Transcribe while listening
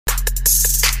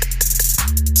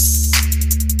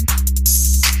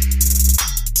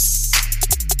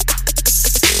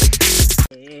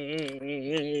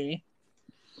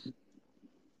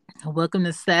Welcome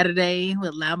to Saturday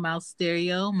with Loudmouth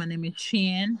Stereo. My name is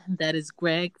Shan. That is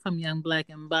Greg from Young Black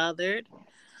and Bothered.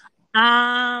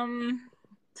 Um,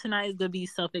 Tonight is gonna be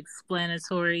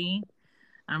self-explanatory.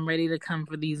 I'm ready to come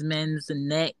for these men's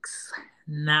necks,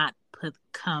 not put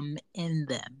cum in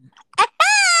them.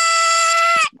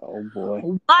 Oh boy.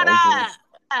 What Oh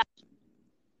boy. up?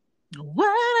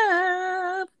 What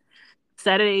up?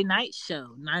 Saturday night show,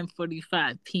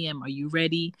 9:45 p.m. Are you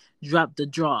ready? Drop the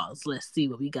draws. Let's see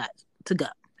what we got to go.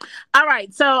 All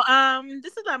right, so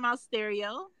this is Loudmouth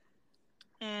Stereo.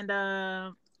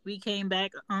 And we came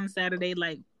back on Saturday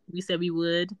like we said we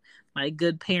would, like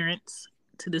good parents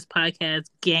to this podcast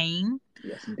game.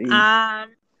 Yes, indeed.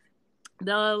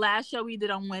 The last show we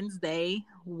did on Wednesday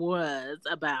was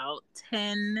about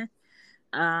 10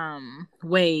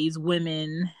 ways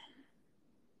women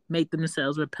make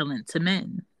themselves repellent to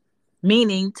men.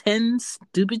 Meaning 10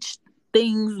 stupid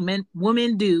things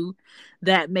women do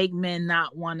that make men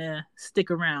not want to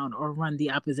stick around or run the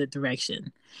opposite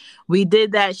direction. We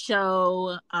did that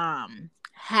show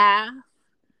half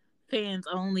fans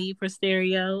only for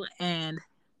stereo, and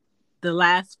the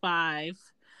last 5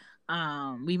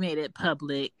 we made it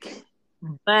public.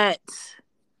 But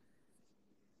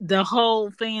the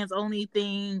whole fans only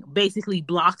thing basically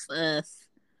blocks us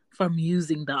from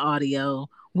using the audio,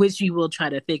 which we will try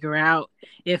to figure out.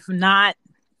 If not,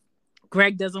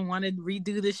 Greg doesn't want to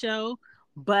redo the show,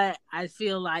 but I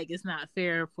feel like it's not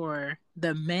fair for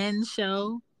the men's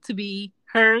show to be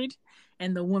heard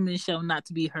and the women's show not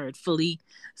to be heard fully.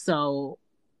 So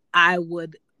I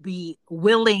would be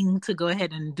willing to go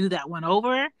ahead and do that one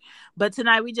over. But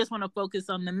tonight we just want to focus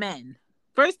on the men.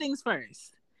 First things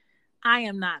first, I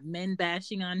am not men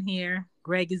bashing on here.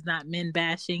 Greg is not men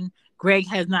bashing. Greg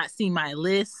has not seen my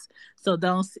list. So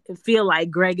don't feel like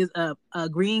Greg is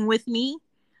agreeing with me.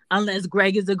 Unless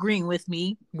Greg is agreeing with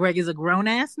me. Greg is a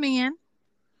grown-ass man.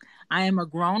 I am a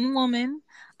grown woman.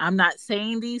 I'm not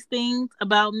saying these things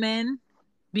about men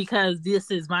because this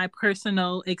is my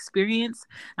personal experience.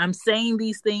 I'm saying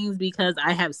these things because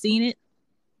I have seen it.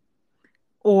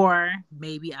 Or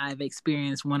maybe I've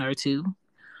experienced one or two.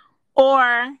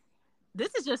 Or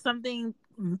this is just something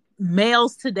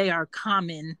males today are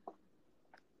commonly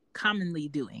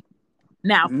doing.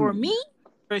 Now, for me,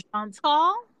 for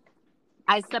Chantal,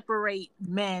 I separate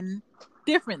men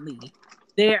differently.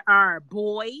 There are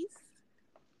boys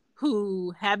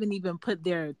who haven't even put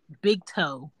their big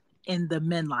toe in the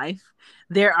men life.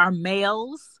 There are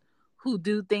males who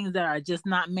do things that are just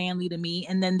not manly to me.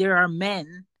 And then there are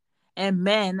men, and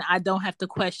men I don't have to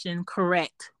question,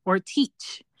 correct, or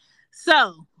teach.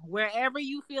 So wherever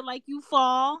you feel like you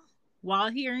fall while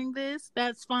hearing this,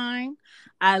 that's fine.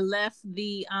 I left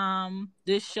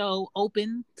this show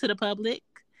open to the public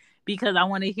because I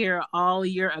want to hear all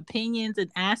your opinions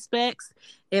and aspects.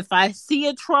 If I see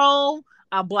a troll,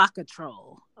 I'll block a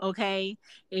troll. Okay.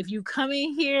 If you come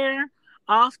in here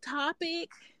off topic,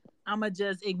 I'm going to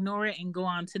just ignore it and go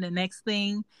on to the next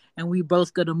thing. And we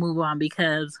both going to move on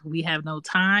because we have no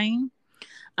time.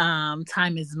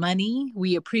 Time is money.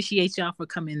 We appreciate y'all for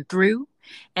coming through.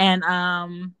 And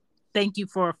thank you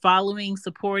for following,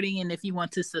 supporting, and if you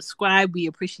want to subscribe, we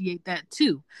appreciate that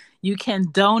too. You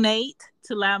can donate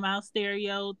to Loudmouth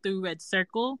Stereo through Red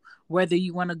Circle, whether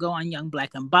you want to go on Young Black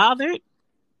and Bothered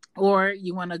or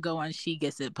you want to go on She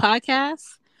Gets It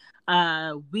podcast.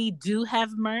 We do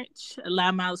have merch,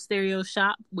 Loudmouth Stereo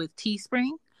shop with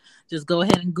Teespring. Just go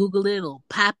ahead and Google it. It'll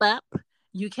pop up.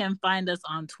 You can find us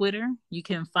on Twitter. You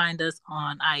can find us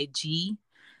on IG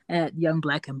at Young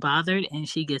Black and Bothered and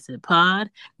She Gets It Pod.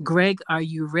 Greg, are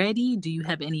you ready? Do you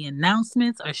have any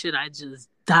announcements or should I just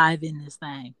dive in this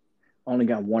thing? Only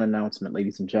got one announcement,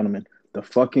 ladies and gentlemen. The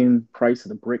fucking price of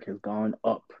the brick has gone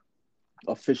up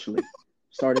officially.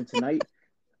 Starting tonight,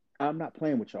 I'm not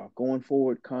playing with y'all. Going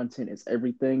forward, content is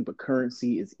everything, but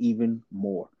currency is even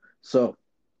more. So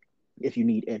if you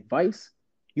need advice,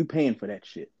 you paying for that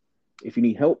shit. If you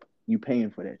need help, you paying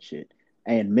for that shit.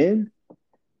 And men,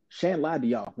 Shan lied to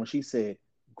y'all when she said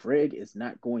Greg is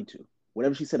not going to.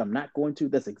 Whatever she said I'm not going to,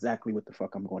 that's exactly what the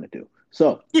fuck I'm going to do.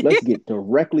 So let's get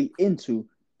directly into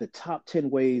the top 10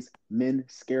 ways men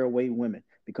scare away women,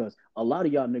 because a lot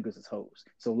of y'all niggas is hoes.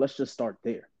 So let's just start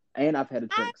there. And I've had a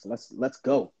drink, so let's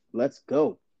go. Let's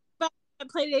go.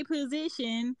 Play their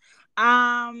position.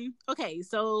 Okay,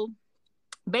 so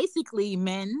basically,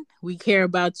 men, we care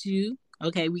about you.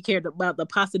 Okay, we cared about the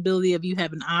possibility of you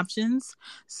having options.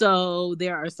 So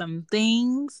there are some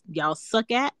things y'all suck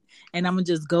at, and I'm gonna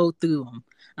just go through them.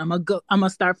 I'm gonna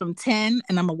start from 10,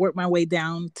 and I'm gonna work my way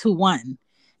down to 1.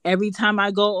 Every time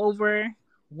I go over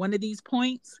one of these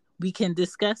points, we can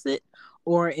discuss it,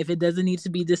 or if it doesn't need to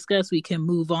be discussed, we can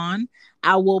move on.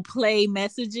 I will play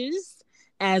messages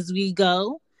as we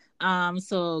go.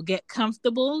 So get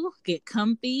comfortable, get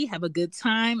comfy, have a good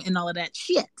time, and all of that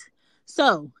shit.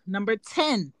 So, number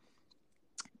 10,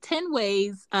 10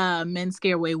 ways men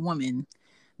scare away women.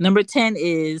 Number 10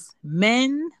 is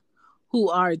men who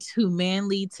are too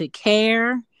manly to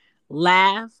care,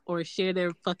 laugh, or share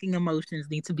their fucking emotions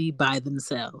need to be by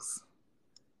themselves.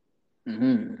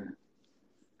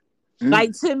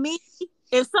 Like, to me,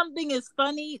 if something is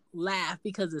funny, laugh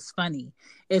because it's funny.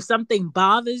 If something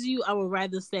bothers you, I would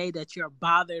rather say that you're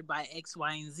bothered by X,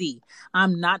 Y, and Z.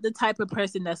 I'm not the type of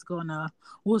person that's gonna,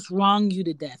 what's wrong you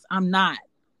to death? I'm not.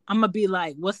 I'm gonna be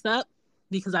like, what's up?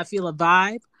 Because I feel a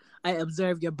vibe. I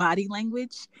observe your body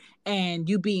language and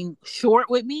you being short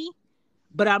with me,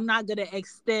 but I'm not gonna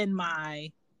extend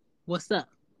my, what's up?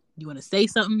 You wanna say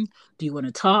something? Do you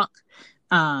wanna talk?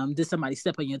 Did somebody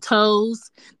step on your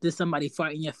toes? Did somebody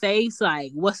fart in your face?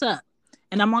 Like, what's up?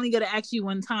 And I'm only gonna ask you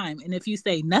one time. And if you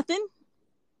say nothing,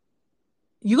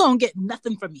 you're gonna get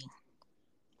nothing from me.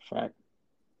 Fact.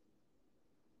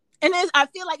 And I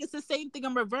feel like it's the same thing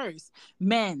in reverse.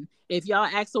 Men, if y'all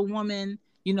ask a woman,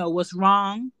 what's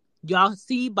wrong, y'all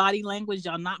see body language,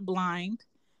 y'all not blind,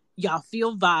 y'all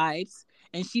feel vibes,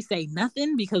 and she say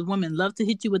nothing because women love to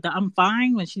hit you with the I'm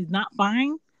fine when she's not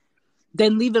fine,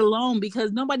 then leave it alone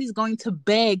because nobody's going to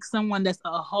beg someone that's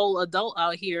a whole adult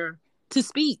out here to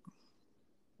speak.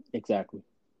 Exactly.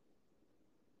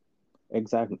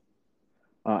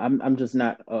 I'm just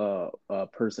not a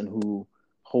person who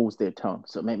holds their tongue.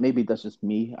 So maybe that's just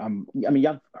me. I mean,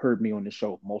 y'all heard me on the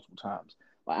show multiple times.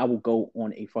 I will go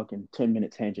on a fucking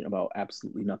 10-minute tangent about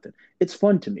absolutely nothing. It's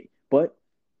fun to me. But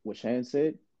what Shan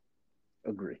said,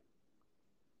 agree.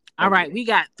 All right, we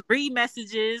got 3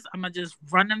 messages. I'm going to just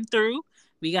run them through.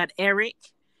 We got Eric.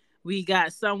 We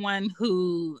got someone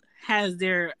who has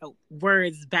their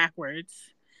words backwards.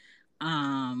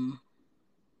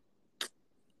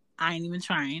 I ain't even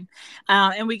trying.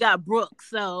 And we got Brooke.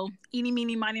 So, eeny,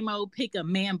 meeny, miny, mo, pick a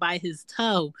man by his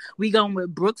toe. We going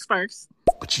with Brooks first.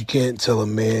 But you can't tell a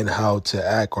man how to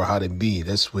act or how to be.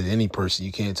 That's with any person.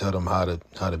 You can't tell them how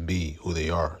to be who they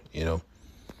are,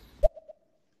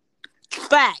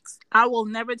 Facts. I will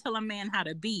never tell a man how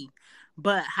to be.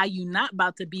 But how you not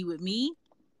about to be with me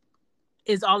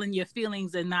is all in your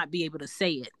feelings and not be able to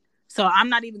say it. So I'm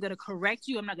not even going to correct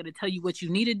you. I'm not going to tell you what you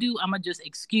need to do. I'm going to just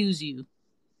excuse you.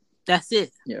 That's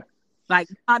it. Yeah. Like,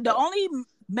 the only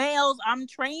males I'm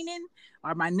training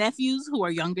are my nephews who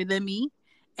are younger than me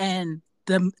and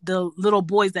the little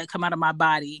boys that come out of my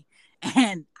body.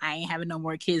 And I ain't having no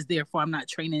more kids, therefore I'm not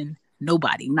training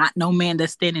nobody. Not no man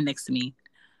that's standing next to me.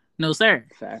 No, sir.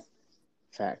 Fact.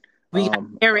 We got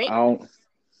Eric. I'll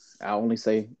only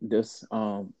say this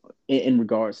in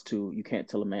regards to you can't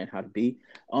tell a man how to be.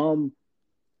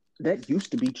 That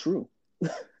used to be true.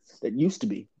 That used to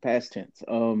be past tense.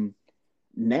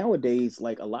 Nowadays,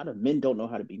 like a lot of men don't know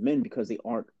how to be men because they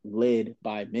aren't led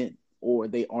by men or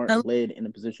they aren't led in a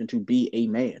position to be a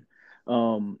man.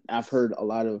 I've heard a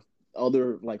lot of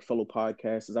other like fellow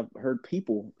podcasters. I've heard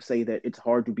people say that it's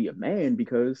hard to be a man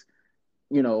because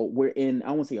we're in,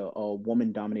 I won't say a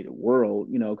woman dominated world,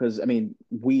 because I mean,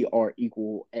 we are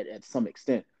equal at some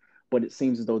extent, but it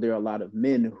seems as though there are a lot of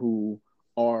men who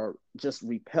are just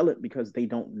repellent because they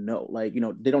don't know, like,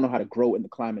 they don't know how to grow in the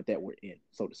climate that we're in,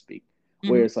 so to speak.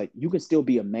 Where it's like, you can still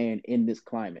be a man in this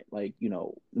climate. Like,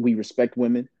 we respect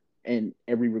women in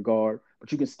every regard,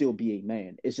 but you can still be a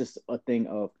man. It's just a thing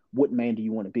of what man do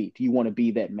you want to be? Do you want to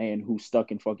be that man who's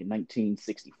stuck in fucking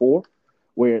 1964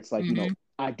 where it's like,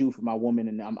 I do for my woman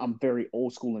and I'm very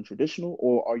old school and traditional?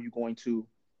 Or are you going to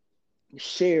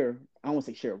share, I don't want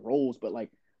to say share roles, but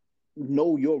like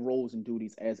know your roles and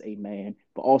duties as a man,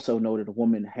 but also know that a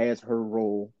woman has her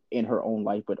role in her own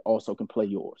life, but also can play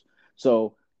yours.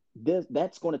 So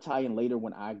that's going to tie in later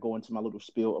when I go into my little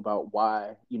spiel about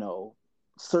why,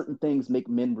 certain things make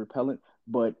men repellent,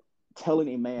 but telling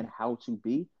a man how to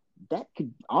be, that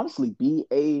could honestly be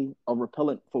a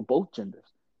repellent for both genders,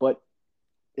 but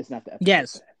it's not the episode.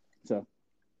 Yes. So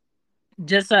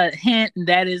just a hint,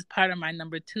 that is part of my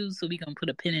number 2, so we gonna put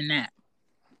a pin in that.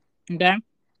 Okay?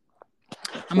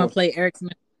 I'm gonna play Eric's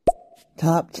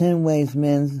Top 10 ways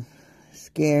men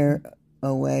scare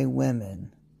away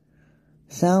women.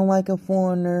 Sound like a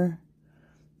foreigner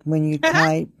when you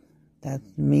type.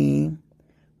 That's me.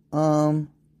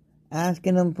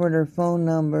 Asking them for their phone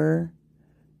number.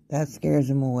 That scares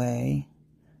them away.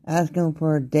 Asking them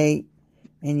for a date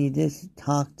and you just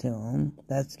talk to them.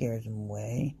 That scares them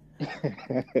away.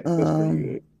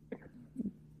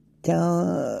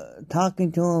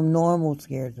 Talking to them normal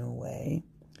scares them away.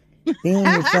 Being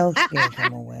yourself scares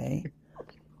them away.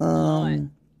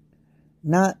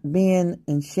 Not being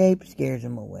in shape scares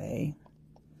them away.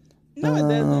 No, it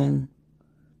doesn't.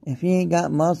 If you ain't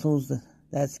got muscles,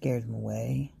 that scares them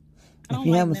away. If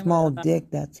you have a small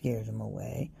dick, that scares them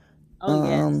away.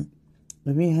 Yes.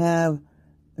 If you have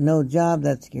no job,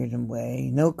 that scares them away.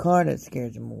 No car, that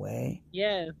scares them away.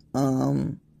 Yeah.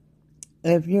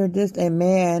 If you're just a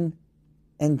man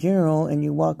in general and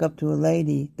you walk up to a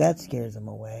lady, that scares them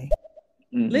away.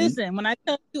 Mm-hmm. Listen, when I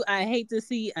tell you I hate to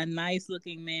see a nice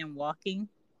looking man walking,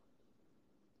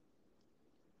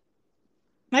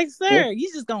 like, sir,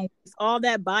 you just gonna waste all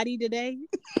that body today?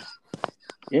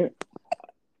 Yeah.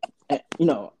 You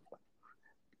know,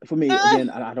 for me, again,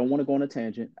 I don't want to go on a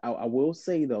tangent. I will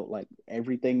say though, like,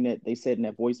 everything that they said in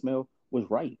that voicemail was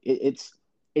right.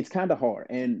 It's kind of hard.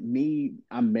 And me,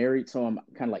 I'm married, so I'm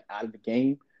kind of like out of the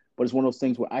game. But it's one of those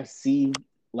things where I see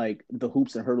like the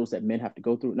hoops and hurdles that men have to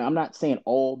go through. Now, I'm not saying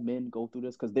all men go through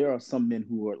this, because there are some men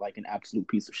who are like an absolute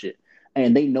piece of shit,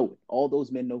 and they know it. All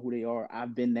those men know who they are.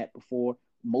 I've been that before.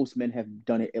 Most men have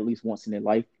done it at least once in their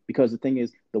life, because the thing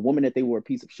is, the woman that they were a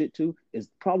piece of shit to is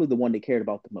probably the one they cared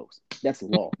about the most. That's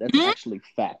law. That's actually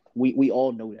fact. We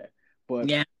all know that. But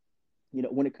yeah, you know,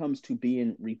 when it comes to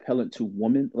being repellent to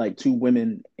women, like to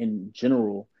women in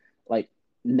general, like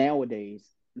nowadays,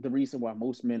 the reason why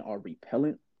most men are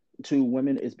repellent to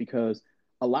women is because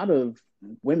a lot of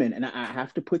women, and I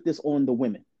have to put this on the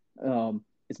women,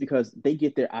 it's because they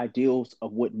get their ideals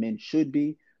of what men should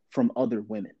be from other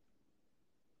women.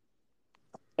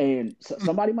 And so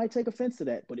somebody might take offense to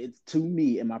that, but it's, to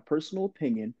me, in my personal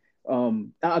opinion,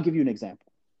 I'll give you an example.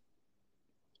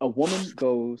 A woman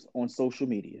goes on social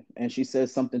media and she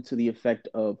says something to the effect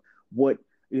of what,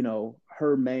 you know,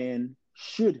 her man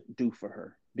should do for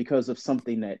her because of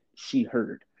something that she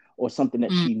heard or something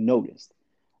that she noticed.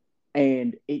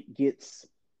 And it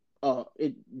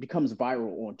becomes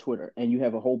viral on Twitter, and you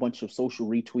have a whole bunch of social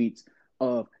retweets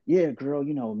of, yeah, girl,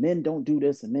 you know, men don't do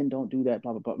this and men don't do that,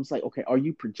 blah, blah, blah. It's like, okay, are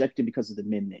you projecting because of the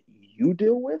men that you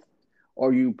deal with? Or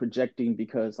are you projecting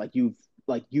because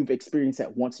you've experienced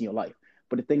that once in your life?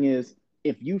 But the thing is,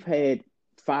 if you've had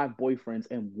 5 boyfriends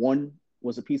and one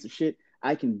was a piece of shit,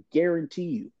 I can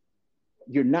guarantee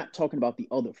you're not talking about the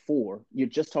other 4. You're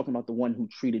just talking about the one who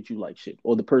treated you like shit,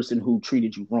 or the person who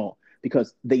treated you wrong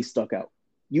because they stuck out.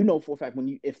 You know for a fact,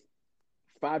 if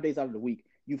 5 days out of the week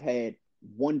you've had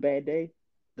one bad day,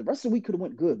 the rest of the week could have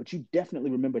went good, but you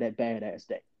definitely remember that badass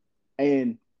day.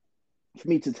 And for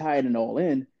me to tie it all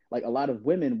in, like, a lot of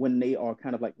women, when they are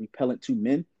kind of like repellent to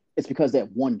men, it's because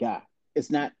that one guy. It's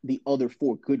not the other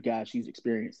 4 good guys she's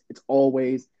experienced. It's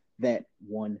always that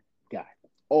one guy.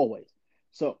 Always.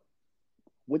 So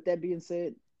with that being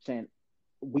said, Shan,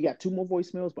 we got 2 more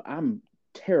voicemails, but I'm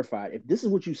terrified. If this is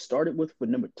what you started with for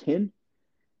number 10,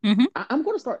 I'm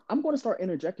going to start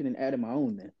interjecting and adding my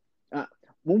own then.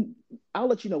 I'll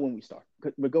let you know when we start.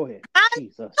 But go ahead. You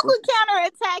could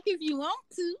counterattack if you want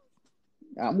to.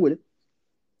 I'm with it.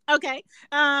 Okay.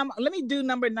 Let me do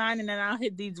number 9, and then I'll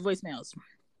hit these voicemails.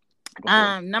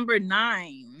 Okay. Number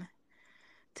 9,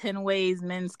 10 ways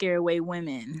men scare away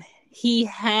women. He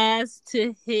has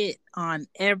to hit on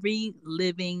every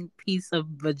living piece of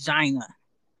vagina.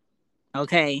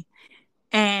 Okay.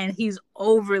 And he's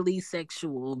overly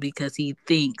sexual because he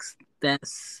thinks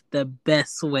that's the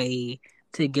best way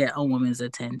to get a woman's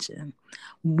attention.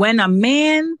 When a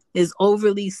man is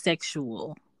overly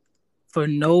sexual for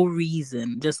no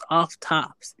reason, just off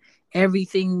tops,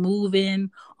 everything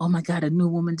moving, oh my God, a new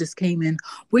woman just came in.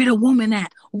 Where the woman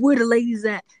at? Where the ladies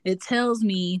at? It tells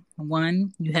me,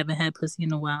 1, you haven't had pussy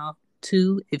in a while.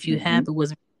 2, if you have, it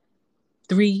wasn't.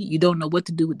 3, you don't know what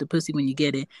to do with the pussy when you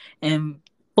get it. And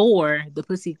 4, the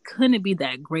pussy couldn't be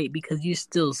that great because you're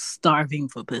still starving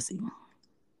for pussy.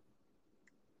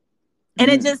 And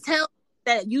it just tells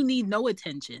that you need no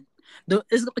attention.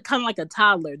 It's kind of like a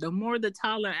toddler. The more the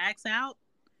toddler acts out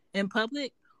in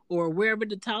public or wherever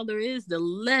the toddler is, the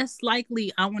less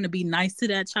likely I want to be nice to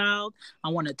that child. I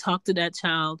want to talk to that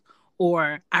child.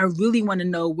 Or I really want to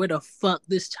know where the fuck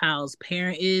this child's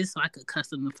parent is so I could cuss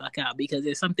them the fuck out, because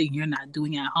there's something you're not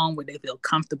doing at home where they feel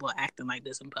comfortable acting like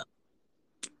this in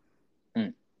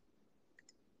public.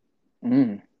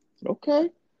 Okay.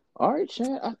 All right,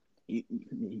 Chad.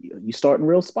 You starting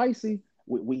real spicy.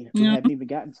 We haven't even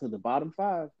gotten to the bottom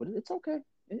 5, but it's okay.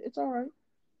 It's all right.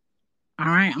 All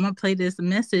right, I'm going to play this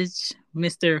message,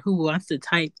 Mr. Who Wants to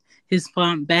Type His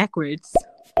Font Backwards.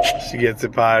 She gets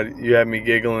it, Pod. You had me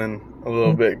giggling a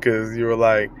little bit because you were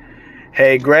like,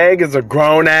 hey, Greg is a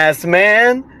grown-ass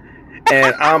man,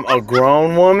 and I'm a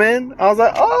grown woman. I was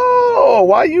like, oh,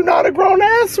 why you not a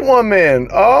grown-ass woman?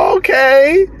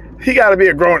 Okay. He got to be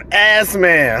a grown ass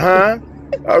man, huh?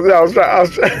 I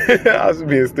was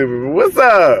being stupid. But what's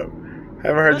up? Haven't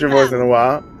heard What's your voice up? in a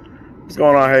while. What's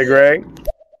going on? Hey, Greg.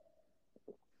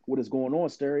 What is going on,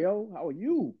 Stereo? How are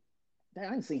you?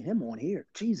 I ain't seen him on here.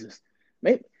 Jesus.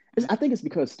 Maybe, I think it's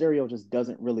because Stereo just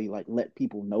doesn't really like let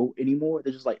people know anymore.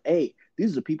 They're just like, hey,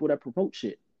 these are the people that promote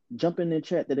shit. Jump in the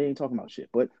chat that they ain't talking about shit.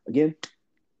 But again,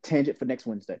 tangent for next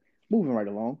Wednesday. Moving right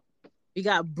along. We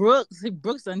got Brooks.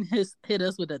 Brooks hit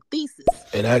us with a thesis.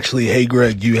 And actually, hey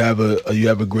Greg, you have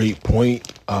a great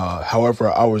point. However,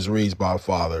 I was raised by a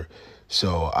father,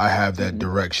 so I have that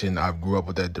direction. I grew up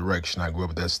with that direction. I grew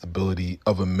up with that stability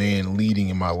of a man leading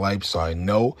in my life, so I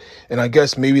know. And I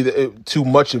guess maybe too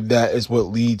much of that is what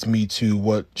leads me to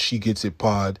what she gets it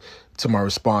pod, to my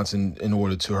response in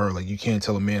order to her. Like, you can't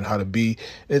tell a man how to be.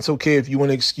 And it's okay if you want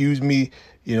to excuse me.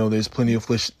 You know, there's plenty of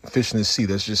fish in the sea.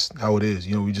 That's just how it is.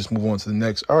 You know, we just move on to the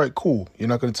next. All right, cool. You're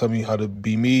not going to tell me how to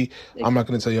be me. I'm not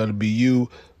going to tell you how to be you.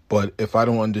 But if I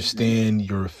don't understand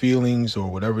your feelings or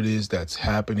whatever it is that's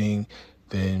happening,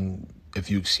 then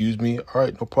if you excuse me, all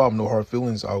right, no problem, no hard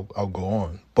feelings. I'll go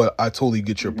on. But I totally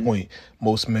get your point.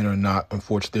 Most men are not,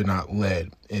 unfortunately, they're not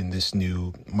led in this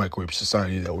new microwave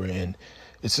society that we're in.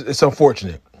 It's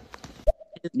unfortunate.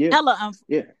 It's Yeah. hella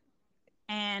unfortunate. Yeah.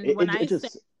 And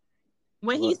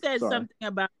When he said something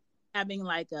about having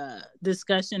like a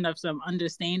discussion of some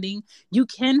understanding, you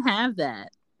can have that.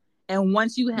 And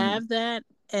once you have that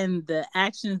and the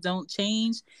actions don't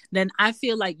change, then I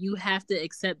feel like you have to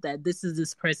accept that this is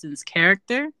this person's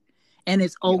character. And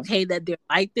it's okay that they're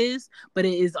like this, but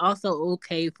it is also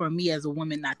okay for me as a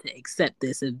woman not to accept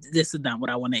this if this is not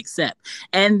what I want to accept.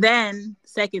 And then,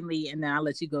 secondly, and then I'll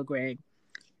let you go, Greg,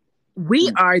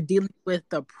 we are dealing with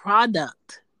the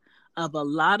product of a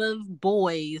lot of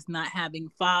boys not having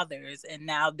fathers, and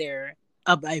now they're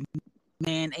of a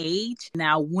man age.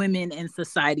 Now women in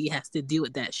society has to deal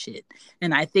with that shit.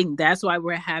 And I think that's why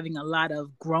we're having a lot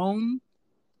of grown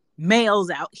males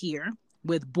out here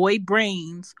with boy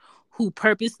brains who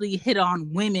purposely hit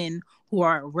on women who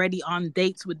are already on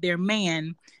dates with their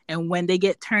man, and when they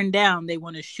get turned down, they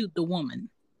want to shoot the woman.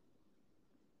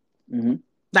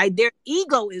 Like, their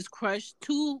ego is crushed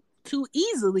too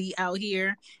easily out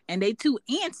here, and they too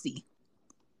antsy.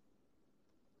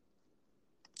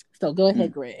 So go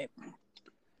ahead, Greg.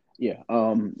 Yeah.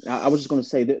 I was just going to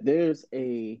say that there's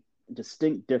a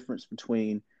distinct difference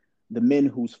between the men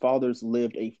whose fathers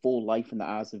lived a full life in the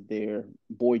eyes of their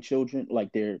boy children,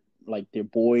 like their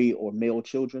boy or male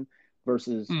children,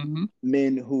 versus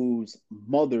men whose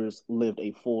mothers lived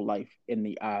a full life in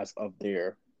the eyes of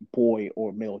their boy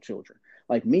or male children.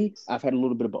 Like me, I've had a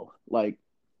little bit of both. Like,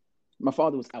 my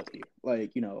father was out here.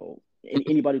 Like, you know,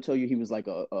 anybody tell you he was like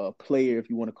a player, if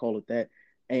you want to call it that.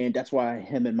 And that's why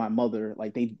him and my mother,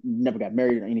 like, they never got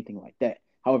married or anything like that.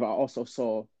 However, I also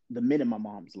saw the men in my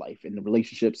mom's life and the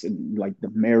relationships and like the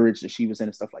marriage that she was in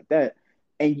and stuff like that.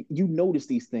 And you notice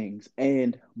these things.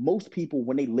 And most people,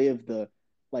 when they live the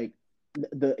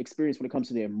experience when it comes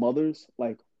to their mothers,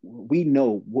 like, we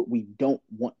know what we don't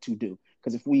want to do.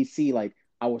 Because if we see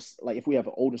if we have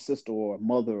an older sister or a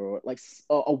mother or like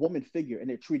a woman figure and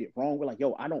they're treated wrong, we're like,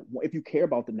 yo, if you care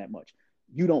about them that much,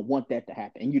 you don't want that to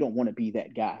happen and you don't want to be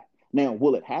that guy. Now,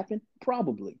 will it happen?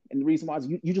 Probably. And the reason why is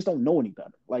you just don't know any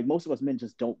better. Like, most of us men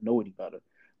just don't know any better.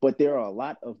 But there are a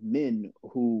lot of men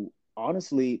who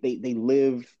honestly, they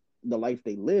live the life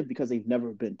they live because they've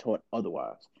never been taught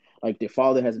otherwise. Like, their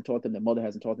father hasn't taught them, their mother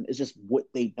hasn't taught them. It's just what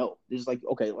they know. It's just like,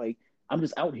 okay, like, I'm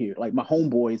just out here. Like, my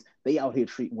homeboys, they out here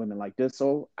treating women like this,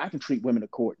 so I can treat women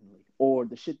accordingly. Or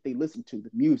the shit they listen to, the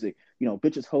music, you know,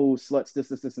 bitches, hoes, sluts, this,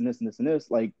 and this, and this, and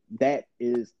this. Like, that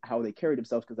is how they carry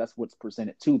themselves because that's what's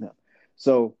presented to them.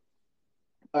 So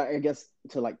I guess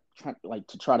to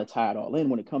try to tie it all in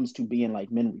when it comes to being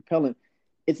like men repellent,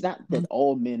 it's not that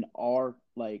all men are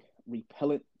like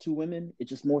repellent to women. It's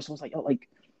just more so it's like, oh, like,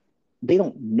 they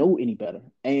don't know any better.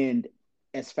 And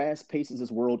as fast paced as this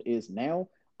world is now,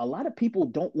 a lot of people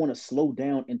don't want to slow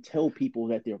down and tell people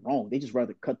that they're wrong. They just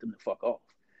rather cut them the fuck off.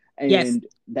 And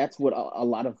that's what a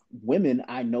lot of women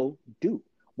I know do.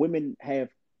 Women have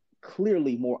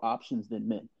clearly more options than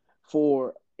men.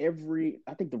 For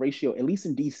I think the ratio, at least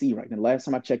in DC right now, last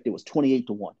time I checked, it was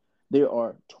 28-1. There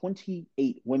are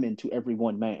 28 women to every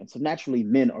one man. So naturally,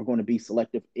 men are going to be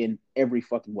selective in every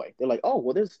fucking way. They're like, oh,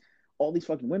 well, there's all these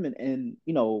fucking women. And,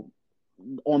 you know,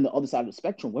 on the other side of the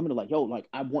spectrum, women are like, yo, like,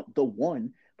 I want the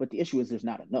one. But the issue is there's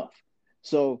not enough.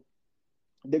 So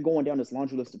they're going down this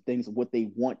laundry list of things of what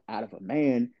they want out of a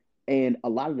man. And a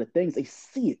lot of the things, they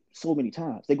see it so many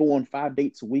times. They go on 5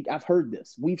 dates a week. I've heard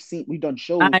this. We've done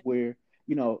shows where,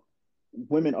 you know,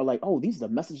 women are like, oh, these are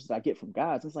the messages I get from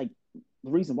guys. It's like, The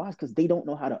reason why is because they don't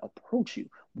know how to approach you.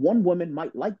 One woman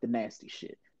might like the nasty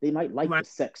shit. They might like Right. the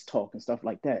sex talk and stuff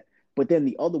like that. But then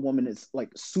the other woman is like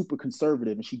super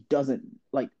conservative and she doesn't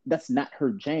like that's not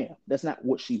her jam. That's not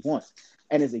what she wants.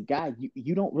 And as a guy,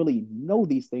 you don't really know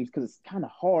these things because it's kind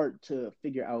of hard to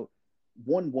figure out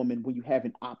one woman when you have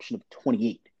an option of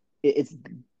 28. It's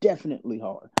definitely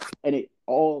hard. And it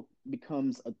all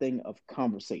becomes a thing of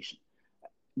conversation.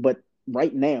 But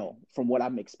right now, from what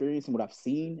I'm experiencing, what I've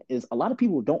seen is a lot of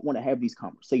people don't want to have these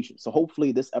conversations. So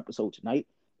hopefully this episode tonight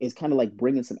is kind of like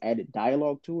bringing some added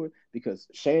dialogue to it because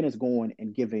Shan is going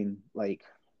and giving like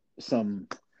some.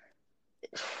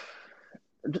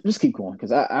 Just keep going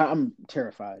because I'm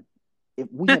terrified. If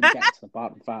we haven't gotten to the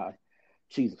bottom five,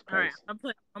 Jesus All right, Christ. I'll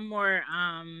put one more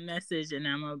message and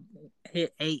I'm gonna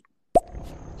hit 8.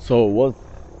 So what's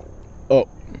up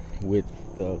with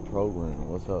the program?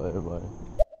 What's up, everybody?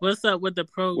 What's up with the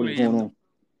What is going program? on?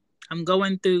 I'm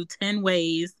going through 10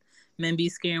 ways men be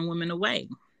scaring women away.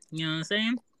 You know what I'm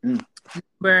saying?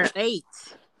 Number 8.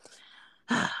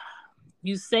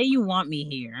 You say you want me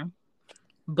here,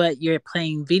 but you're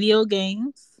playing video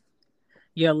games.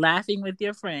 You're laughing with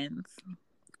your friends.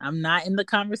 I'm not in the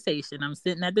conversation. I'm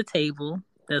sitting at the table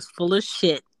that's full of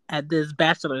shit at this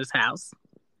bachelor's house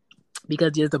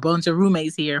because there's a bunch of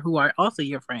roommates here who are also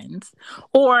your friends.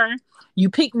 Or you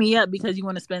pick me up because you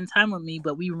want to spend time with me,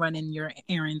 but we run in your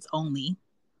errands only.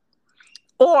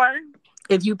 Or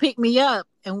if you pick me up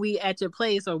and we at your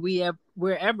place or we at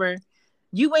wherever,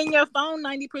 you in your phone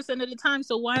 90% of the time.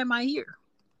 So why am I here?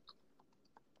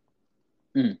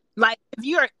 Like if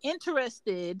you're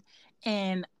interested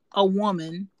in a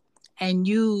woman and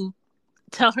you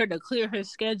tell her to clear her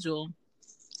schedule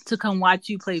to come watch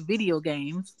you play video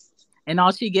games and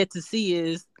all she gets to see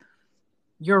is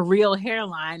your real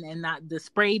hairline and not the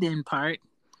sprayed in part,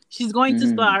 she's going to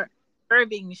start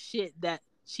observing shit that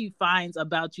she finds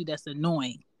about you that's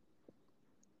annoying.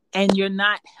 And you're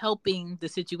not helping the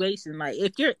situation. Like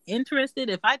if you're interested,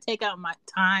 if I take out my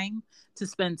time to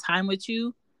spend time with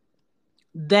you,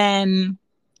 then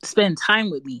spend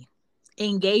time with me,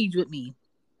 engage with me,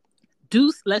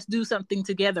 let's do something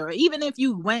together. Or even if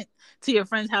you went to your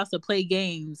friend's house to play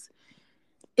games,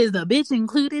 is the bitch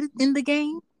included in the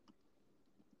game?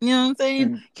 You know what I'm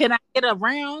saying? Can I get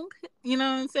around? You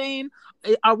know what I'm saying?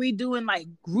 Are we doing like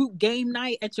group game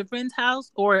night at your friend's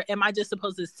house, or am I just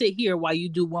supposed to sit here while you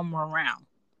do one more round?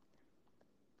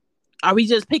 Are we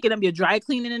just picking up your dry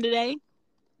cleaning in the day?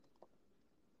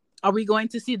 Are we going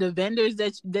to see the vendors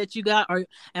that you got? Or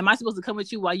am I supposed to come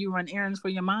with you while you run errands for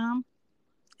your mom?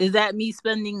 Is that me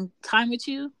spending time with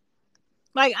you?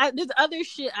 Like, there's other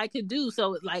shit I could do.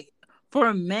 So, like,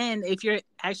 for men, if you're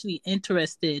actually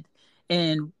interested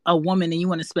in a woman and you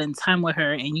want to spend time with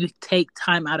her and you take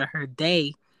time out of her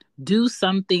day, do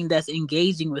something that's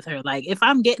engaging with her. Like, if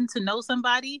I'm getting to know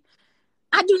somebody,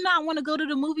 I do not want to go to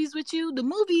the movies with you. The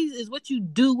movies is what you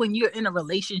do when you're in a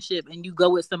relationship and you go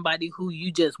with somebody who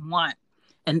you just want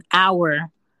an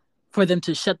hour for them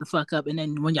to shut the fuck up. And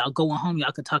then when y'all going home,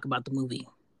 y'all could talk about the movie.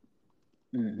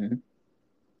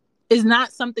 It's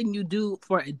not something you do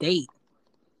for a date.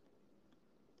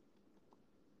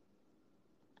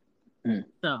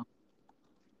 So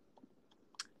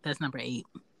that's number 8.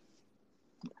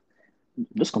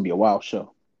 This is gonna be a wild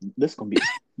show. This is gonna be.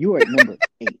 You are at number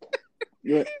 8.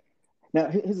 Now,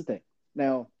 here's the thing.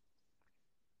 Now,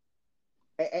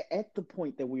 at the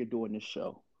point that we're doing this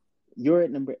show, you're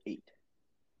at number 8.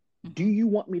 Do you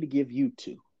want me to give you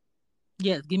 2?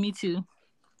 Yes, give me 2.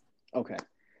 Okay.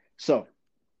 So,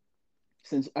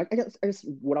 since I guess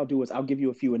what I'll do is I'll give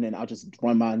you a few and then I'll just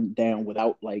run mine down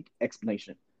without like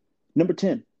explanation. Number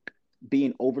 10,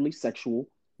 being overly sexual,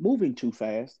 moving too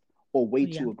fast, or way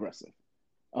too aggressive.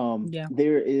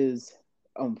 There is,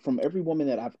 from every woman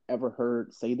that I've ever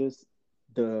heard say this,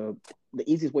 the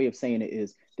easiest way of saying it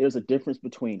is there's a difference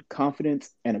between confidence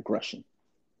and aggression.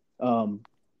 I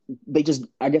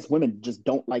guess women just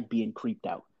don't like being creeped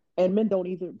out. And men don't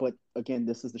either. But again,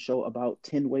 this is the show about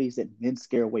 10 ways that men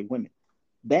scare away women.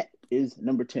 That is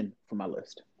number 10 for my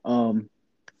list. Number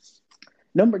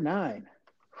 9.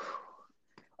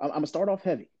 I'm going to start off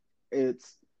heavy.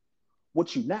 It's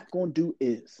what you're not going to do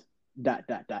is ... That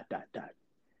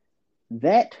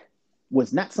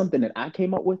was not something that I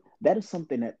came up with. That is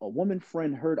something that a woman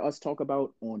friend heard us talk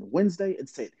about on Wednesday and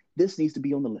said, this needs to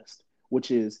be on the list,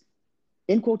 which is,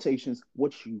 in quotations,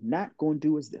 what you're not going to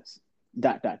do is this ...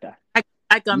 Like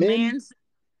a man's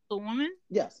a woman?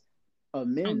 Yes.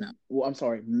 Men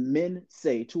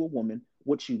say to a woman,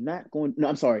 what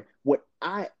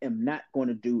I am not going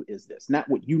to do is this. Not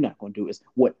what you're not going to do is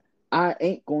what I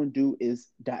ain't going to do is ...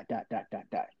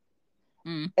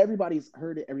 Everybody's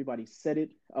heard it. Everybody said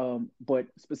it. But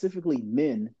specifically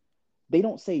men, they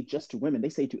don't say just to women. They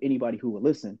say to anybody who will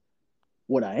listen.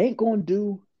 What I ain't going to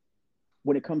do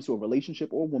when it comes to a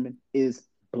relationship or a woman is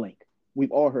blank.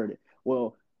 We've all heard it.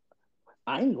 Well,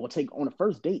 I ain't going to take on a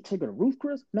first date, take her to Ruth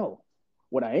Chris. No,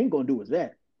 what I ain't going to do is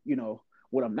that.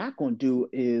 What I'm not going to do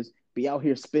is be out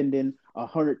here spending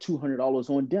 $100, $200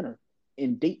 on dinner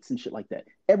and dates and shit like that.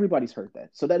 Everybody's heard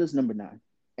that. So that is number 9.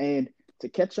 And to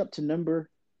catch up to number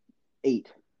 8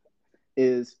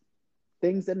 is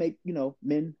things that make,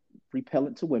 men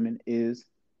repellent to women is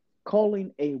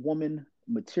calling a woman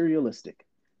materialistic.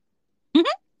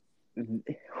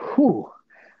 Whew.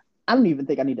 I don't even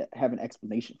think I need to have an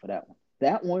explanation for that one.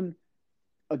 That one,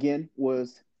 again,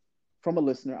 was from a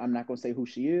listener. I'm not going to say who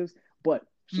she is, but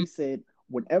she said,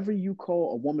 whenever you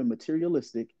call a woman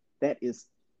materialistic, that is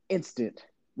instant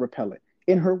repellent.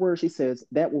 In her words, she says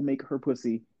that will make her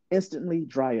pussy instantly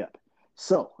dry up.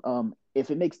 So if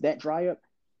it makes that dry up,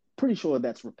 pretty sure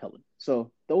that's repellent.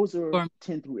 So those are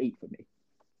 10 through 8 for me.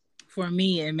 For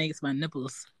me, it makes my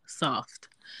nipples soft.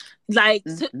 Like,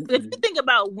 if you think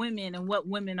about women and what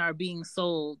women are being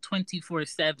sold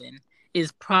 24/7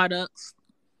 is products,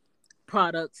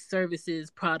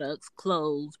 services, products,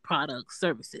 clothes, products,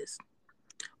 services.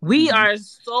 We are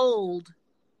sold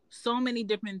so many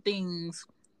different things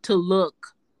to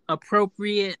look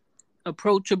appropriate,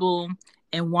 approachable,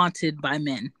 and wanted by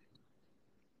men.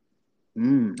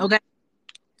 Okay.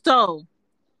 So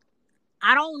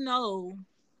I don't know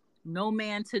no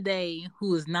man today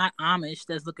who is not Amish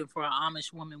that's looking for an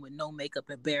Amish woman with no makeup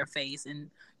and bare face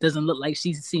and doesn't look like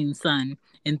she's seen sun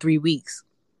in 3 weeks.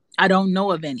 I don't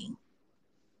know of any.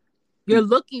 You're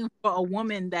looking for a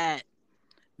woman that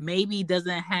maybe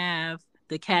doesn't have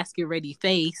the casket ready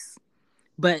face,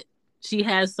 but she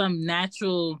has some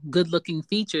natural good looking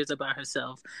features about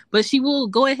herself. But she will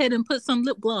go ahead and put some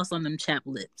lip gloss on them chapped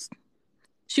lips.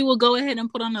 She will go ahead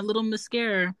and put on a little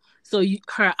mascara so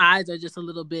her eyes are just a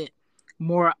little bit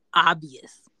more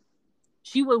obvious.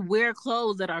 She would wear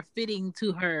clothes that are fitting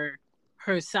to her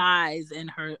size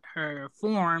and her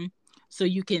form so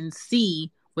you can see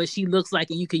what she looks like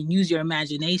and you can use your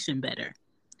imagination better.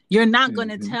 You're not going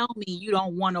to tell me you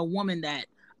don't want a woman that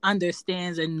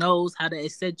understands and knows how to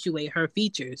accentuate her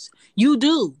features. You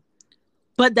do.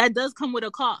 But that does come with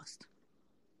a cost.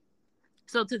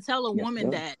 So to tell a woman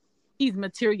that he's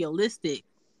materialistic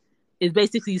is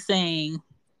basically saying,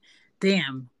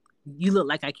 damn, you look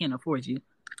like I can't afford you.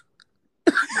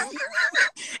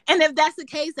 And if that's the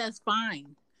case, that's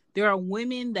fine. There are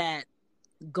women that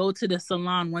go to the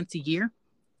salon once a year.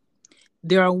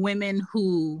 There are women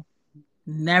who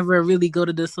never really go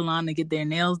to the salon to get their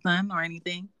nails done or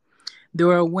anything. There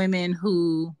are women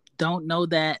who don't know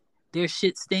that their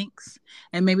shit stinks.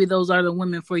 And maybe those are the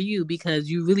women for you because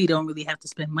you really don't really have to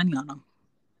spend money on them.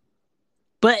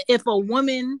 But if a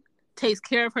woman takes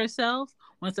care of herself,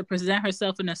 wants to present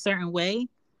herself in a certain way,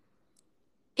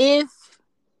 if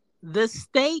the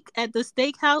steak at the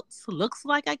steakhouse looks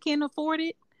like I can't afford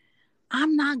it,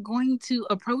 I'm not going to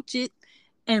approach it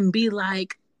and be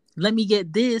like, let me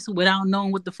get this without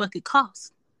knowing what the fuck it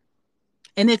costs.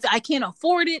 And if I can't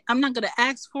afford it, I'm not going to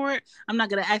ask for it. I'm not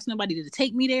going to ask nobody to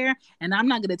take me there. And I'm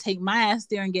not going to take my ass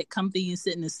there and get comfy and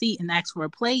sit in the seat and ask for a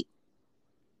plate.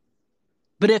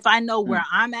 But if I know where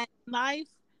I'm at in life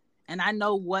and I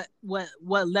know what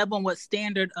level and what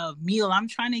standard of meal I'm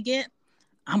trying to get,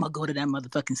 I'm going to go to that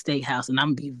motherfucking steakhouse and I'm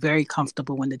going to be very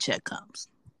comfortable when the check comes.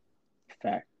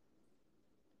 Fact.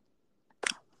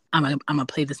 I'm gonna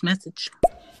play this message.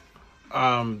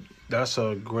 This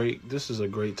is a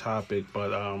great topic,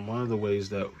 but one of the ways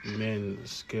that men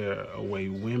scare away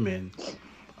women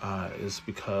is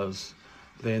because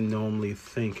they're normally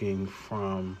thinking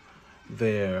from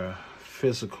their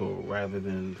physical rather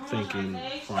than thinking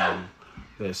from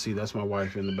their, see, that's my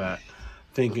wife in the back,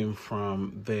 thinking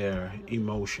from their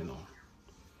emotional.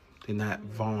 They're not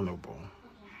vulnerable.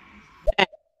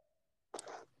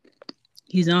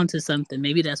 He's on to something.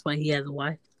 Maybe that's why he has a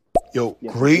wife. Yo,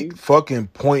 great fucking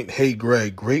point. Hey,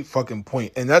 Greg, great fucking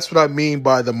point. And that's what I mean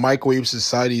by the microwave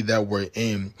society that we're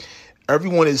in.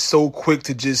 Everyone is so quick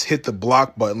to just hit the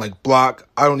block button. Like, block.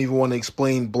 I don't even want to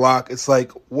explain block. It's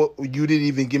like, what? You didn't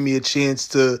even give me a chance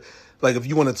to, like, if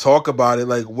you want to talk about it,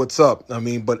 like, what's up? I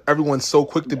mean, but everyone's so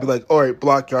quick to be like, all right,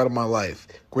 block, you're out of my life.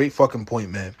 Great fucking point,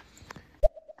 man.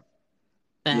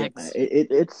 Thanks. Yeah,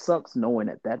 it sucks knowing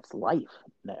that that's life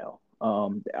now. I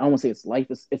don't want to say it's life.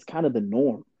 It's kind of the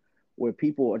norm where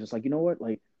people are just like, you know what,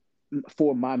 like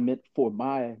for my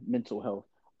mental health,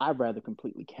 I'd rather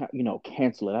completely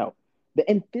cancel it out.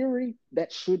 In theory,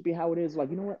 that should be how it is. Like,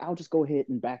 you know what? I'll just go ahead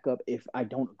and back up if I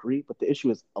don't agree. But the issue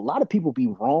is a lot of people be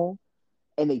wrong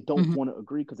and they don't Mhm. want to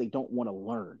agree because they don't want to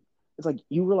learn. It's like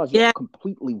you realize you're Yeah,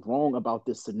 completely wrong about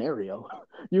this scenario.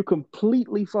 You're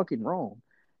completely fucking wrong.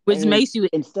 which And makes you.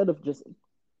 instead of just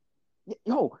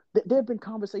there have been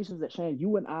conversations that Shan,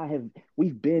 you and I have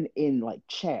we've been in like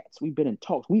chats, we've been in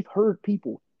talks, we've heard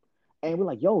people, and we're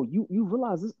like, yo, you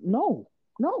realize this? No,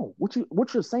 no, what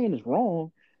you're saying is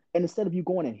wrong. And instead of you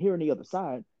going and hearing the other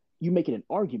side, you make it an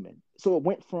argument. So it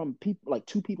went from people like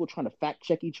two people trying to fact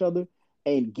check each other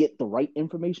and get the right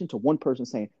information to one person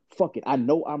saying, fuck it, I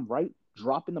know I'm right,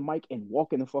 dropping the mic and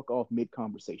walking the fuck off mid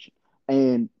conversation.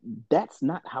 And that's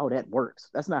not how that works.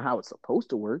 That's not how it's supposed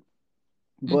to work.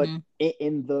 But Mm-hmm.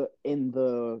 in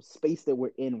the space that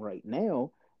we're in right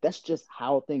now, that's just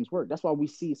how things work. That's why we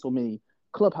see so many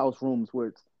clubhouse rooms where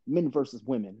it's men versus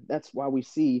women. That's why we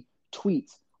see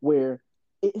tweets where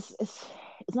it's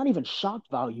not even shock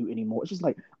value anymore. It's just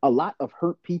like a lot of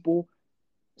hurt people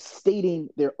stating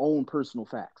their own personal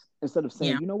facts instead of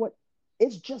saying, Yeah. you know what,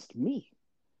 it's just me.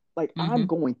 Like Mm-hmm. I'm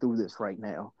going through this right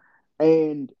now.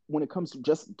 And when it comes to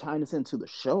just tying this into the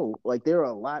show, like there are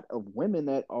a lot of women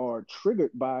that are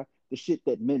triggered by the shit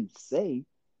that men say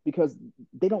because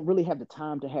they don't really have the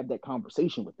time to have that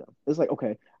conversation with them. It's like,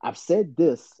 okay, I've said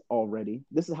this already.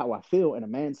 This is how I feel. And a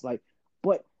man's like,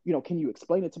 but can you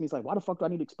explain it to me? It's like, why the fuck do I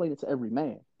need to explain it to every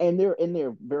man? And they're in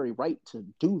their very right to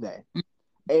do that.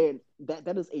 And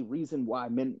that is a reason why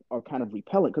men are kind of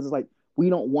repellent because it's like we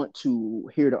don't want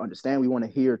to hear to understand. We want to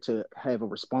hear to have a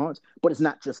response, but it's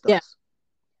not just Yeah. us.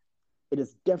 It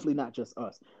is definitely not just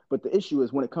us. But the issue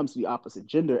is when it comes to the opposite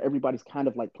gender, everybody's kind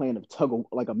of like playing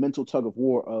like a mental tug of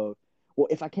war of, well,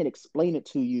 if I can't explain it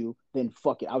to you, then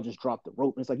fuck it, I'll just drop the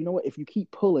rope. And it's like, you know what? If you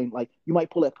keep pulling, like you might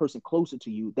pull that person closer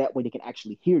to you. That way they can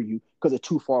actually hear you because they're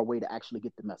too far away to actually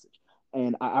get the message.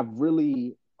 And I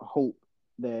really hope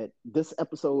that this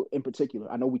episode in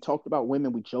particular, I know we talked about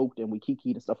women, we joked and we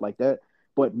kikied and stuff like that.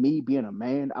 But me being a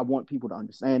man, I want people to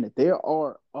understand that there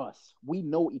are us. We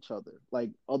know each other,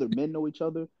 like other men know each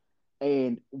other.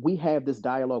 And we have this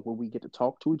dialogue where we get to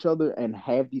talk to each other and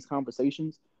have these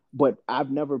conversations. But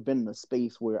I've never been in a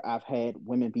space where I've had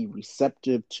women be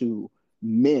receptive to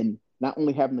men, not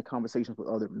only having the conversations with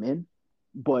other men,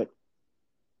 but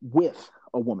with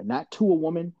a woman, not to a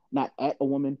woman, not at a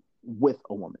woman, with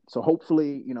a woman. So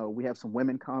hopefully, we have some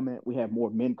women comment, we have more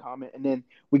men comment, and then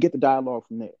we get the dialogue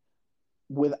from there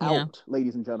Yeah. without,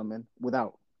 ladies and gentlemen,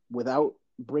 without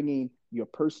bringing your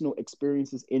personal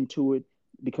experiences into it,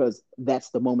 because that's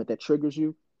the moment that triggers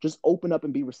you. Just open up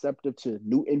and be receptive to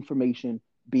new information,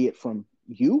 be it from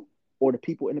you or the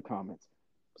people in the comments.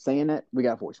 Saying that, we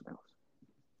got voicemails.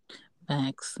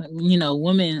 Facts.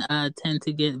 Women tend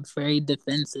to get very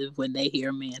defensive when they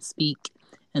hear a man speak,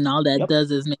 and all that Yep.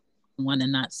 does is make them want to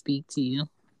not speak to you.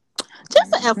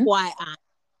 Just an FYI,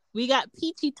 we got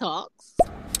Peachy Talks.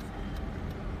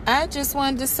 I just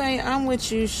wanted to say I'm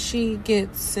with you. She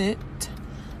gets it.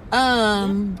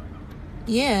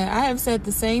 Yeah, I have said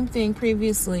the same thing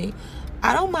previously.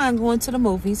 I don't mind going to the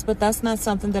movies, but that's not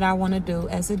something that I want to do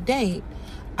as a date.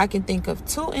 I can think of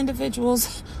 2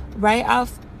 individuals right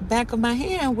off back of my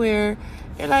hand where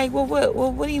they're like, well,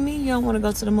 what do you mean you don't want to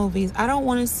go to the movies? I don't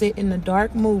want to sit in a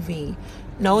dark movie.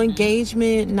 No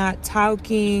engagement, not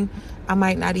talking. I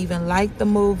might not even like the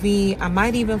movie. I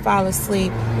might even fall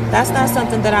asleep. That's not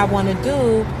something that I want to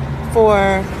do for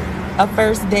a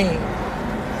first date.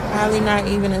 Probably not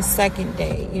even a second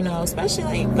date, especially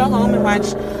like go home and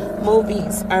watch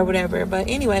movies or whatever. But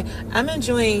anyway, I'm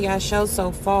enjoying y'all show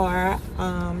so far.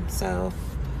 So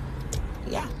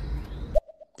yeah.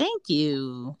 Thank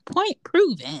you. Point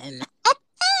proven.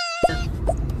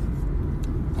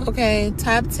 Okay,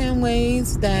 top 10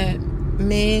 ways that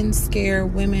men scare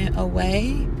women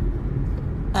away.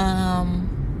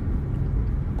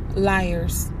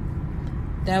 Liars.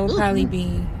 That would probably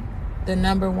be the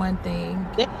number one thing.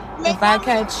 If I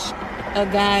catch a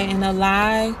guy in a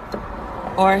lie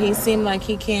or he seemed like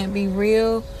he can't be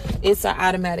real, it's an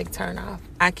automatic turn off.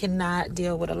 I cannot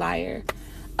deal with a liar.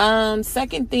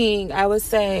 Second thing I would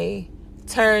say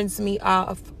turns me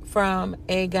off from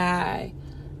a guy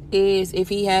is if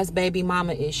he has baby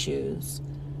mama issues.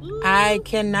 I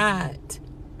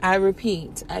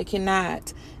repeat, I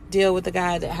cannot deal with a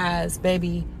guy that has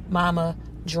baby mama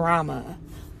drama.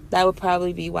 That would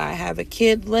probably be why I have a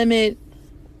kid limit.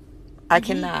 I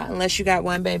cannot, unless you got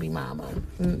one baby mama.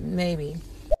 Maybe.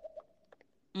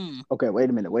 Okay, wait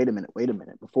a minute.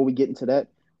 Before we get into that,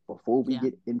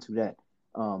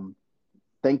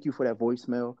 thank you for that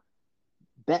voicemail.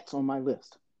 That's on my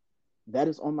list. That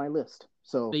is on my list.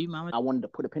 So Baby mama. I wanted to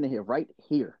put a pin in here, right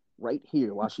here, right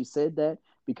here while she said that,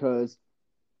 because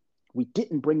we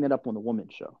didn't bring that up on the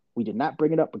women's show. We did not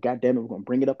bring it up, but goddamn it, we're going to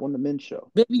bring it up on the men's show.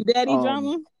 Baby daddy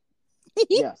drama?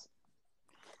 Yes.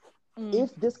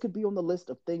 If this could be on the list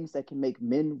of things that can make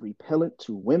men repellent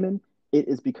to women, it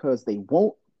is because they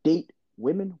won't date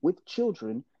women with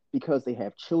children because they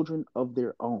have children of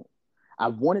their own. I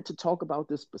wanted to talk about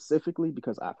this specifically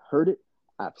because I've heard it,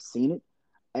 I've seen it,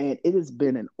 and it has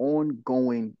been an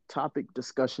ongoing topic,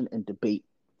 discussion, and debate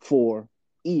for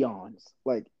eons.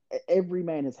 Like, every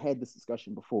man has had this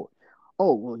discussion before.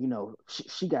 Oh, well, you know,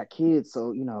 she got kids,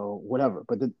 so, you know, whatever.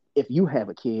 But if you have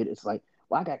a kid, it's like,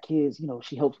 well, I got kids, you know,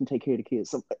 she helps me take care of the kids.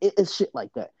 So it's shit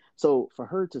like that. So for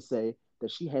her to say that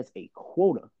she has a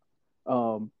quota,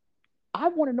 I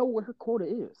want to know what her quota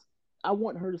is. I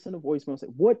want her to send a voicemail and say,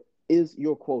 what is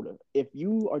your quota? If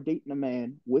you are dating a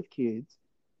man with kids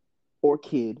or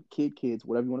kids,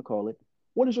 whatever you want to call it,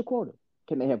 what is your quota?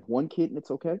 Can they have one kid and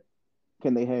it's okay?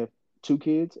 Can they have 2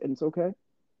 kids and it's okay?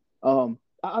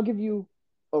 I'll give you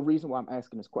a reason why I'm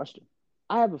asking this question.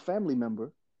 I have a family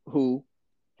member who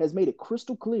has made it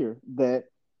crystal clear that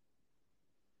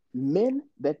men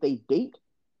that they date,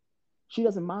 she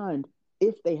doesn't mind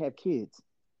if they have kids.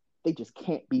 They just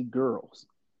can't be girls.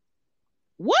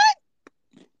 What?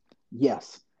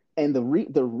 Yes. And the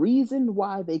reason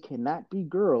why they cannot be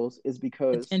girls is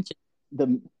because Attention.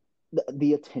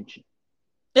 the attention.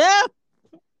 Yeah.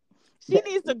 She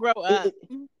needs to grow up.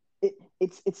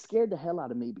 It's scared the hell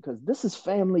out of me because this is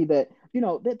family that, you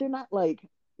know, that they're not like,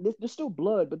 they're still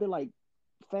blood, but they're like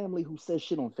family who says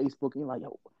shit on Facebook, and you're like,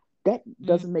 yo, that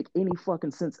doesn't make any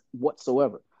fucking sense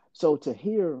whatsoever. So to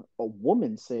hear a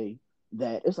woman say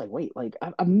that, it's like, wait, like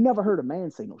I've never heard a man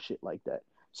say no shit like that.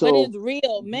 So, but it's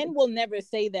real. Men will never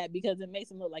say that because it makes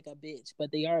them look like a bitch,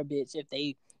 but they are a bitch if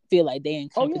they feel like they're in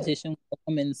competition with a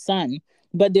woman's son.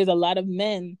 But there's a lot of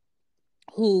men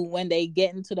who, when they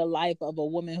get into the life of a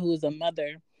woman who is a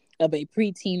mother of a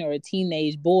preteen or a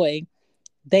teenage boy,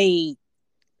 they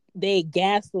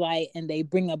gaslight and they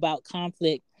bring about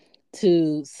conflict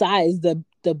to size the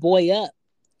boy up.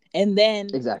 And then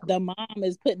the mom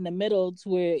is put in the middle to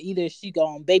where either she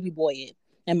going baby boy it.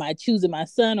 Am I choosing my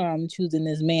son or I'm choosing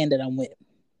this man that I'm with?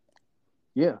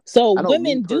 Yeah. So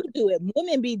women do it.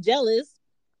 Women be jealous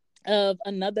of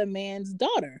another man's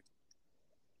daughter.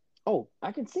 Oh,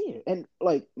 I can see it. And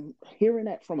like hearing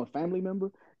that from a family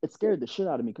member, it scared the shit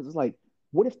out of me because it's like,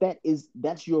 what if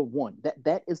that's your one?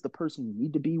 That is the person you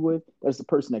need to be with. That's the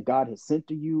person that God has sent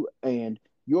to you, and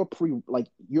you're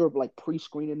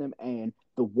pre-screening them, and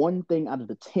the one thing out of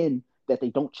the 10 that they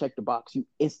don't check the box, you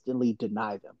instantly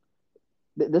deny them.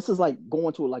 This is like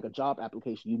going to like a job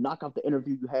application. You knock out the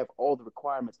interview, you have all the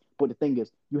requirements, but the thing is,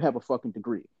 you have a fucking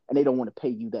degree, and they don't want to pay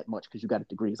you that much because you got a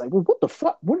degree. It's like, well, what the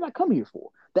fuck? What did I come here for?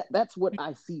 That's what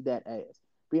I see that as.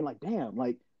 Being like, damn,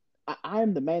 like I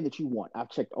am the man that you want. I've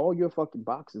checked all your fucking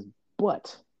boxes,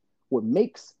 but what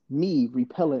makes me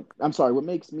repellent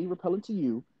to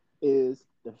you is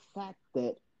the fact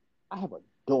that I have a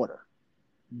daughter.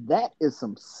 That is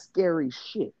some scary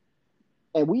shit.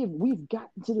 And we've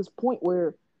gotten to this point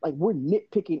where like we're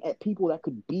nitpicking at people that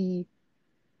could be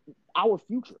our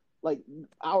future, like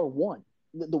our one,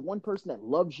 the one person that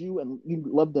loves you and you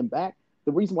love them back.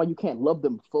 The reason why you can't love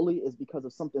them fully is because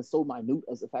of something so minute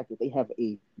as the fact that they have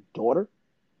a daughter.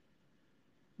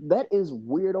 That is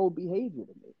weirdo behavior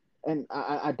to me. And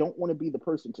I don't want to be the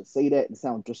person to say that and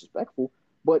sound disrespectful,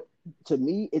 but to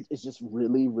me, it's just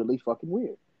really, really fucking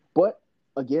weird. But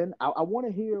again, I want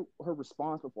to hear her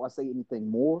response before I say anything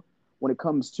more when it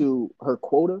comes to her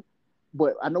quota.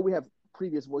 But I know we have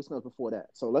previous voicemails before that.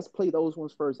 So let's play those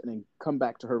ones first and then come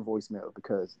back to her voicemail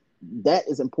because that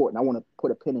is important. I want to put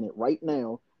a pin in it right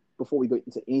now before we go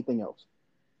into anything else.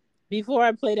 Before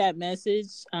I play that message,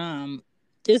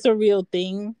 it's a real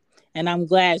thing. And I'm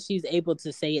glad she's able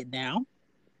to say it now.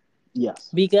 Yes.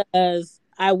 Because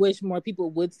I wish more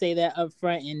people would say that up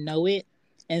front and know it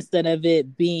instead of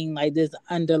it being like this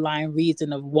underlying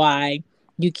reason of why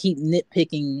you keep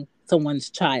nitpicking someone's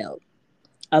child.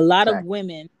 A lot of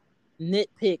women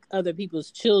nitpick other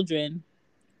people's children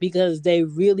because they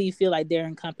really feel like they're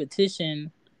in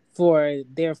competition for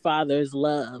their father's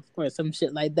love or some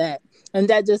shit like that. And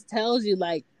that just tells you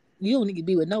like, you don't need to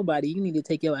be with nobody. You need to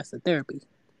take your ass to therapy.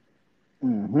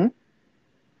 Mm-hmm.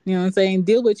 You know what I'm saying?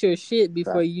 Deal with your shit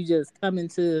before you just come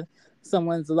into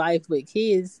someone's life with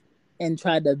kids and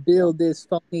try to build this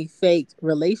phony, fake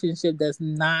relationship that's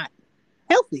not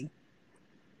healthy.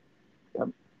 Yep.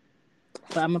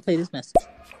 But I'm going to play this message.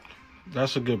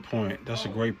 That's a good point. That's a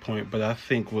great point. But I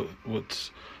think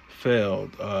what's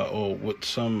failed or what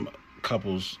some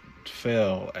couples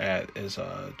fail at is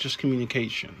just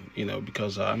communication.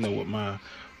 Because I know with my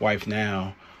wife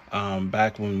now,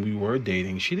 back when we were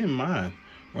dating, she didn't mind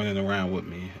running around with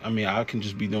me. I mean, I can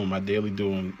just be doing my daily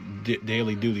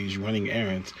duties, running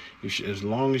errands. As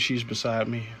long as she's beside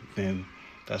me, then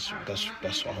that's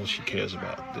all she cares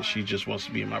about. That she just wants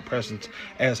to be in my presence,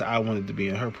 as I wanted to be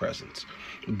in her presence.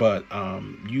 But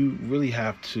you really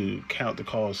have to count the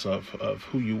cost of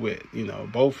who you with.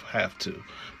 Both have to.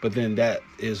 But then that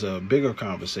is a bigger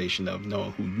conversation of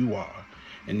knowing who you are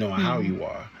and knowing how you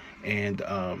are, and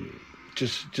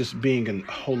just being a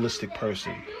holistic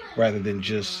person rather than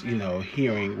just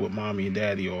hearing what mommy and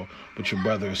daddy or what your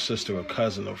brother or sister or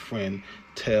cousin or friend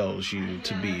tells you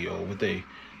to be, or what they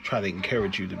try to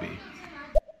encourage you to be.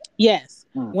 Yes.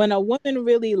 When a woman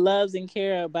really loves and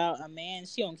care about a man,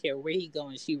 she don't care where he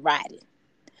going, she riding.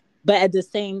 But at the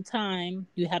same time,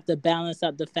 you have to balance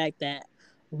out the fact that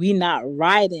we not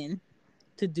riding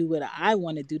to do what I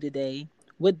want to do today.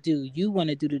 What do you want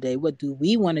to do today? What do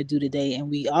we want to do today? And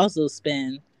we also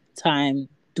spend time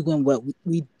doing what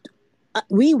we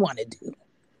want to do.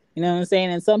 You know what I'm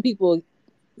saying? And some people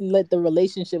let the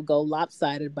relationship go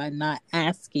lopsided by not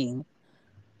asking,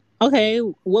 okay,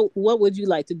 what would you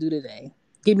like to do today?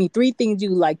 Give me 3 things you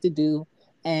like to do,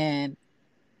 and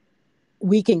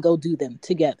we can go do them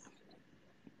together.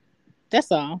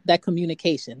 That's all. That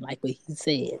communication, like what he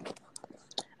said.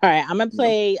 All right, I'm going to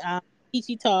play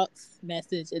Peachy Talks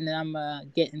message, and then I'm going to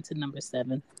get into number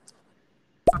 7.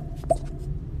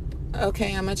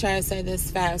 Okay, I'm going to try to say this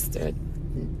faster.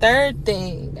 Third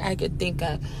thing I could think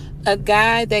of, a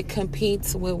guy that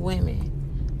competes with women.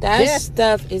 That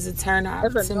stuff is a turn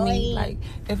off to me. Like,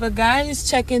 if a guy is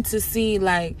checking to see,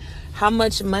 like, how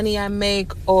much money I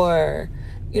make, or,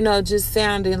 just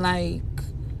sounding like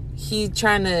he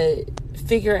trying to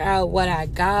figure out what I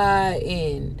got,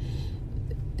 and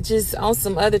just on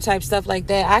some other type stuff like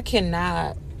that, I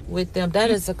cannot with them.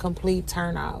 That is a complete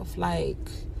turn off. Like,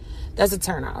 that's a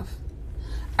turn off.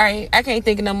 All right, I can't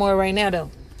think of no more right now,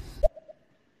 though.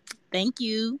 Thank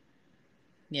you.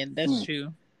 Yeah, that's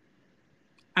true.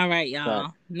 All right,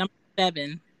 y'all. Number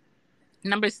 7.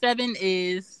 Number 7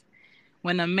 is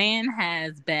when a man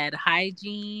has bad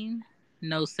hygiene,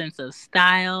 no sense of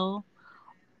style,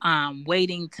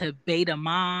 waiting to bait a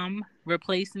mom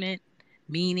replacement,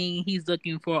 meaning he's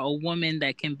looking for a woman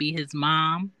that can be his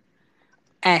mom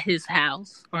at his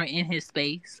house or in his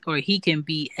space, or he can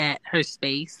be at her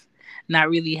space, not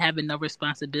really having no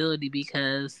responsibility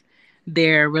because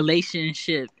their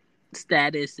relationship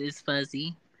status is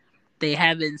fuzzy. They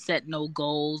haven't set no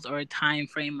goals or a time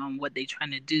frame on what they're trying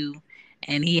to do,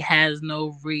 and he has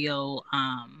no real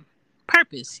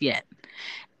purpose yet.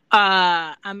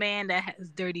 A man that has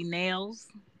dirty nails,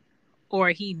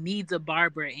 or he needs a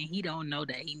barber and he don't know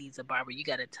that he needs a barber. You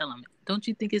got to tell him, don't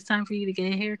you think it's time for you to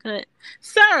get a haircut?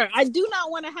 Sir, I do not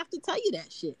want to have to tell you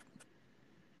that shit.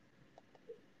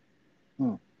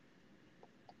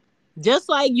 Just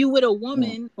like you with a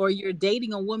woman, or you're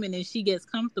dating a woman and she gets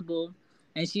comfortable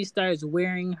and she starts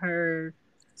wearing her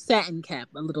satin cap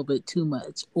a little bit too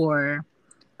much, or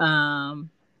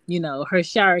her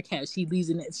shower cap, she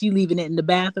leaving it in the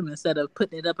bathroom instead of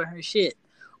putting it up in her shit,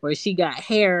 or she got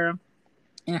hair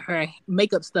and her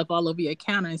makeup stuff all over your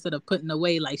counter instead of putting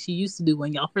away like she used to do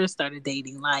when y'all first started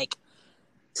dating. Like,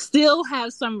 still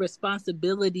have some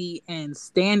responsibility and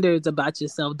standards about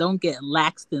yourself. Don't get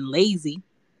lax and lazy,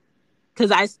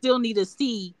 because I still need to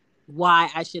see why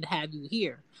I should have you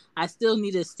here. I still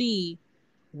need to see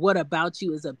what about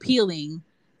you is appealing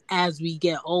as we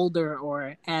get older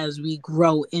or as we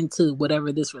grow into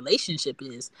whatever this relationship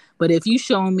is. But if you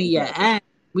show me your ass,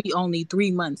 we only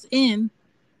 3 months in,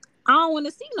 I don't want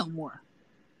to see no more.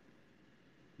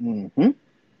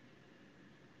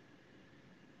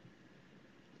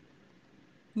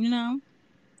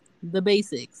 The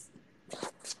basics.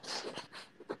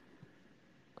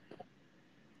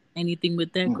 Anything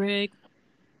with that, Greg?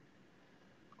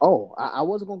 Oh, I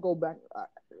wasn't going to go back.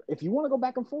 If you want to go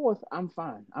back and forth, I'm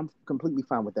fine. I'm completely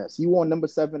fine with that. So you want number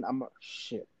 7?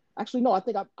 Shit. Actually, no, I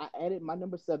think I added my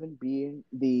number 7 being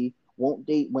the won't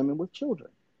date women with children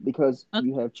because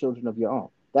you have children of your own.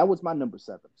 That was my number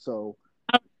 7. So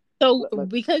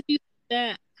because you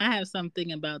said that, I have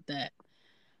something about that.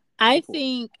 I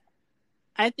think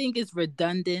it's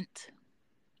redundant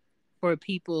for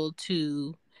people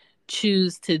to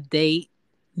choose to date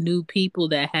new people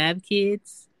that have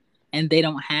kids and they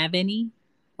don't have any,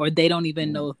 or they don't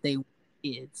even know if they want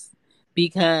kids,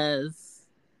 because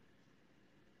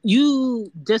you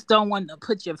just don't want to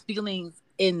put your feelings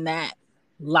in that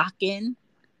lock-in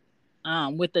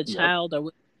with the child or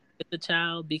with the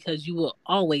child, because you will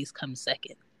always come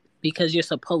second. because you're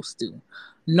supposed to.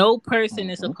 No person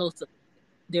is Mm-hmm. supposed to put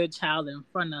their child in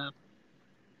front of,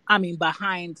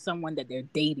 behind someone that they're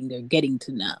dating, they're getting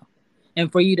to know.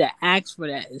 And for you to ask for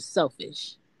that is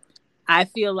selfish. I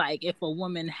feel like if a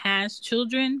woman has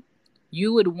children,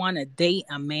 you would want to date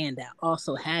a man that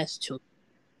also has children,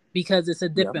 because it's a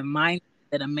Yep. different mindset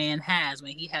that a man has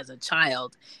when he has a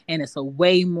child, and it's a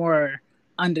way more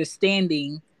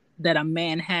understanding that a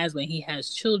man has when he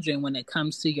has children. When it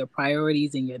comes to your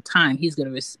priorities and your time, he's going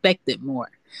to respect it more.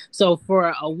 So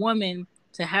for a woman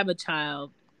to have a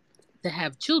child, to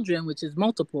have children, which is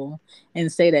multiple,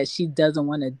 and say that she doesn't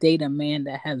want to date a man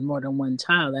that has more than one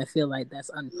child, I feel like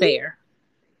that's unfair.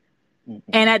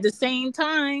 Mm-hmm. And at the same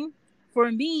time,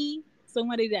 for me,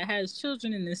 somebody that has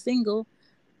children and is single,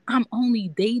 I'm only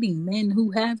dating men who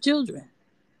have children,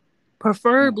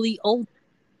 preferably old.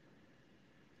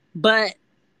 But,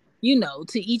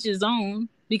 to each his own,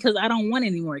 because I don't want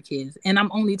any more kids. And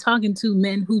I'm only talking to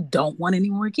men who don't want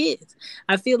any more kids.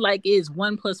 I feel like it's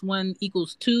 1 + 1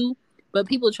 = 2, but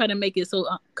people try to make it so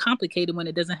complicated when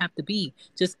it doesn't have to be.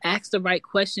 Just ask the right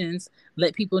questions,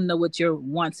 let people know what your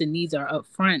wants and needs are up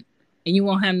front, and you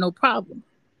won't have no problem.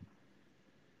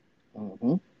 Mm-hmm.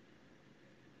 All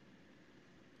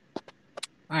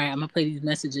right, I'm going to play these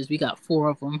messages. We got 4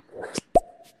 of them.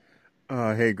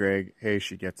 Hey Greg. Hey,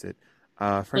 she gets it.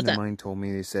 A friend What's of that? mine told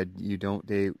me, they said you don't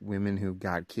date women who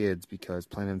got kids because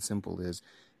plain and simple is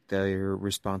their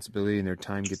responsibility and their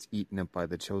time gets eaten up by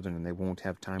the children, and they won't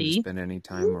have time to See? spend any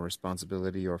time or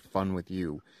responsibility or fun with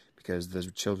you because the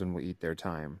children will eat their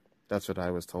time. That's what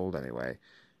I was told anyway,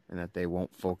 and that they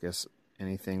won't focus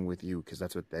anything with you because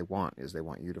that's what they want, is they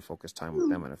want you to focus time with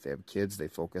them. And if they have kids, they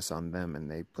focus on them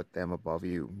and they put them above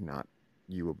you, not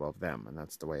you above them. And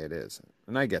that's the way it is.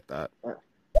 And I get that.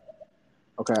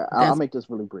 Okay, I'll That's make this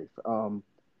really brief.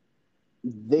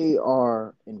 They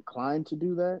are inclined to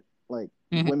do that. Like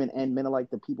Mhm. women and men alike,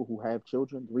 the people who have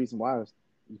children. The reason why is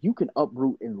you can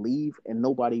uproot and leave, and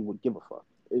nobody would give a fuck.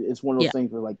 It's one of those Yeah.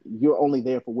 things where like you're only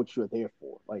there for what you're there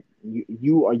for. Like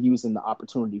you are using the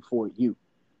opportunity for you,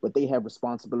 but they have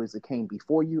responsibilities that came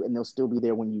before you, and they'll still be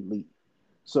there when you leave.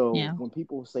 So Yeah. when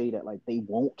people say that like they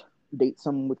won't date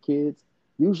someone with kids,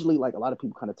 usually like a lot of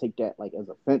people kind of take that like as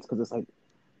offense, because it's like,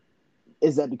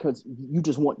 is that because you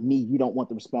just want me, you don't want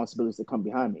the responsibilities that come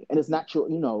behind me? And it's not your,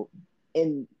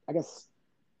 and I guess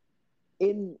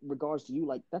in regards to you,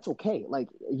 like that's okay. Like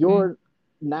you're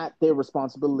not their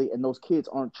responsibility, and those kids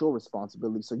aren't your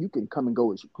responsibility, so you can come and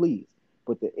go as you please.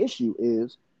 But the issue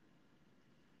is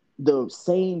the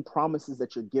same promises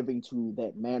that you're giving to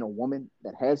that man or woman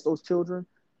that has those children,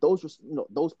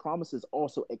 those promises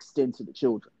also extend to the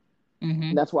children. Mm-hmm.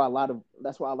 And that's why a lot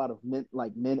of men,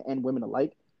 like men and women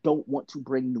alike, don't want to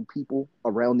bring new people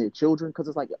around their children, because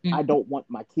it's like, Mm-hmm. I don't want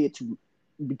my kid to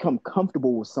become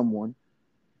comfortable with someone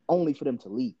only for them to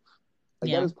leave.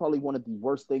 Like Yeah. that is probably one of the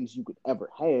worst things you could ever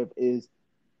have, is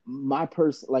my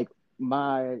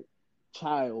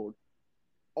child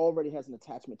already has an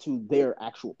attachment to their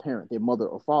actual parent, their mother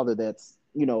or father, that's,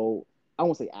 I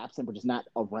won't say absent, but just not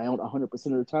around 100%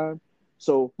 of the time.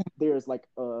 So there's like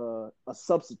a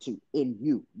substitute in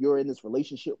you. You're in this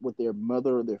relationship with their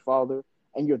mother or their father,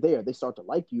 and you're there. They start to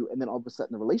like you, and then all of a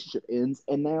sudden the relationship ends,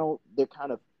 and now they're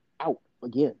kind of out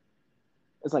again.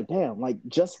 It's like, damn, like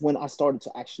just when I started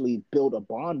to actually build a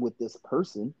bond with this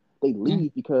person, they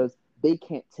leave because they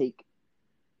can't take,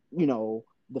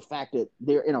 the fact that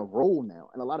they're in a role now.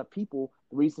 And a lot of people,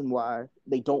 the reason why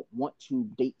they don't want to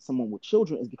date someone with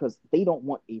children is because they don't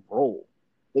want a role.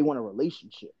 They want a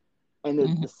relationship. And they're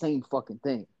Mm-hmm. the same fucking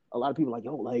thing. A lot of people are like,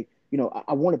 yo, like,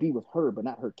 I want to be with her, but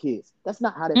not her kids. That's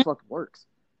not how that fucking works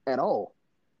at all.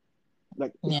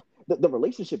 Like, Yeah. the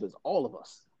relationship is all of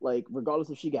us. Like, regardless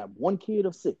if she got 1 kid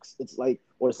or 6, it's like,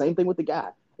 or the same thing with the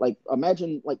guy. Like,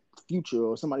 imagine like Future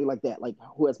or somebody like that, like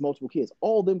who has multiple kids.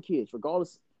 All them kids,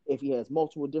 regardless if he has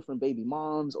multiple different baby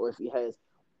moms or if he has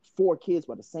 4 kids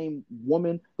by the same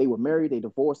woman, they were married, they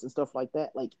divorced and stuff like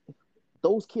that. Like,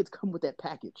 those kids come with that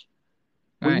package.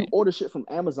 When you Right. order shit from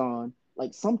Amazon,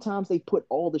 like sometimes they put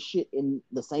all the shit in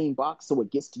the same box so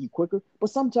it gets to you quicker. But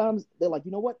sometimes they're like,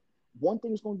 you know what? One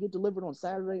thing's going to get delivered on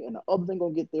Saturday and the other thing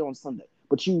going to get there on Sunday.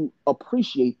 But you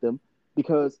appreciate them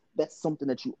because that's something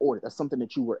that you ordered. That's something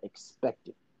that you were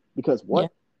expecting. Because what? Yeah.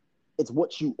 It's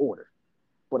what you ordered.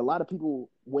 But a lot of people,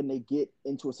 when they get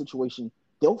into a situation,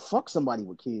 they'll fuck somebody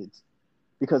with kids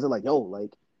because they're like, yo,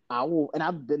 like, I will, and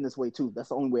I've been this way too. That's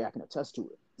the only way I can attest to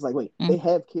it. It's like, wait, they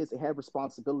have kids, they have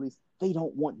responsibilities, they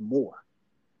don't want more.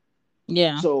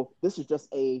 Yeah. So this is just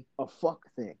a fuck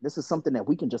thing. This is something that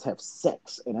we can just have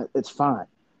sex and it's fine.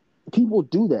 People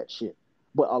do that shit.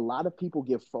 But a lot of people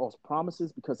give false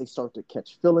promises because they start to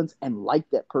catch feelings and like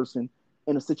that person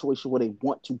in a situation where they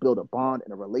want to build a bond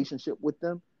and a relationship with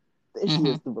them. The issue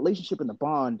is the relationship and the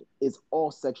bond is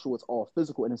all sexual, it's all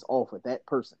physical, and it's all for that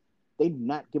person. They do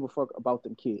not give a fuck about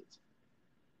them kids.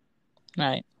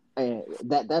 Right. And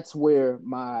that's where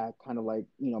my kind of like,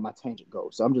 my tangent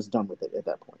goes. So I'm just done with it at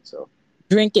that point. So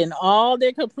drinking all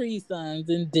their Capri Suns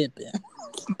and dipping.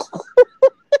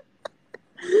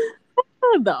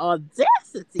 The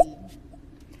audacity.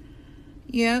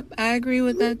 Yep, I agree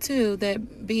with that too.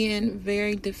 That being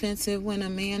very defensive when a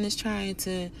man is trying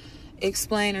to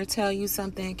explain or tell you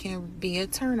something can be a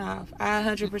turnoff. I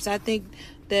 100%. I think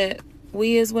that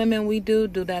we as women, we do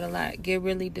that a lot. Get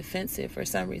really defensive for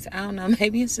some reason. I don't know.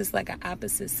 Maybe it's just like an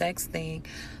opposite sex thing,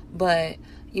 but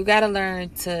you got to learn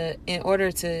to, in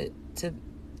order to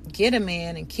get a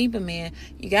man and keep a man,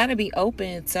 you got to be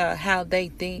open to how they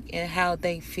think and how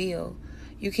they feel.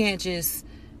 You can't just,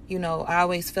 I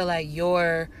always feel like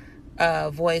your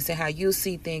voice and how you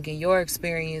see things and your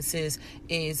experiences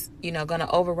is, going to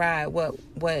override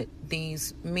what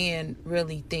these men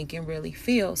really think and really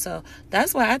feel. So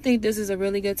that's why I think this is a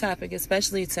really good topic,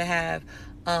 especially to have,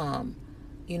 a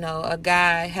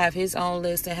guy have his own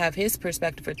list and have his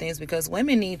perspective for things, because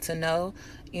women need to know.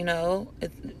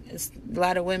 It's a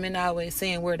lot of women always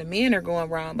saying where the men are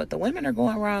going wrong, but the women are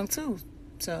going wrong too.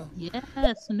 So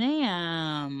yes,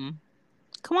 ma'am.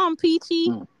 Come on, Peachy.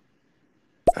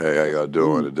 Hey, how y'all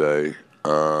doing today?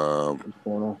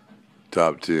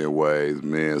 Top 10 ways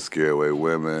men scare away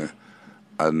women.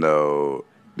 I know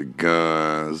the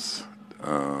guns,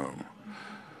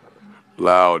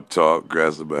 loud talk,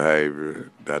 aggressive behavior,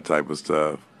 that type of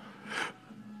stuff.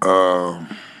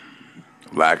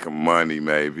 Lack of money,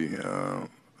 maybe.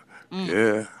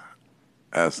 Yeah,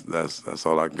 that's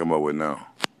all I can come up with now.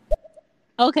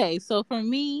 Okay, so for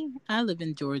me, I live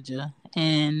in Georgia,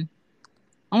 and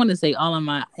I want to say all of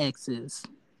my exes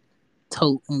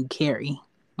tote and carry,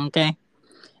 okay?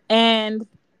 And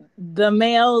the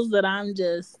males that I'm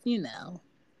just,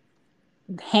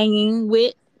 hanging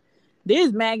with,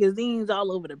 there's magazines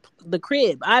all over the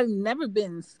crib. I've never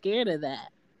been scared of that.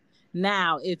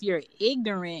 Now, if you're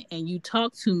ignorant and you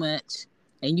talk too much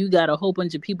and you got a whole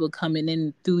bunch of people coming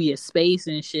in through your space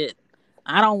and shit,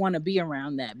 I don't want to be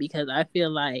around that, because I feel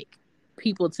like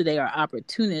people today are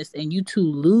opportunists and you too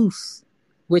loose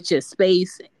with your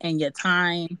space and your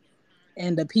time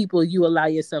and the people you allow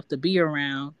yourself to be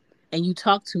around, and you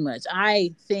talk too much.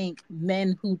 I think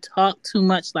men who talk too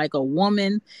much like a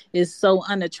woman is so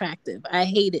unattractive. I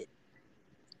hate it.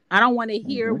 I don't want to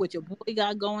hear what your boy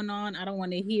got going on. I don't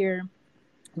want to hear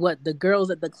what the girls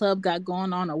at the club got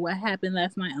going on or what happened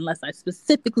last night unless I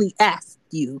specifically asked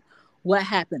you what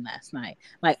happened last night.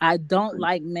 Like, I don't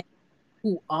like men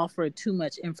who offer too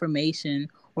much information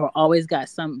or always got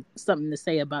something to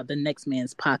say about the next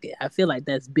man's pocket. I feel like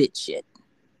that's bitch shit.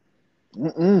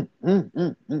 You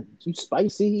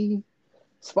spicy.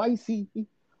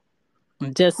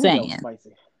 I'm just saying.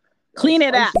 Clean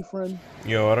it out. Friend. I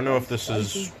don't know if this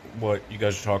is what you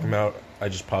guys are talking about. I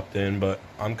just popped in, but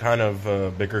I'm kind of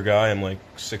a bigger guy. I'm like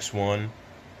 6'1",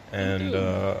 and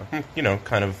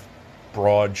kind of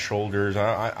broad shoulders.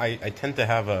 I tend to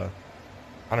have a,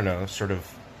 I don't know, sort of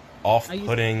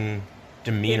off-putting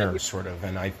demeanor, sort of,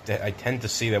 and I tend to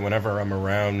see that whenever I'm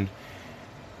around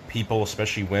people,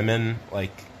 especially women,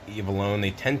 like Eve alone,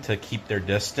 they tend to keep their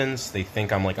distance. They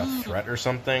think I'm like a threat or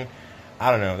something.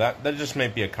 I don't know. That just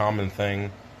might be a common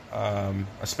thing,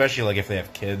 especially like if they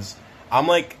have kids. I'm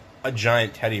like a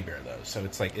giant teddy bear though, so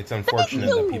it's like it's unfortunate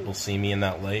that people see me in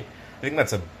that light. I think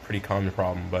that's a pretty common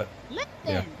problem, but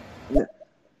yeah.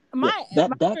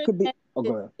 That could be.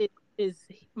 Go ahead.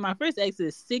 My first ex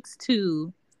is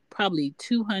 6'2", probably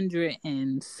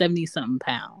 270 something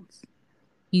pounds.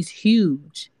 He's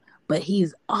huge, but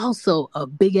he's also a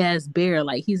big ass bear.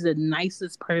 Like, he's the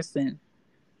nicest person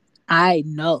I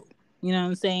know. You know what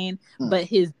I'm saying? But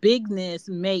his bigness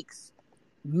makes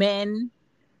men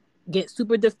get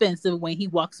super defensive when he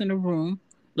walks in the room,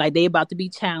 like they about to be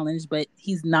challenged, but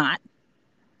he's not.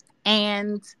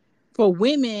 And for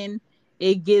women,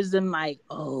 it gives them like,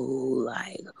 oh,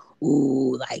 like,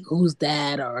 ooh, like, who's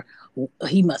that? Or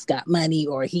he must got money,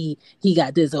 or he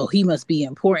got this, or he must be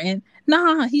important.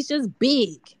 Nah, he's just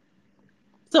big.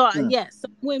 So yes,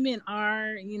 some women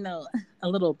are, a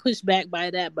little pushed back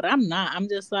by that, but I'm not. I'm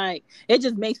just like, it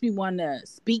just makes me want to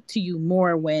speak to you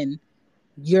more when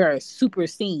you're super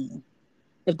seen,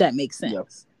 if that makes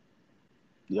sense.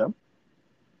 Yep.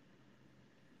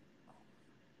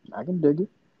 I can dig it.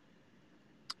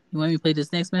 You want me to play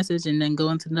this next message and then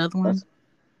go into another one?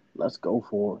 Let's go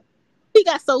for it. we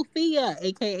got Sophia,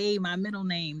 aka my middle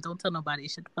name. Don't tell nobody.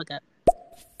 Shut the fuck up.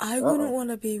 I wouldn't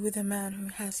want to be with a man who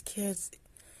has kids,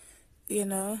 you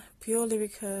know, purely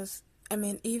because, I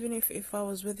mean, even if I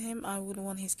was with him, I wouldn't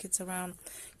want his kids around.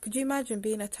 Could you imagine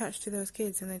being attached to those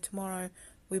kids and then tomorrow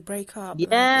we break up?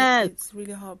 Yes. It's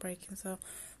really heartbreaking. So,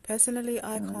 personally,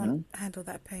 I can't handle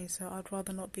that pain, so I'd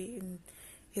rather not be in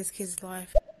his kid's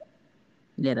life.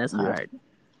 Yeah, that's hard.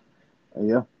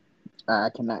 Yeah. I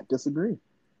cannot disagree.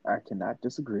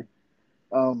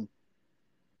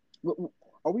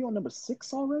 Are we on number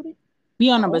 6 already? We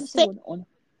on number 6. All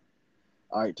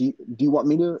right. Do you want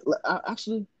me to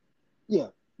actually? Yeah,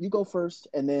 you go first,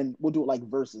 and then we'll do it like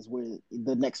verses. Where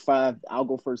the next 5, I'll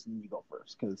go first, and then you go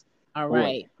first. Because all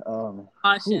right.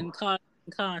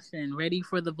 Caution. Ready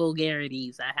for the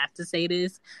vulgarities. I have to say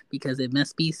this because it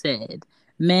must be said.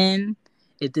 Men,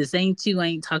 if this ain't you, I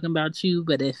ain't talking about you.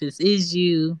 But if this is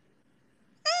you,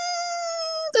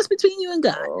 that's between you and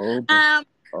God.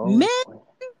 Men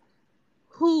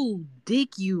who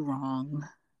dick you wrong,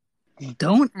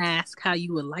 don't ask how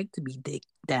you would like to be dicked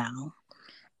down,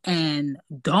 and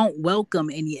don't welcome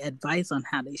any advice on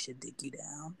how they should dick you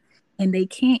down, and they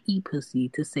can't eat pussy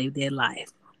to save their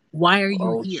life. Why are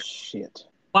you here? Shit.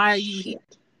 Why are you here?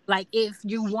 Like, if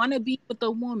you want to be with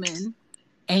a woman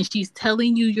and she's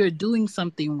telling you you're doing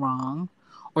something wrong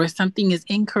or something is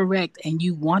incorrect and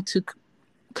you want to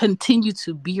continue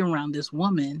to be around this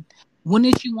woman,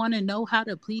 wouldn't you want to know how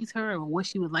to please her or what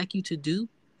she would like you to do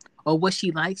or what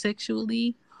she likes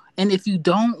sexually? And if you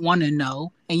don't want to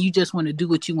know and you just want to do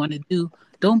what you want to do,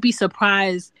 don't be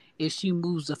surprised if she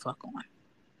moves the fuck on.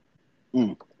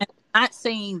 And I'm not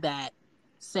saying that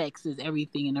sex is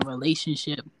everything in a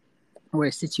relationship or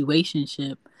a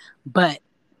situationship, but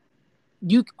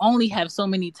you only have so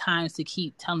many times to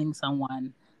keep telling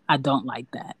someone, I don't like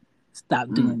that.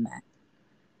 Stop doing that.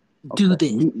 Do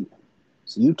this.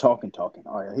 So you talking.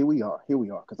 All right, here we are.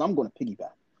 Because I'm going to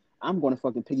piggyback. I'm going to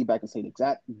fucking piggyback and say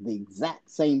the exact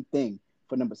same thing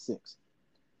for number 6.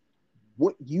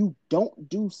 What you don't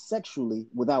do sexually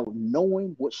without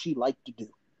knowing what she liked to do.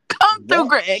 Come through,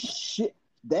 Greg.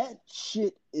 That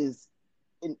shit is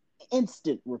an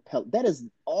instant repellent. That is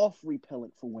off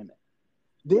repellent for women.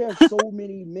 There are so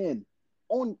many men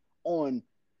on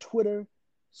Twitter,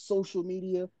 social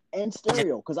media, and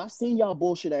stereo. Because I've seen y'all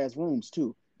bullshit ass rooms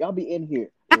too. Y'all be in here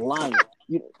lying.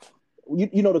 You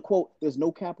know the quote, there's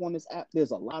no cap on this app.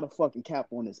 There's a lot of fucking cap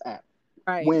on this app.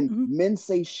 Right. When men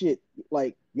say shit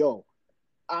like, yo,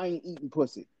 I ain't eating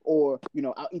pussy. Or,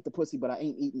 I'll eat the pussy, but I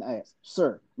ain't eating ass.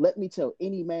 Sir, let me tell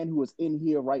any man who is in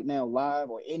here right now live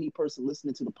or any person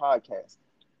listening to the podcast,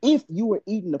 if you were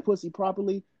eating the pussy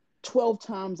properly, 12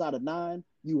 times out of 9,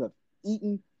 you have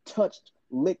eaten, touched,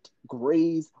 licked,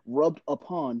 grazed, rubbed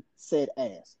upon said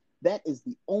ass. That is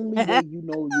the only way you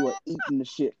know you are eating the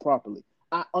shit properly.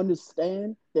 I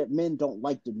understand that men don't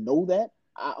like to know that.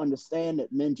 I understand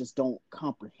that men just don't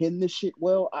comprehend this shit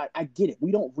well. I get it.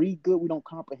 We don't read good. We don't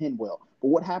comprehend well. But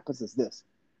what happens is this.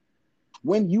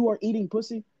 When you are eating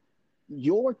pussy,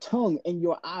 your tongue and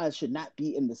your eyes should not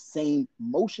be in the same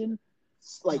motion,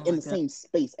 same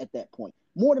space at that point.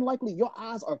 More than likely, your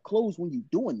eyes are closed when you're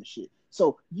doing the shit.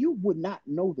 So you would not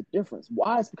know the difference.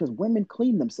 Why? It's because women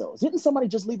clean themselves. Didn't somebody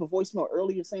just leave a voicemail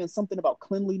earlier saying something about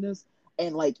cleanliness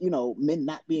and men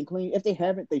not being clean? If they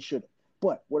haven't, they shouldn't.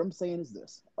 But what I'm saying is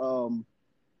this.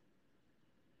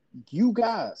 You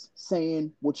guys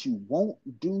saying what you won't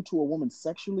do to a woman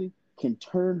sexually can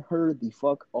turn her the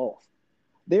fuck off.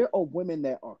 There are women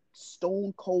that are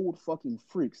stone cold fucking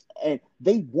freaks and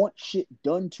they want shit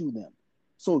done to them.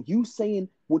 So you saying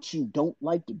what you don't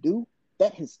like to do,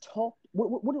 that has talked.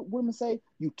 What do women say?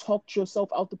 You talked yourself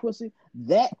out the pussy.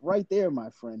 That right there, my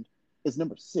friend, is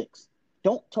number 6.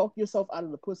 Don't talk yourself out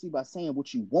of the pussy by saying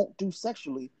what you won't do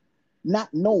sexually,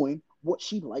 not knowing what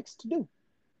she likes to do.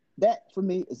 That for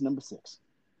me is number 6.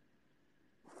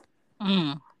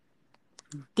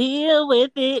 Deal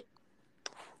with it.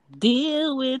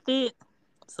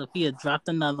 Sophia dropped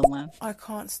another one. I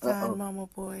can't stand mama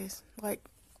boys, like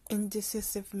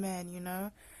indecisive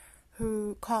men,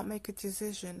 who can't make a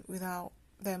decision without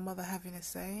their mother having a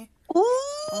say. Ooh,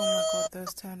 oh my god,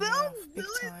 those turn me off big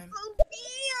time.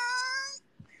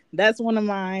 That's one of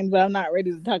mine, but I'm not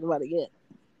ready to talk about it yet.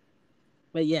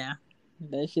 But yeah,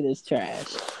 that shit is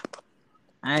trash.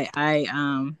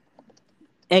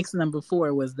 Ex number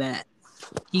 4 was that.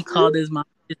 He called his mom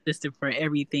his sister for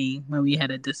everything when we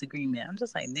had a disagreement. I'm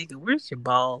just like, nigga, where's your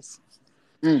balls?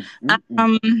 All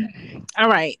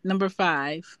right, number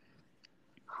 5.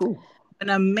 When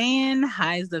a man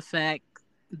hides the fact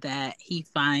that he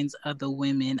finds other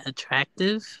women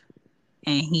attractive,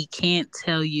 and he can't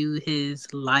tell you his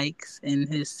likes and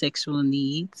his sexual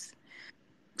needs,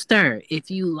 sir, if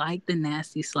you like the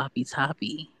nasty sloppy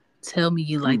toppy, tell me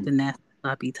you like the nasty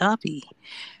sloppy toppy.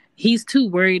 He's too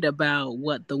worried about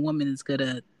what the woman is going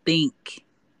to think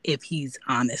if he's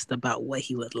honest about what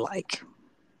he would like.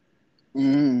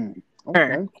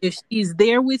 Okay. If she's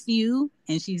there with you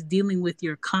and she's dealing with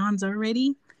your cons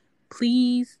already,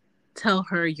 please tell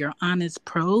her your honest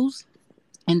pros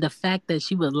and the fact that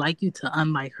she would like you to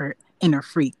unlike her inner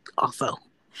freak also.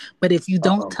 But if you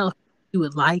don't tell her what you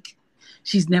would like,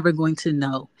 she's never going to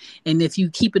know. And if you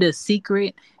keep it a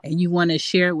secret and you want to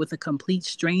share it with a complete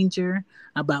stranger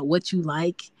about what you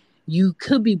like, you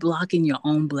could be blocking your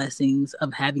own blessings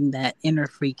of having that inner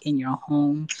freak in your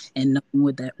home and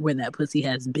knowing where that pussy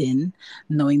has been,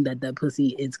 knowing that that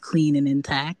pussy is clean and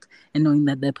intact, and knowing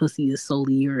that that pussy is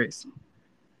solely yours.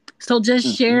 So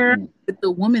just share with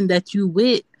the woman that you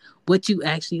with what you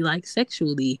actually like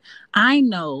sexually. I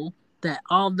know that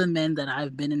all the men that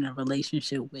I've been in a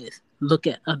relationship with look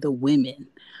at other women.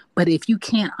 But if you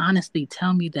can't honestly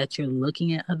tell me that you're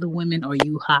looking at other women, or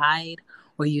you hide,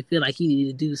 or you feel like you need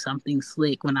to do something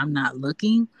slick when I'm not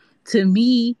looking, to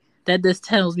me, that just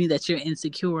tells me that you're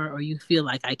insecure or you feel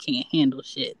like I can't handle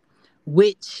shit,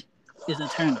 which is a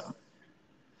turn on.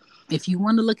 If you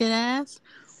want to look at ass,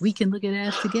 we can look at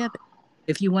ass together.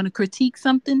 If you want to critique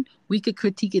something, we could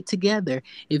critique it together.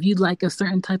 If you like a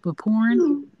certain type of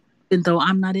porn, even though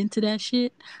I'm not into that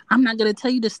shit, I'm not going to tell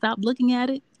you to stop looking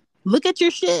at it. Look at your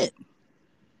shit.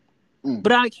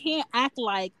 But I can't act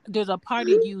like there's a part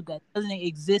of you that doesn't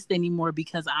exist anymore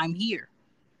because I'm here.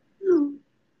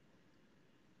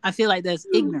 I feel like that's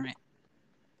ignorant.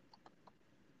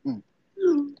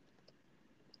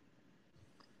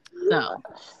 So.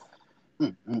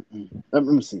 Let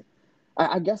me see.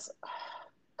 I guess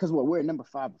because we're at number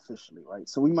 5 officially, right?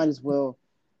 So we might as well.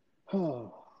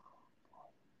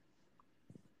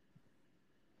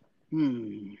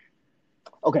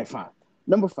 Okay, fine.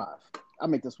 Number 5. I'll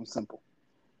make this one simple.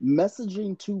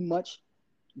 Messaging too much,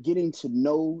 getting to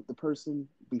know the person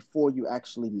before you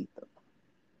actually meet them.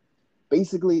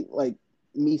 Basically, like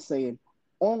me saying,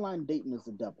 online dating is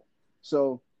the devil.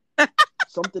 So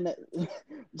something that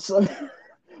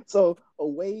so a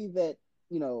way that,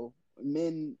 you know,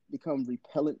 men become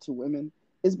repellent to women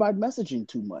is by messaging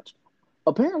too much.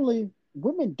 Apparently,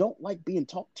 women don't like being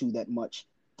talked to that much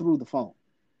through the phone.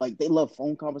 Like, they love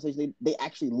phone conversation. They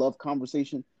actually love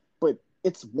conversation, but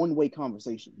it's one-way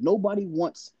conversation. Nobody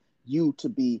wants you to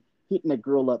be hitting a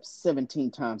girl up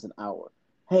 17 times an hour.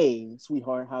 Hey,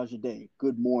 sweetheart, how's your day?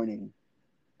 Good morning.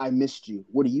 I missed you.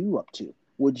 What are you up to?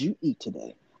 What'd you eat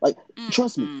today? Like,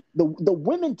 trust me, the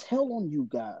women tell on you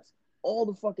guys all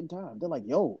the fucking time. They're like,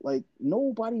 yo, like,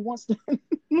 nobody wants that.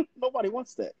 Nobody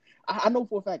wants that. I know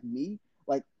for a fact, me,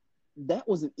 like, that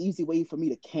was an easy way for me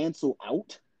to cancel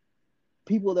out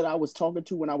people that I was talking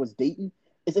to when I was dating,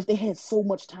 is if they had so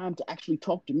much time to actually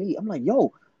talk to me. I'm like,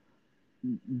 yo,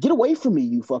 get away from me,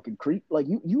 you fucking creep. Like,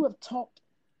 you have talked,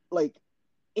 like,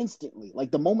 instantly.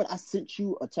 Like, the moment I sent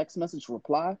you a text message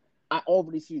reply, I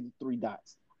already see the 3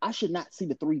 dots. I should not see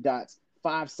the 3 dots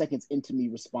 5 seconds into me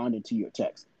responding to your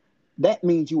text. That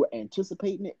means you were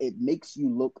anticipating it. It makes you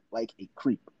look like a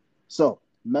creep. So,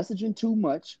 messaging too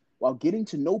much while getting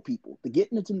to know people, the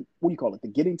getting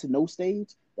to know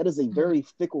stage, that is a very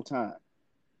fickle time.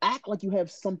 Act like you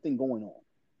have something going on.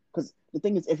 Because the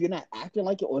thing is, if you're not acting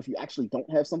like it, or if you actually don't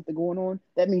have something going on,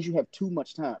 that means you have too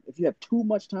much time. If you have too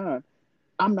much time,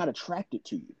 I'm not attracted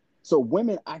to you. So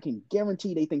women, I can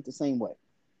guarantee they think the same way.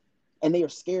 And they are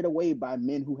scared away by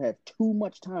men who have too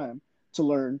much time to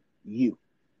learn you.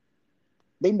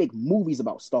 They make movies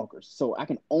about stalkers, so I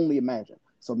can only imagine.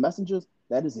 So messengers,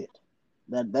 that is it.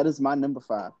 That is my number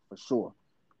 5 for sure.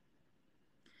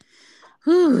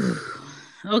 Whew.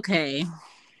 Okay.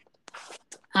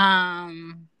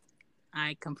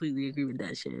 I completely agree with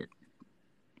that shit.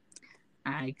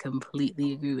 I'm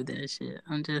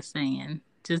just saying,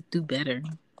 just do better.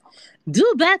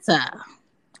 Do better.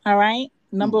 All right.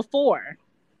 Number 4.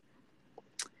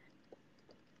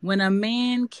 When a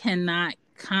man cannot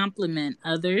compliment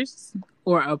others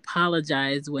or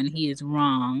apologize when he is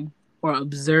wrong or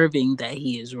observing that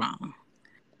he is wrong.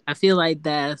 I feel like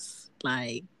that's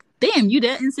like, damn, you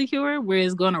that insecure where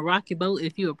it's going to rock your boat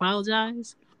if you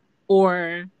apologize?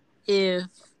 Or if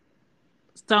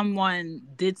someone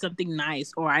did something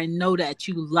nice, or I know that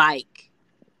you like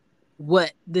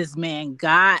what this man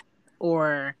got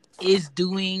or is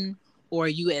doing, or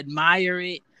you admire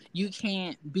it, you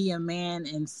can't be a man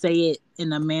and say it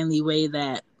in a manly way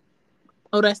that,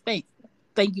 oh, that's thank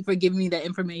you for giving me that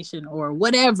information, or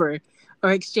whatever,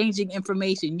 or exchanging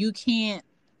information. You can't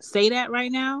say that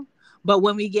right now, but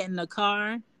when we get in the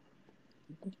car,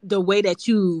 the way that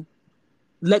you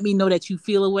let me know that you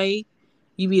feel away,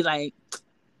 you be like,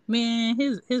 man,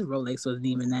 his Rolex wasn't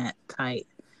even that tight.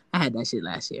 I had that shit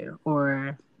last year.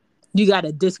 Or you got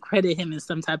to discredit him in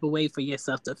some type of way for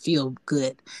yourself to feel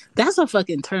good. That's a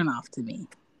fucking turnoff to me.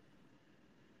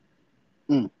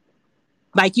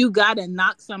 Like, you got to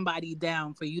knock somebody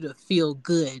down for you to feel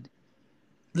good.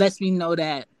 Lets me know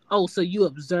that, oh, so you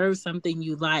observe something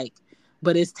you like,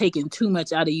 but it's taking too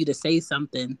much out of you to say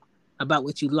something about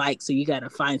what you like, so you got to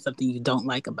find something you don't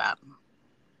like about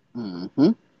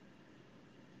them.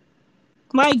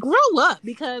 Like, grow up,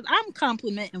 because I'm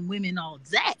complimenting women all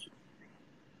day.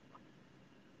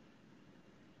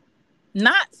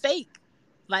 Not fake.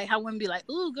 Like how women be like,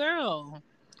 ooh, girl,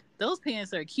 those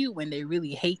pants are cute, when they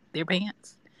really hate their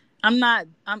pants.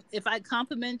 If I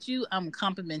compliment you, I'm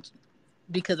complimenting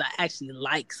because I actually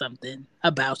like something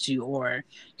about you or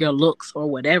your looks or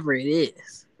whatever it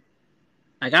is.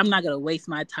 Like, I'm not going to waste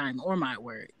my time or my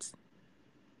words.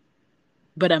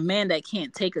 But a man that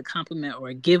can't take a compliment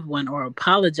or give one or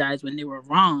apologize when they were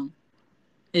wrong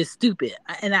is stupid.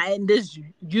 And this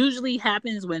usually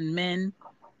happens when men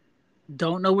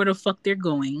don't know where the fuck they're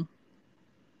going,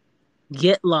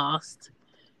 get lost.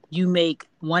 You make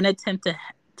one attempt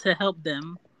to help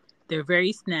them. They're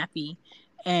very snappy.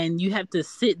 And you have to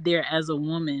sit there as a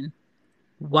woman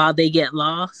while they get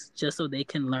lost just so they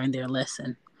can learn their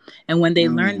lesson. And when they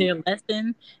learn their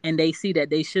lesson and they see that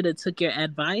they should have took your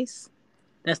advice,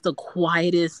 that's the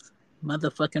quietest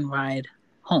motherfucking ride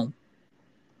home.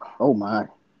 Oh my.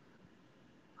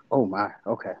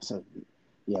 Okay, so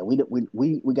yeah, we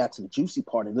got to the juicy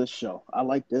part of this show. I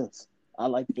like this.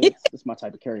 This is my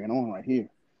type of carrying on right here.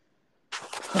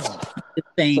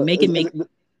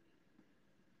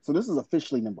 So this is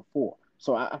officially number 4.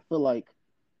 So I feel like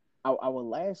our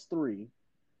last 3.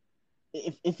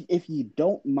 If you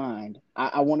don't mind,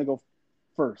 I want to go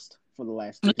first for the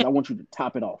last 2 because I want you to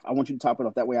top it off.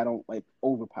 That way I don't like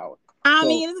overpower. I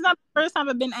mean, it's not the first time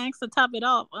I've been asked to top it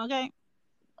off. Okay.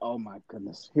 Oh my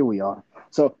goodness, here we are.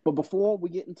 So, but before we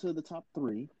get into the top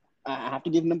 3, I have to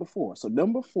give number 4. So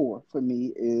number 4 for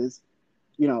me is,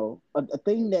 a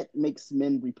thing that makes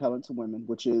men repellent to women,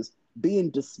 which is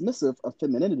being dismissive of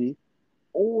femininity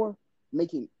or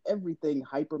making everything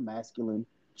hyper masculine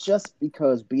just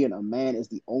because being a man is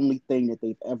the only thing that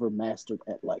they've ever mastered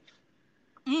at life.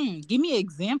 Give me an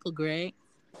example, Greg.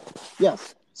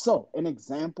 Yes. So an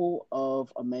example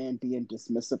of a man being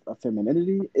dismissive of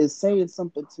femininity is saying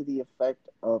something to the effect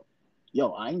of,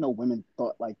 yo, I know women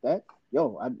thought like that.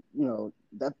 Yo,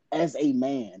 that as a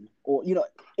man, or,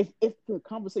 if the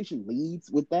conversation leads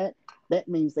with that, that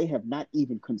means they have not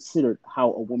even considered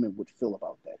how a woman would feel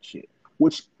about that shit,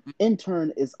 which in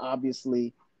turn is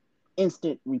obviously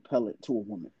instant repellent to a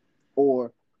woman.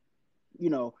 Or,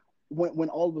 when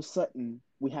all of a sudden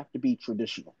we have to be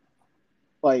traditional.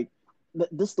 Like,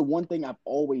 this is the one thing I've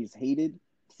always hated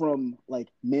from like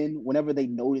men. Whenever they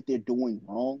know that they're doing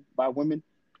wrong by women,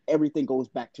 everything goes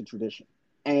back to tradition.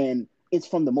 And it's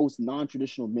from the most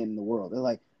non-traditional men in the world. They're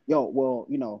like, yo, well,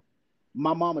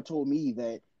 my mama told me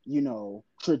that,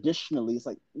 traditionally, it's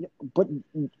like, but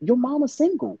your mama's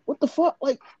single. What the fuck?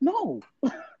 Like, no.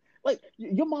 Like,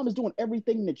 your mom is doing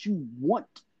everything that you want,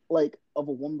 like, of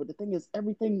a woman. But the thing is,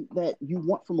 everything that you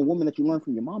want from a woman that you learn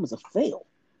from your mom is a fail.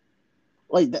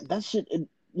 Like, that shit,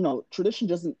 tradition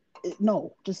doesn't,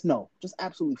 just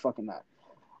absolutely fucking not.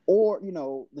 Or,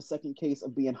 the second case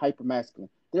of being hyper masculine.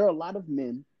 There are a lot of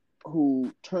men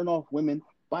who turn off women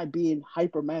by being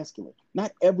hyper masculine.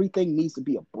 Not everything needs to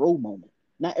be a bro moment.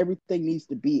 Not everything needs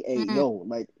to be a, yo,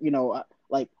 like,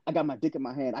 I got my dick in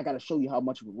my hand. I got to show you how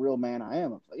much of a real man I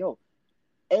am. Like, yo,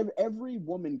 every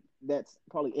woman that's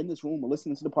probably in this room or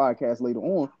listening to the podcast later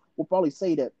on will probably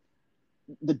say that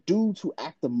the dudes who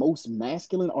act the most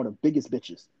masculine are the biggest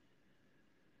bitches.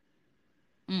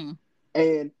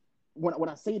 And when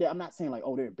I say that, I'm not saying like,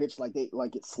 oh, they're a bitch, like they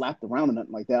like get slapped around or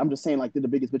nothing like that. I'm just saying like they're the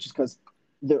biggest bitches because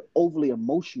they're overly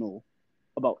emotional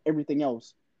about everything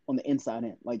else on the inside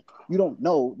in. Like, you don't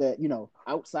know that,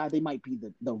 outside they might be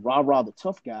the rah-rah, the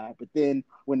tough guy, but then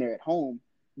when they're at home,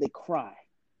 they cry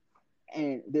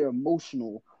and they're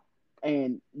emotional,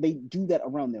 and they do that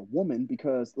around their woman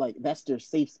because like that's their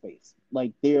safe space.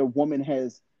 Like, their woman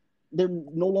they're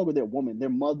no longer their woman, their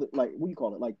mother, like, what do you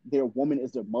call it? Like, their woman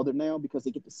is their mother now because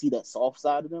they get to see that soft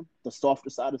side of them, the softer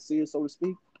side of Sears, so to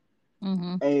speak.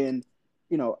 And,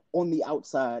 on the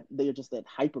outside, they are just that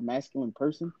hyper masculine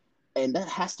person. And that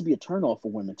has to be a turnoff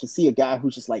for women to see a guy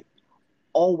who's just like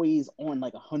always on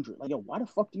like 100. Like, yo, why the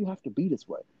fuck do you have to be this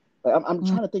way? Like, I'm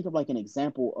trying to think of like an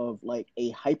example of like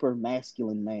a hyper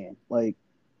masculine man. Like,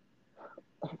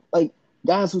 like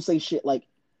guys who say shit like,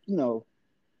 you know,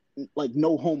 like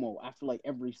no homo after like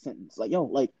every sentence. Like, yo,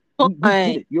 like we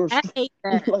get it. You're I hate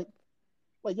that.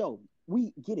 like, yo,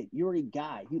 we get it. You're a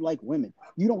guy. You like women.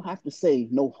 You don't have to say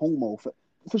no homo for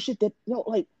shit that, you know,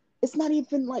 like, it's not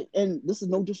even like, and this is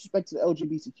no disrespect to the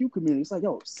LGBTQ community. It's like,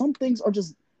 yo, some things are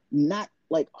just not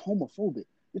like homophobic.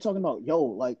 You're talking about, yo,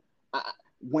 like,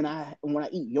 when I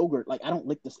eat yogurt, like, I don't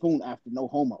lick the spoon after no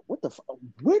homo. What the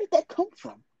where did that come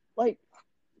from? Like,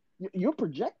 you're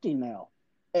projecting now.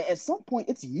 At some point,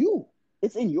 it's you.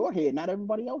 It's in your head, not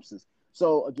everybody else's.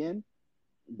 So again,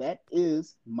 that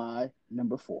is my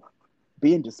number 4.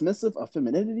 Being dismissive of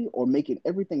femininity or making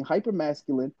everything hyper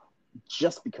masculine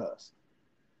just because.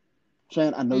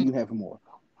 Shan, I know you have more.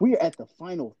 We are at the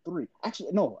final 3.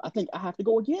 Actually, no, I think I have to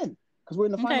go again because we're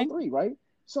in the final 3, right?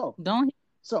 So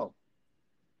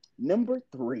number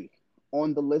 3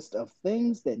 on the list of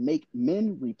things that make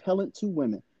men repellent to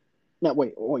women. Now,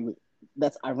 wait.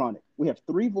 That's ironic. We have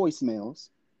 3 voicemails,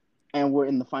 and we're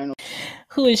in the final.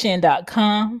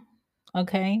 Whoisshan.com.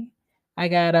 Okay. I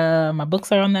got my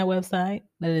books are on that website.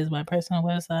 That is my personal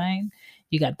website.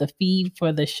 You got the feed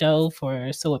for the show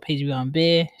for So What Page We On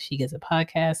Bed. She Gets a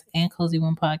Podcast and Cozy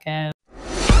One Podcast.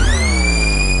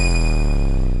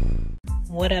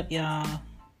 What up, y'all?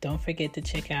 Don't forget to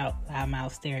check out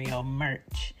Loudmouth Stereo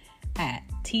merch at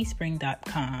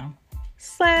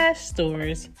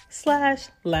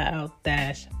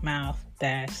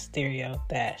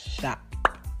teespring.com/stores/loud-mouth-stereo-shop.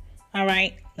 All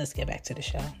right, let's get back to the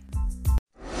show.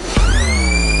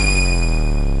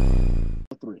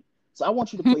 3. So I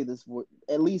want you to play this,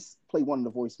 at least play one of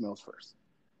the voicemails first.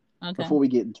 Okay. Before we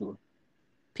get into it.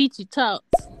 Peachy Talks.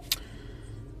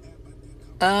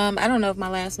 I don't know if my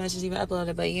last message even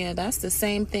uploaded, but yeah, that's the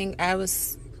same thing I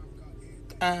was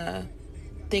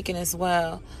thinking as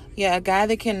well. Yeah, a guy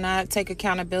that cannot take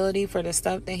accountability for the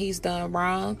stuff that he's done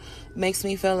wrong makes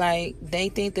me feel like they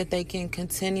think that they can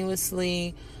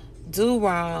continuously do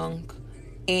wrong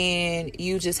and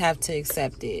you just have to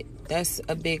accept it. That's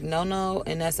a big no-no,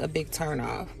 and that's a big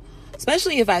turn-off.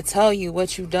 Especially if I tell you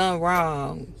what you've done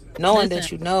wrong, knowing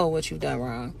that you know what you've done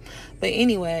wrong. But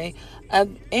anyway,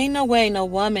 ain't no way no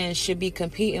woman should be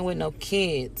competing with no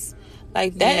kids.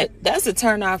 Like that's a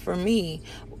turn-off for me.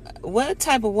 What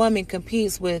type of woman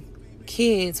competes with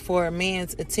kids for a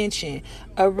man's attention?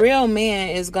 A real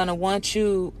man is going to want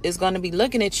you, is going to be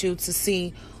looking at you to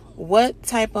see what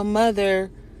type of mother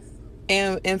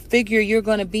and figure you're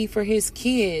going to be for his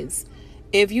kids.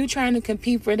 If you're trying to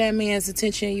compete for that man's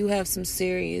attention, you have some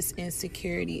serious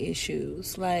insecurity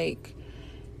issues, like,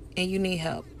 and you need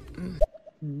help.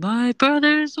 My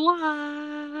brother's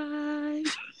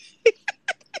wife.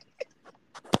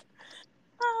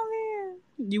 Oh man,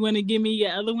 you want to give me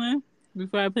your other one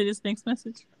before I play this next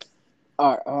message?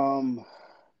 All right.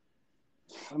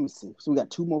 Let me see. So we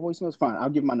got 2 more voicemails. Fine, I'll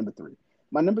give my number 3.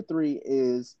 My number 3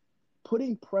 is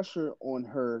putting pressure on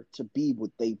her to be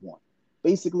what they want.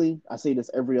 Basically, I say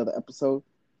this every other episode,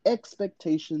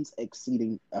 expectations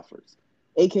exceeding efforts,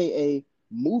 aka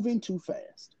moving too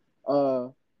fast.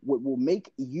 What will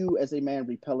make you as a man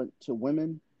repellent to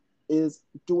women is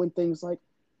doing things like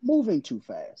moving too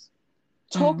fast,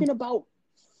 talking about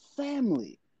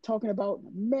family, talking about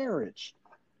marriage,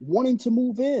 wanting to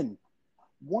move in,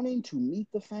 wanting to meet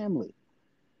the family.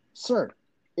 Sir,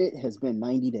 it has been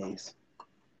 90 days.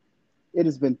 It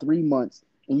has been 3 months,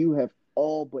 and you have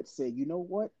all but said, you know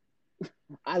what?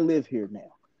 I live here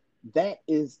now. That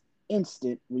is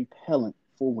instant repellent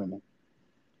for women.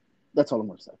 That's all I'm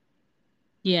going to say.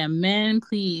 Yeah, men,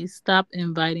 please stop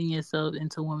inviting yourself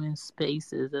into women's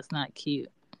spaces. That's not cute.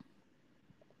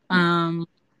 Number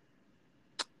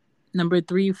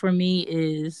 3 for me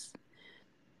is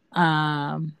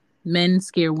men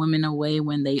scare women away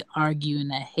when they argue in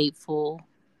a hateful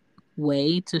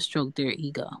way to stroke their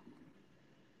ego.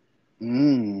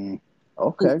 Okay.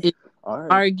 All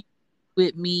right. Argue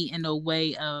with me in a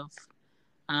way of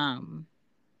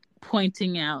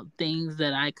pointing out things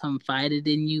that I confided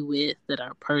in you with that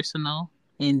are personal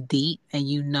and deep, and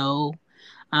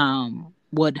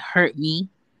would hurt me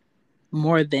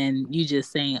more than you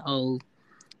just saying, "Oh,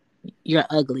 you're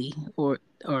ugly," or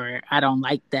 "I don't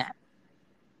like that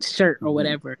shirt," or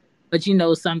whatever. But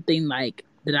something like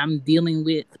that I'm dealing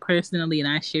with personally, and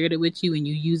I shared it with you, and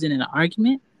you use it in an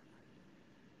argument.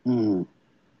 I'm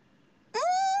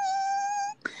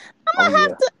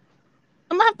gonna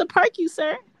have to park you,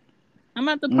 sir. I'm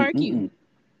gonna have to park you.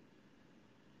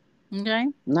 Okay?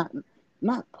 Not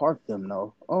park them,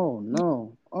 no. Oh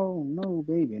no,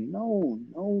 baby. No.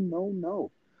 All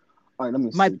right, let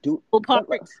me see.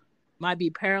 Might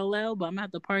be parallel, but I'm gonna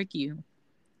have to park you.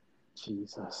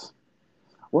 Jesus.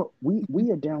 Well,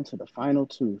 we are down to the final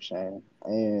two, Shan,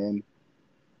 and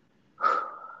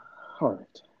all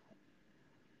right.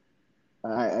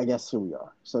 I guess here we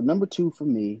are. So number two for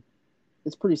me,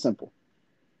 it's pretty simple.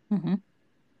 Mm-hmm.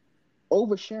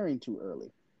 Oversharing too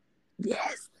early.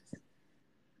 Yes.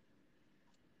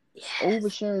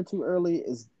 Oversharing too early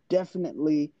is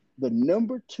definitely the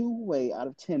number two way out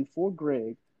of 10 for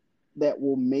Greg that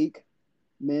will make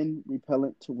men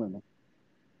repellent to women.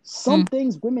 Some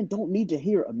things women don't need to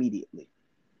hear immediately.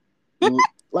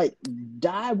 Like,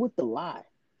 die with the lie.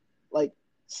 Like,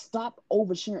 stop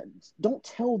oversharing. Don't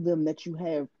tell them that you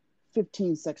have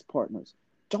 15 sex partners.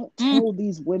 Don't tell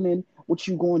these women what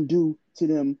you're going to do to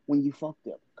them when you fuck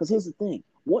them. Because here's the thing.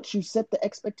 Once you set the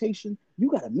expectation,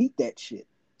 you got to meet that shit.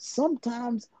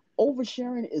 Sometimes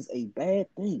oversharing is a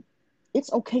bad thing.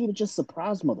 It's okay to just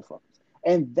surprise motherfuckers.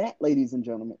 And that, ladies and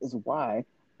gentlemen, is why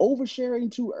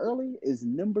oversharing too early is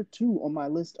number two on my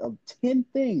list of 10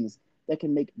 things that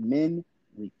can make men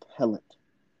repellent.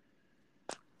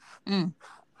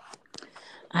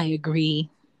 I agree.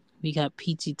 We got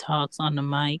Peachy Talks on the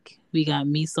mic. We got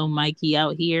Miso Mikey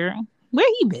out here. Where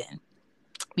he been?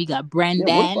 We got Brendan.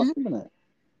 Yeah, where the fuck you been at?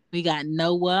 We got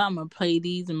Noah. I'm going to play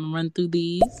these and run through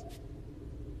these.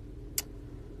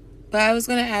 But I was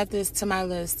going to add this to my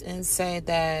list and say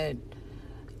that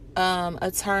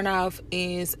a turnoff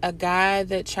is a guy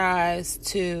that tries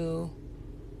to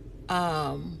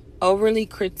overly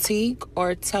critique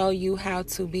or tell you how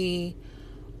to be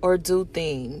or do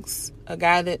things. A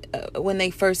guy that when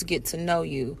they first get to know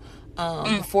you,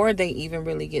 before they even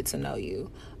really get to know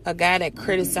you. A guy that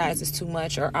criticizes too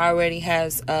much or already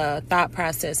has a thought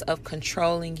process of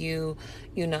controlling you,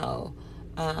 you know.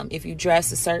 If you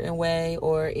dress a certain way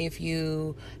or if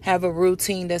you have a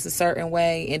routine that's a certain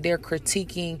way and they're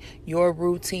critiquing your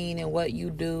routine and what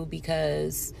you do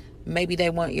because maybe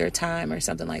they want your time or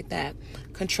something like that.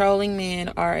 Controlling men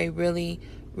are a really,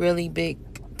 really big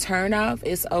turnoff.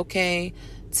 It's okay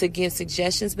to give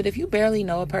suggestions, but if you barely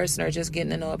know a person or just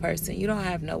getting to know a person, you don't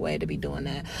have no way to be doing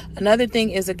that. Another thing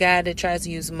is a guy that tries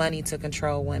to use money to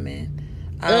control women.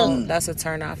 That's a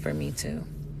turnoff for me too.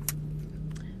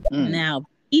 Now,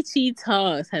 Peachy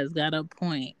Talks has got a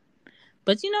point.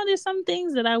 But you know, there's some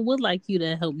things that I would like you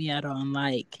to help me out on.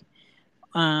 Like,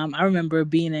 I remember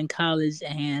being in college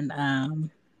and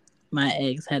my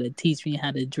ex had to teach me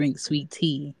how to drink sweet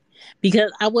tea.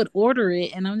 Because I would order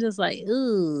it and I'm just like,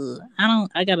 ooh,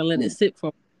 I gotta let it sit for a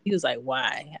while. He was like,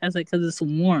 why? I was like, because it's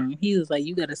warm. He was like,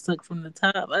 you gotta suck from the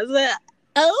top. I was like,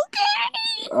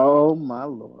 okay. Oh my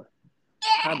Lord.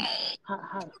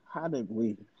 How did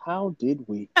we? How did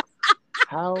we?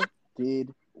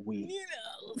 You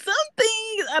know, some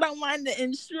things I don't mind the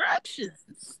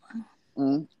instructions.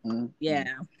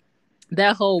 Yeah.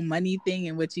 That whole money thing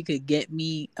and what you could get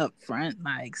me up front,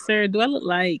 like, sir, do I look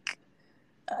like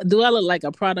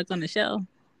a product on the shelf?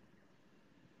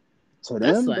 So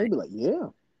them, like, they be like, yeah.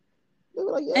 They be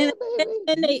like, yeah,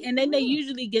 baby. And then they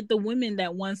usually get the women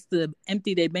that wants to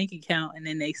empty their bank account and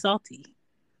then they salty.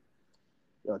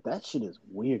 Yo, that shit is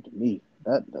weird to me.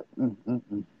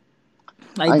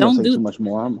 Like, I don't do too much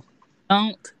more.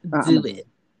 Don't do it.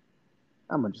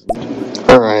 I'm gonna just.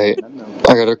 All right,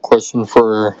 I got a question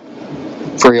for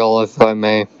y'all, if I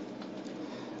may.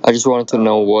 I just wanted to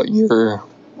know what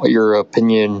your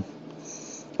opinion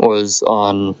was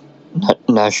on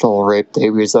National Rape Day,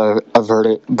 because I've heard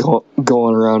it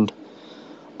going around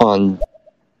on.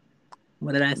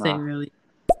 What did I say earlier?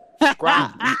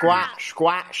 Squat.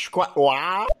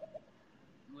 Wow.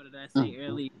 What did I say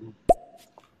earlier?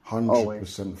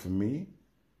 100% for me,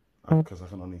 because I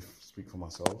can only speak for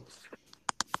myself.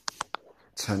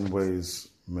 10 ways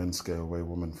men scare away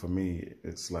women. For me,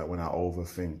 it's like when I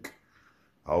overthink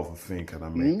and I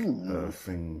make a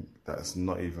thing that's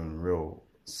not even real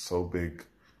so big,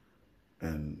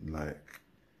 and like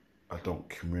I don't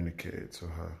communicate it to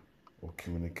her or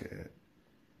communicate it,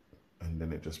 and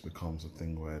then it just becomes a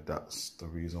thing where that's the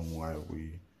reason why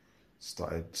we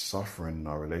started suffering in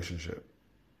our relationship.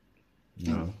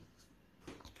 You know?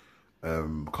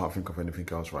 Can't think of anything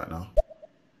else right now.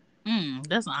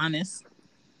 That's honest.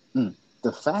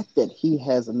 The fact that he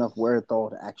has enough wherewithal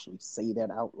to actually say that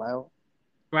out loud,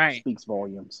 speaks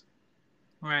volumes.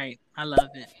 Right, I love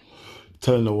it.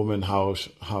 Telling a woman how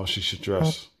she should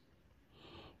dress.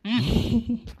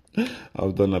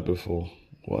 I've done that before.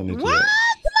 What an idiot.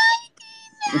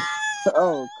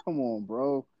 Oh, come on,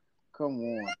 bro. Come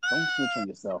on. Don't snitch on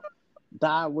yourself.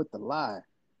 Die with the lie.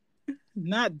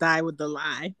 Not die with the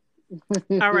lie.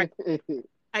 All right.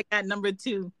 I got number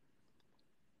 2.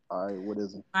 All right, what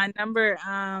is it? My number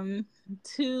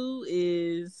 2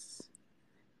 is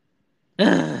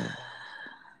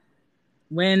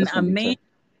When That's a gonna be man tough.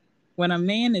 when a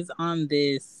man is on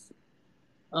this,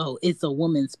 oh, it's a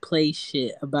woman's play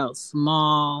shit about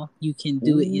small, you can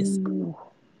do it yourself.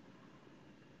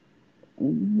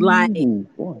 Like,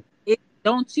 Boy.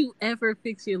 don't you ever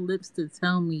fix your lips to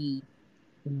tell me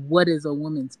what is a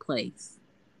woman's place,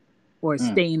 or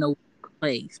stay in a woman's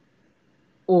place,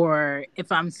 or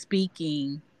if I'm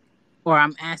speaking or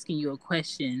I'm asking you a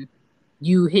question,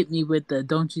 you hit me with the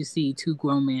 "don't you see two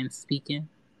grown men speaking?"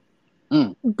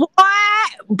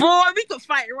 Boy, we could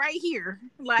fight right here.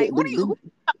 Like, who are you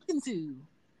talking to?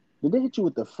 Did they hit you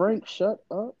with the Frank? Shut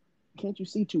up! Can't you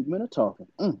see two men are talking?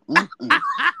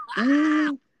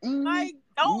 Like,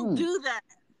 don't do that.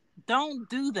 Don't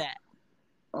do that.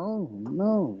 Oh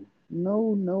no!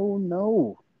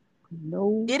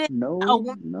 It is a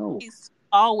woman's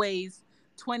always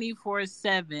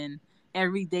 24/7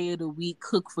 every day of the week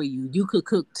cook for you. You could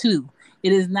cook too.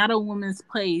 It is not a woman's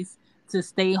place to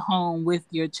stay home with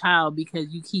your child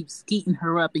because you keep skeeting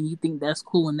her up and you think that's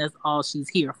cool and that's all she's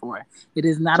here for. It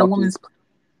is not a woman's place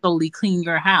to solely clean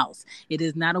your house. It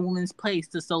is not a woman's place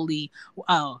to solely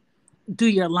do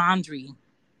your laundry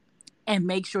and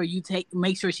make sure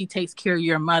she takes care of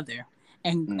your mother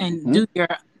and do your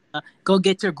go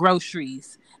get your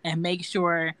groceries and make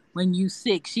sure when you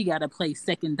sick she got to play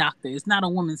second doctor. It's not a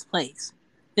woman's place.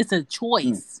 It's a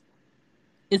choice.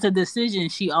 It's a decision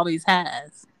she always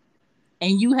has.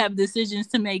 And you have decisions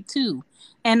to make too.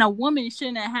 And a woman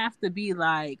shouldn't have to be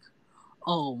like,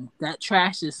 oh, that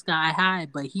trash is sky high,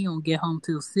 but he don't get home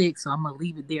till 6, so I'm going to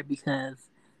leave it there because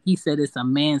he said it's a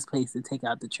man's place to take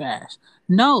out the trash.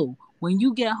 No, when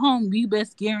you get home, you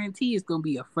best guarantee it's going to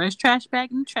be a fresh trash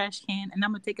bag in the trash can, and I'm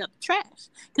going to take out the trash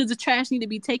because the trash need to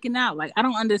be taken out. Like, I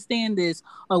don't understand this.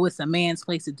 Oh, it's a man's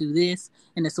place to do this,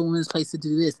 and it's a woman's place to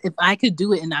do this. If I could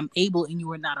do it and I'm able and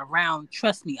you are not around,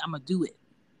 trust me, I'm going to do it.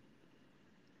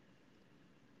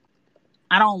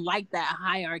 I don't like that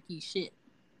hierarchy shit.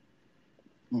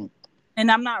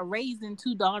 And I'm not raising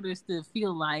 2 daughters to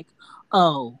feel like,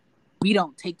 oh, we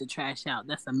don't take the trash out.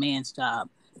 That's a man's job.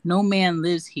 No man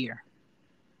lives here.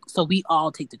 So we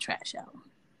all take the trash out.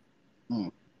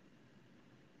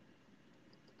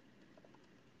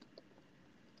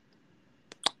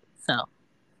 So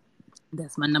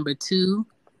that's my number 2.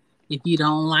 If you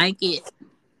don't like it,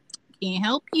 can't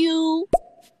help you.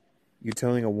 You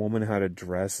telling a woman how to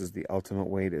dress is the ultimate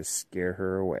way to scare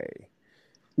her away.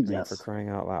 I mean, for crying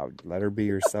out loud, let her be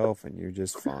herself and you're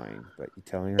just fine. But you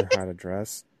telling her how to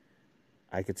dress,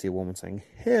 I could see a woman saying,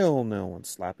 hell no, and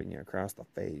slapping you across the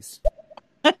face.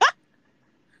 Oh,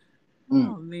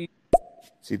 man.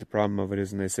 See, the problem of it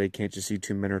is, and they say, can't you see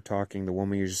 2 men are talking? The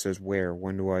woman usually says, where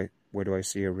do I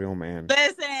see a real man?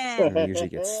 Listen! And they usually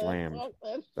get slammed.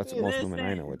 That's what most women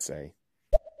I know would say.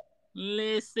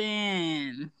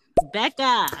 Listen.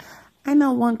 Becca. I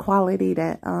know one quality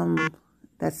that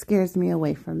that scares me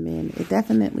away from men. It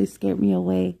definitely scared me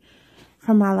away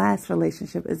from my last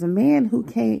relationship is a man who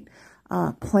can't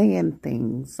plan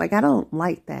things. Like, I don't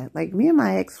like that. Like, me and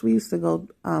my ex, we used to go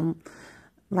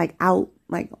like out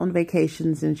like on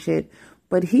vacations and shit,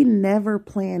 but he never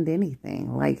planned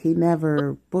anything. Like, he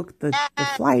never booked the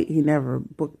flight, he never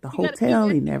booked the hotel,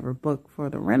 he never booked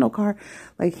for the rental car.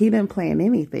 Like, he didn't plan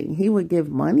anything. He would give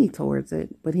money towards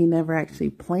it, but he never actually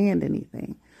planned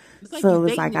anything. So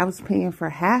it's like I was paying for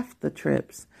half the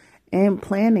trips and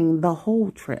planning the whole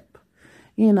trip,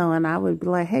 you know, and I would be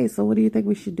like, hey, so what do you think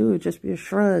we should do? Just be a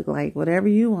shrug, like whatever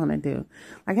you want to do.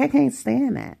 Like, I can't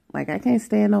stand that. Like, I can't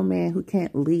stand no man who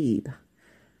can't lead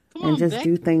and just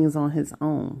do things on his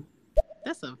own.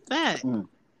 That's a fact.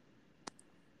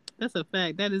 That's a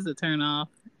fact. That is a turn off.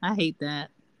 I hate that.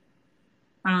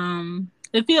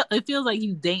 It feels like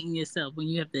you dating yourself when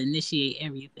you have to initiate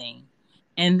everything.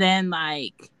 And then,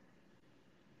 like,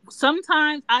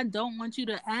 sometimes I don't want you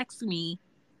to ask me,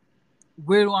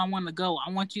 where do I want to go?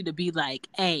 I want you to be like,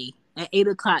 hey, at 8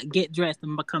 o'clock, get dressed. I'm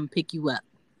going to come pick you up.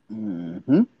 I don't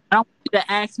want you to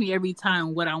ask me every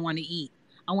time what I want to eat.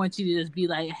 I want you to just be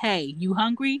like, hey, you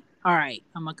hungry? All right,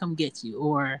 I'm going to come get you.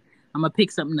 Or I'm going to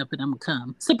pick something up and I'm going to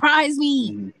come. Surprise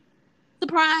me.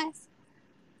 Surprise.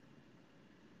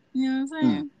 You know what I'm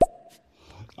saying?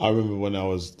 I remember when there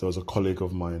was a colleague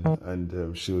of mine,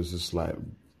 and she was just like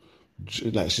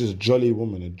she's a jolly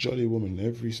woman.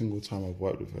 Every single time I've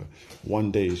worked with her,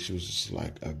 one day she was just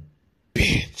like a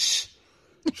bitch,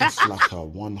 just like a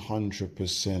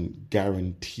 100%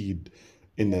 guaranteed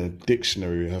in the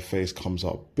dictionary. Her face comes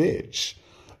up, bitch,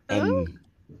 and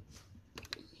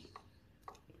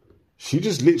she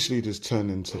just literally just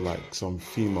turned into like some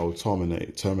female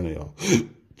Terminator,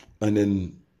 and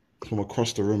then from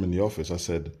across the room in the office, I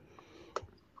said,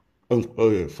 Oh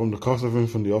yeah, from the cast of him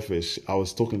from the office, I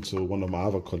was talking to one of my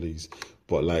other colleagues,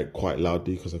 but like quite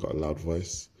loudly because I got a loud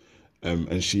voice.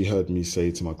 And she heard me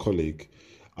say to my colleague,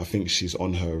 I think she's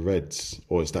on her reds,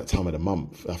 or it's that time of the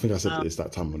month. I think I said it's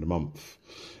that time of the month.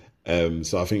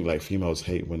 So I think like females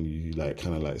hate when you like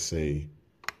kind of like say,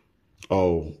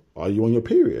 "Oh, are you on your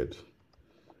period?"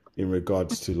 In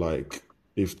regards to like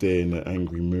if they're in an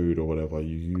angry mood or whatever,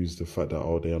 you use the fact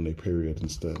that they're on their period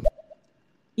instead.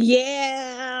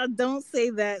 Yeah, don't say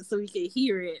that so we can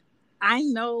hear it. I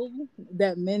know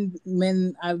that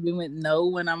men I've been with know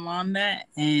when I'm on that,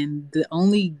 and the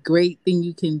only great thing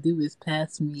you can do is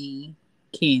pass me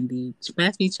candy,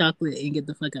 pass me chocolate, and get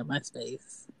the fuck out my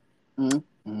space. You know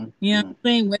what I'm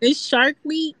saying? When it's Shark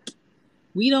Week,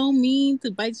 we don't mean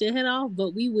to bite your head off,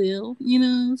 but we will. You know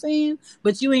what I'm saying?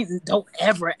 But don't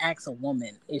ever ask a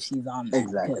woman if she's on that.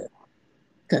 Exactly.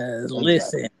 Because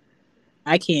listen,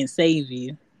 I can't save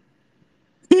you.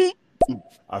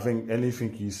 I think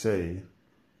anything you say,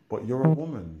 but you're a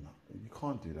woman, you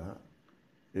can't do that,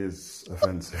 is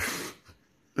offensive.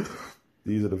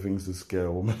 These are the things that scare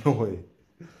a woman away.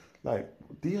 Like,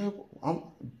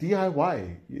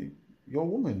 DIY. You're a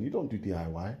woman, you don't do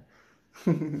DIY.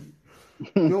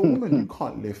 You're a woman, you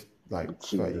can't lift like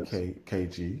 30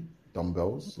 kg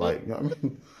dumbbells. Like, you know what I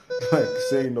mean? Like,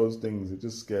 saying those things, it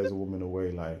just scares a woman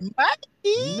away. Like,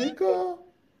 nigga.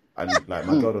 And like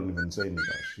my girl don't even say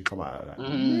nigga. She come out like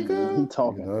nigga. He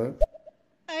talking. You know?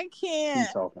 I can't.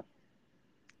 He talking.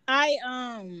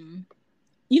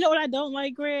 You know what I don't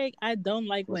like, Greg? I don't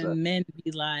like when men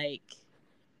be like,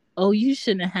 "Oh, you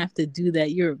shouldn't have to do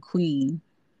that. You're a queen."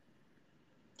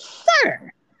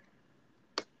 Sir,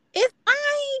 if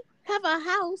I have a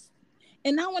house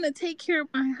and I want to take care of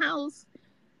my house,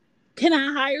 can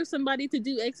I hire somebody to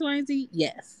do X, Y, and Z?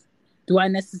 Yes. Do I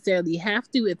necessarily have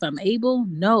to if I'm able?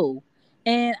 No.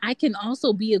 And I can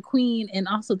also be a queen and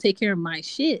also take care of my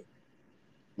shit.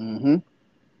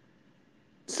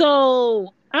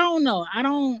 So I don't know. I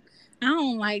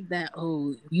don't like that.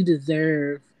 Oh, you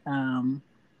deserve the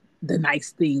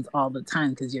nice things all the time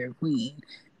because you're a queen.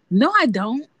 No, I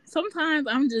don't. Sometimes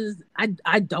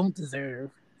I don't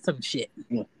deserve some shit.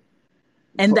 Yeah.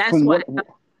 And that's why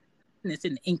it's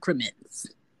in increments.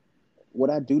 What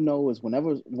I do know is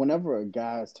whenever a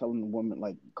guy is telling a woman,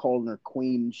 like calling her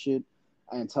queen and shit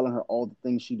and telling her all the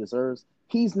things she deserves,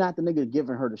 he's not the nigga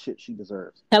giving her the shit she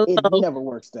deserves. Hello. It never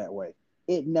works that way.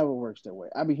 It never works that way.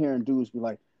 I be hearing dudes be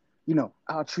like,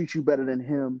 I'll treat you better than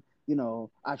him.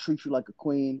 I treat you like a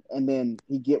queen. And then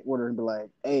he get with her and be like,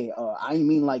 hey, I ain't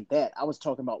mean like that. I was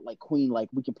talking about like queen, like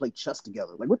we can play chess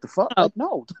together. Like, what the fuck? Like,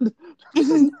 no.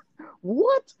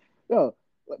 What? Yo,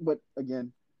 but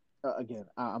again,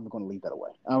 I'm going to leave that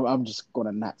away. I'm just going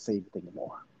to not say anything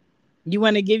anymore. You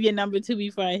want to give your number 2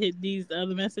 before I hit these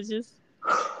other messages?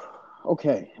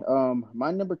 Okay.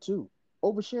 My number 2,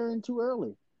 oversharing too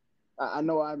early. I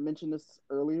know I mentioned this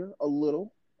earlier a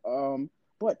little,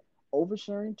 but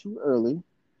oversharing too early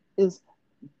is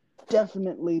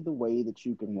definitely the way that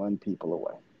you can run people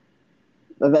away.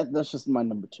 That's just my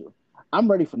number 2. I'm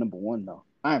ready for number 1, though.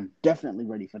 I am definitely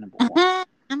ready for number 1.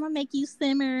 I'm going to make you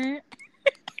simmer.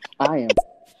 I am.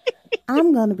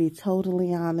 I'm going to be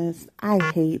totally honest. I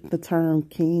hate the term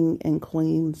king and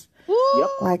queens. Yep.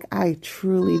 Like, I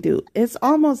truly do. It's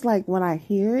almost like when I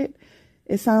hear it,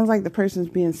 it sounds like the person's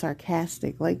being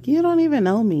sarcastic. Like, you don't even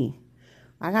know me.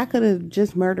 Like, I could have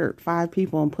just murdered 5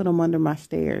 people and put them under my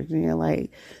stairs. And you're like,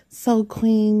 so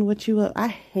queen, what you up? I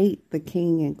hate the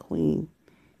king and queen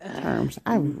terms.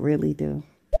 I really do.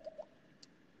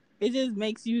 It just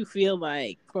makes you feel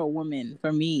like, for a woman,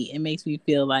 for me, it makes me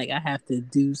feel like I have to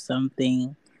do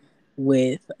something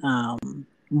with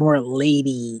more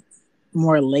lady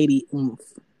oomph.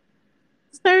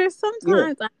 Sir,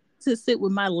 sometimes I have to sit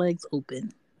with my legs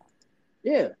open.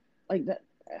 Yeah, like that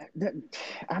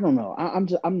I don't know.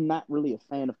 I'm not really a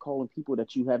fan of calling people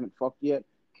that you haven't fucked yet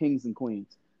kings and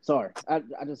queens. Sorry, I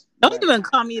just don't even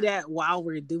call me that while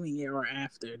we're doing it or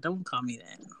after. Don't call me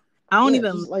that. I don't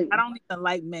even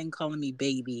like men calling me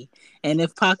baby. And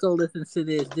if Paco listens to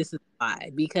this is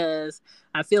why. Because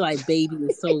I feel like baby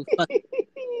is so fucking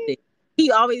sick.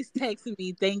 He always texts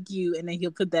me, thank you, and then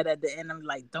he'll put that at the end. I'm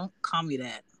like, don't call me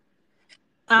that.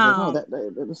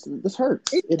 This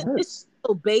hurts. It hurts. It's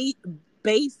so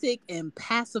basic and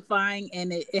pacifying,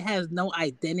 and it has no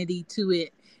identity to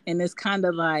it. And it's kind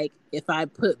of like, if I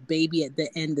put baby at the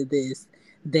end of this,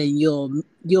 then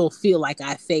you'll feel like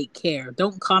I fake care.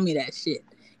 Don't call me that shit.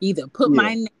 Either put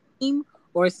my name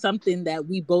or something that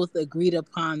we both agreed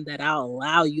upon that I'll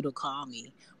allow you to call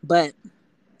me. But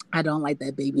I don't like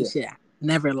that baby shit. I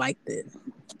never liked it.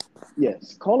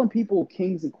 Yes, calling people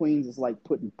kings and queens is like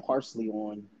putting parsley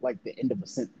on like the end of a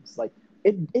sentence. Like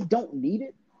it don't need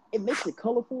it. It makes it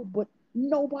colorful, but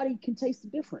nobody can taste the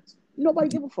difference. Nobody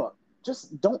give a fuck.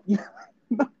 Just don't.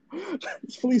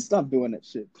 Please stop doing that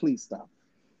shit. Please stop.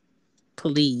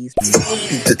 Please.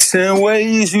 The 10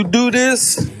 ways you do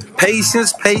this.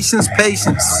 Patience, patience,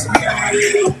 patience.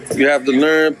 You have to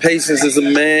learn patience as a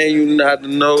man. You have to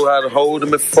know how to hold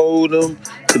them and fold them,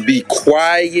 to be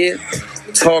quiet,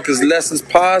 talk as less as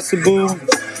possible.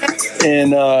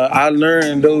 And I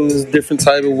learned those different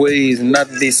type of ways, and not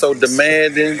to be so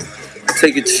demanding.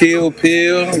 Take a chill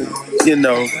pill. You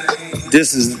know,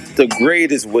 this is the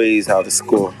greatest ways how to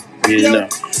score. You know,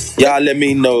 y'all let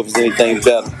me know if there's anything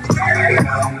better.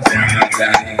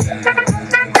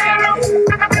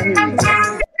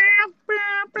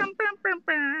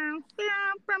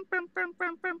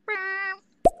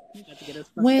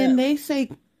 When they say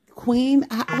queen,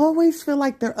 I always feel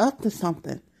like they're up to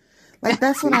something. Like,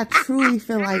 that's what I truly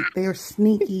feel like. They're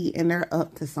sneaky and they're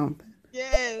up to something.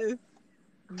 Yes.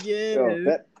 Yes.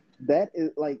 Yo, that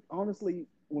is like, honestly,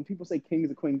 when people say kings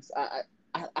and queens, I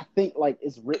think like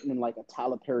it's written in like a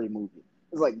Tyler Perry movie.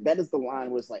 It's like that is the line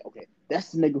where it's like, okay,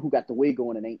 that's the nigga who got the wig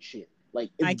on and ain't shit.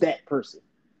 Like it's that person.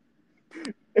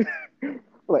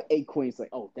 Like a queen's like,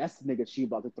 oh, that's the nigga she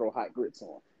about to throw hot grits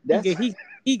on. That's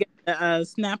he got a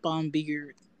snap-on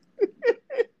beard.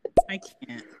 I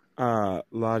can't.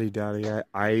 Lottie Dottie,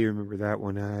 I remember that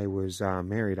when I was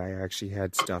married, I actually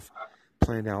had stuff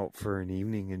planned out for an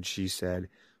evening, and she said,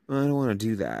 well, I don't want to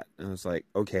do that. And I was like,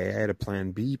 okay, I had a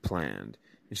plan B planned.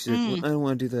 And she said, well, I don't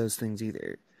want to do those things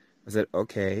either. I said,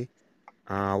 okay,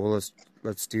 well,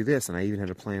 let's do this. And I even had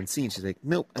a plan C, and she's like,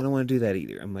 nope, I don't want to do that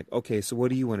either. I'm like, okay, so what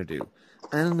do you want to do?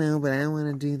 I don't know, but I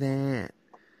want to do that.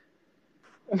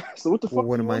 So what the fuck? Well,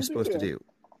 what am I supposed to do?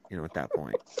 You know, at that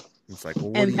point. It's like,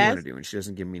 well, what do you want to do? And she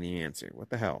doesn't give me the answer. What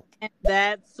the hell? And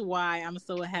that's why I'm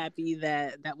so happy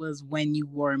that was when you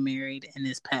were married in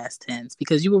this past tense,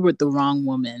 because you were with the wrong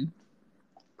woman.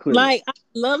 Clearly. Like, I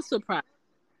love surprise.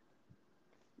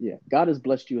 Yeah, God has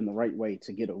blessed you in the right way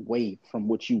to get away from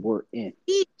what you were in.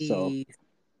 So,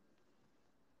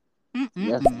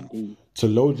 yes, indeed. To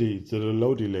the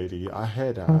Lodi lady, I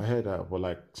heard that. But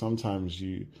like sometimes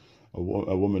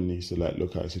a woman needs to like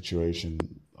look at a situation.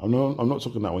 I'm not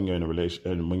talking about when you're in a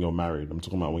relation, when you're married. I'm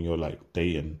talking about when you're like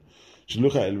dating. You should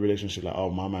look at a relationship like, oh,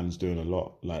 my man's doing a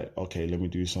lot. Like, okay, let me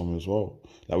do some as well.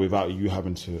 Like without you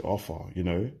having to offer, you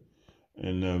know.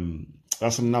 And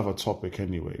that's another topic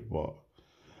anyway. But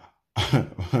I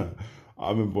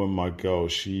remember when my girl,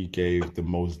 she gave the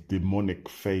most demonic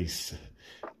face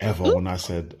ever when I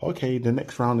said, okay, the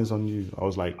next round is on you. I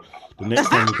was like, the next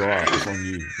time you go out, it's on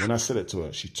you. When I said it to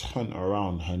her, she turned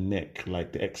around her neck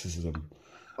like the exorcism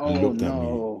and looked at me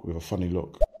with a funny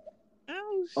look.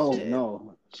 Oh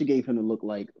no. She gave him the look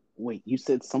like, wait, you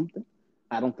said something?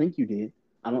 I don't think you did.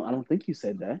 I don't think you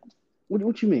said that.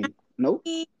 What you mean? Nope.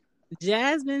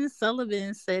 Jasmine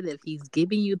Sullivan said if he's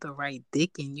giving you the right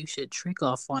dick, and you should trick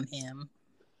off on him.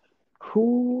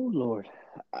 Oh Lord.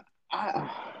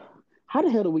 How the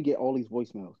hell do we get all these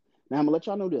voicemails? Now, I'm going to let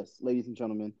y'all know this, ladies and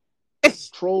gentlemen.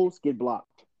 Trolls get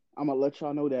blocked. I'm going to let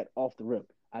y'all know that off the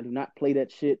rip. I do not play that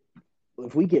shit.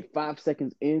 If we get 5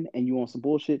 seconds in and you on some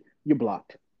bullshit, you're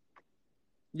blocked.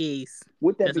 Yes.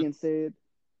 With that being said,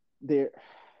 I'm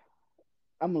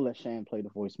going to let Shan play the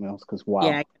voicemails because, wow.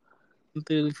 Yeah,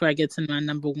 before I get to my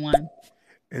number one.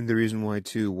 And the reason why,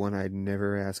 too, one, I'd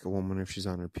never ask a woman if she's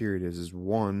on her period is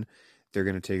one, they're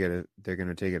gonna take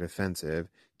it offensive.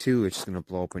 Two, it's just gonna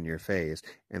blow up in your face.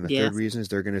 And the third reason is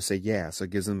they're gonna say so it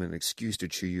gives them an excuse to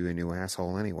chew you a new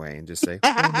asshole anyway, and just say,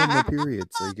 "Oh, I'm on my period,"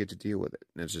 so you get to deal with it.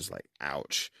 And it's just like,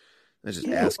 ouch. Let's just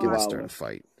ask him to start a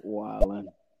fight. Wow.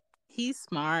 He's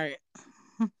smart.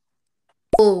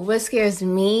 What scares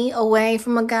me away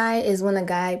from a guy is when a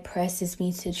guy presses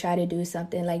me to try to do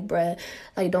something. Like, bruh,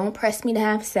 like, don't press me to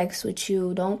have sex with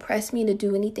you. Don't press me to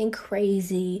do anything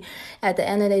crazy. At the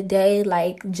end of the day,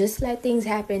 like, just let things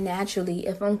happen naturally.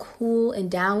 If I'm cool and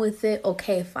down with it,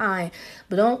 okay, fine.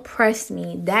 But don't press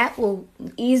me. That will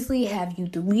easily have you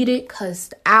deleted,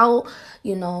 cussed out,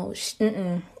 you know,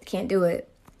 can't do it.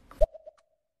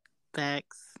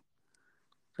 Facts.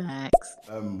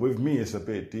 With me, it's a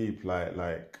bit deep.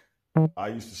 Like I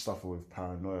used to suffer with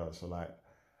paranoia, so like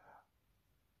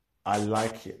I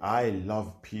like it. I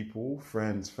love people,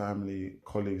 friends, family,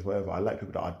 colleagues, whatever. I like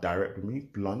people that are direct with me,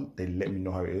 blunt. They let me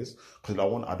know how it is because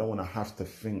I don't want to have to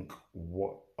think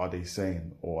what are they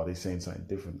saying or are they saying something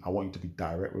different. I want you to be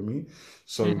direct with me.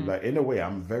 So like in a way,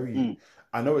 I'm very.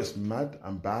 I know it's mad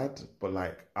and bad, but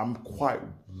like I'm quite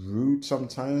rude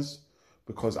sometimes.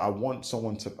 because I want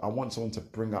someone to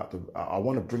bring out I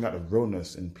want to bring out the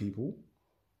realness in people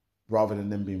rather than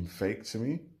them being fake to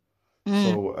me.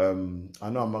 So I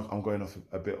know I'm going off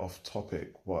a bit off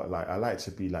topic, but like I like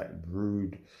to be like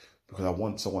rude because I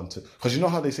want someone to, because you know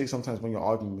how they say sometimes when you're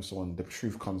arguing with someone the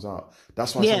truth comes out.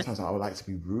 That's why sometimes I would like to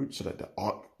be rude so that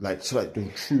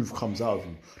the truth comes out of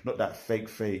you, not that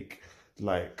fake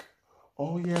like,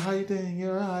 oh yeah, how you doing?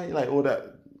 You're right, like all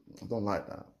that. I don't like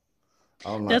that.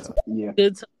 That's Yeah.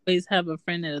 good to always have a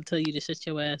friend that'll tell you to shut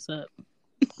your ass up.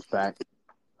 Fact.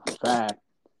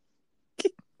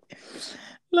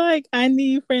 Like, I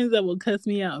need friends that will cuss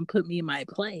me out and put me in my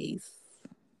place.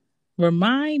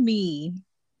 Remind me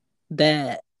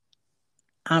that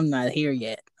I'm not here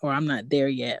yet, or I'm not there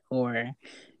yet, or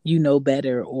you know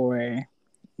better, or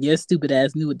your stupid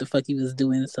ass knew what the fuck you was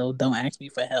doing, so don't ask me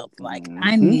for help. Like,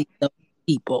 I need those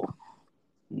people.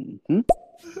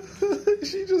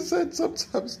 She just said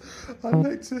sometimes I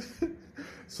like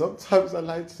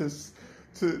to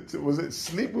was it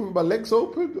sleep with my legs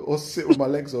open or sit with my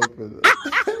legs open?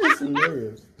 It's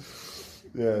hilarious.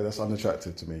 Yeah, that's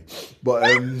unattractive to me. But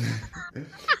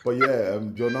yeah,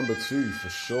 you're number 2 for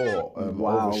sure.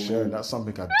 Wow, oversharing, man. that's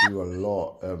something I do a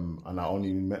lot. And I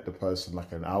only met the person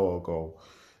like an hour ago.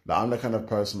 Like I'm the kind of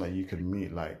person that you can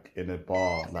meet like in a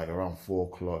bar like around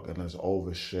 4:00 and just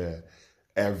overshare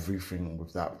everything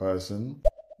with that person.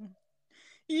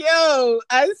 Yo,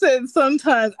 I said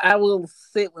sometimes I will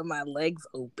sit with my legs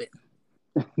open.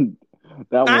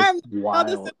 That was I'm wild.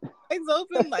 to sit with my legs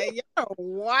open, like y'all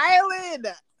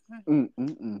wildin'.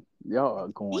 Y'all are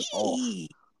going off.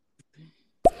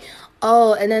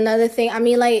 Oh, and another thing, I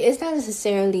mean, like, it's not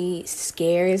necessarily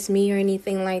scares me or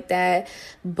anything like that,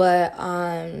 but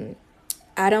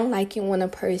I don't like it when a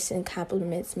person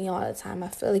compliments me all the time. I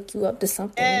feel like you up to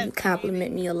something when you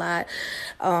compliment me a lot.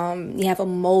 You have a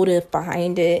motive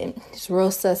behind it. It's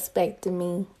real suspect to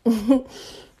me.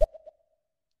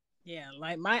 Yeah,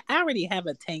 like I already have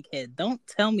a tank head. Don't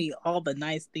tell me all the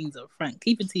nice things up front.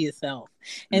 Keep it to yourself.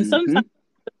 And sometimes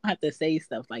you don't have to say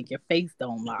stuff like your face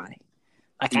don't lie.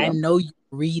 Like I know you're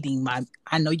reading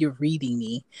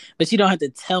me, but you don't have to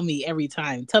tell me every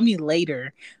time. Tell me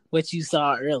later what you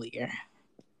saw earlier.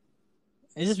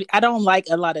 It's just I don't like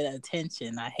a lot of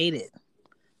attention. I hate it.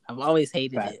 I've always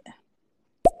hated it.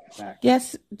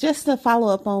 Yes, just to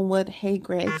follow up on what Hey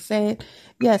Greg said,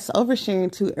 yes, oversharing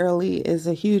too early is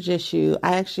a huge issue.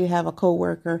 I actually have a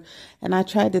coworker and I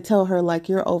tried to tell her like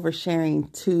you're oversharing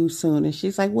too soon. And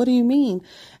she's like, what do you mean?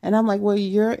 And I'm like, well,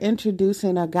 you're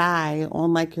introducing a guy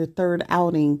on like your third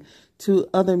outing to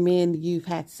other men you've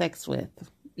had sex with.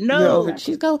 No.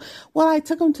 She's go, well, I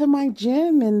took him to my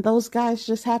gym and those guys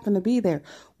just happened to be there.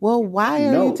 Well, why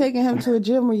are you taking him to a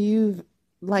gym where you've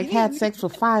like had sex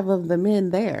with 5 of the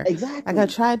men there? Exactly. Like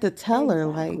I tried to tell her,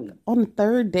 like on the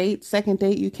third date, second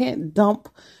date, you can't dump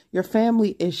your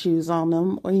family issues on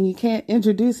them, or you can't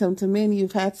introduce them to men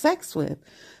you've had sex with.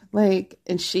 Like,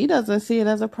 and she doesn't see it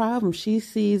as a problem. She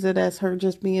sees it as her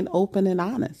just being open and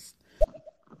honest.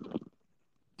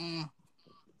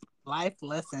 Life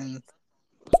lessons.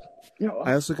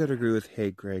 I also got to agree with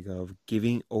Hey Greg of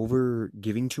giving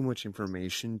too much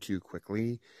information too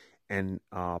quickly and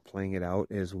playing it out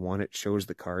is, one, it shows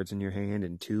the cards in your hand,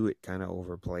 and 2, it kind of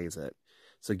overplays it.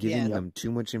 So giving them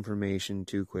too much information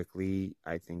too quickly,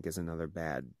 I think, is another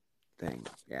bad thing.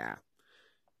 Yeah.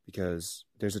 Because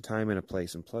there's a time and a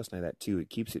place, and plus now that too, it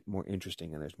keeps it more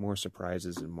interesting and there's more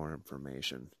surprises and more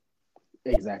information.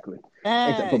 Exactly.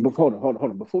 But hold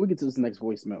on. Before we get to this next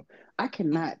voicemail,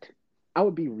 I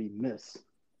would be remiss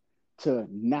to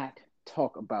not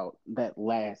talk about that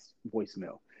last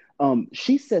voicemail.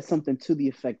 She said something to the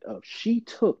effect of she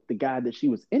took the guy that she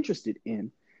was interested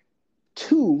in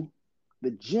to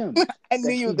the gym. I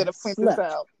knew you were going to point this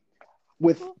out.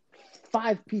 With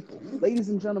 5 people. Ladies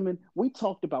and gentlemen, we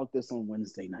talked about this on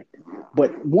Wednesday night.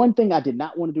 But one thing I did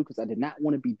not want to do, because I did not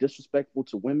want to be disrespectful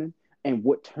to women and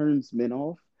what turns men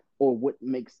off or what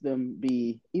makes them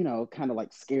be, kind of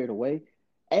like scared away.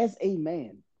 As a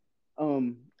man,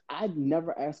 I'd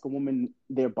never ask a woman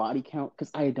their body count because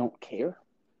I don't care.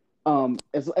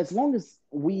 As long as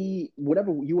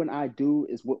whatever you and I do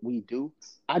is what we do,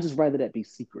 I just rather that be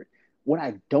secret. What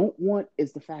I don't want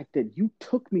is the fact that you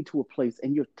took me to a place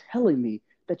and you're telling me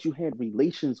that you had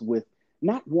relations with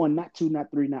not 1, not 2, not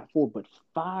 3, not 4, but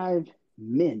 5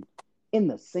 men in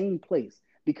the same place.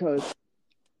 Because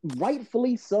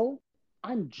rightfully so,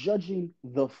 I'm judging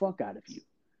the fuck out of you.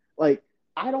 Like,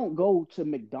 I don't go to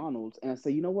McDonald's and I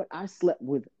say, you know what? I slept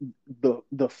with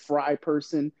the fry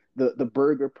person, the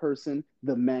burger person,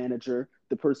 the manager,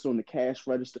 the person on the cash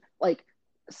register. Like,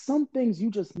 some things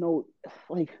you just know,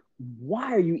 like,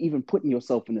 why are you even putting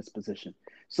yourself in this position?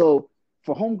 So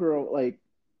for homegirl, like,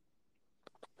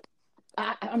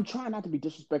 I'm trying not to be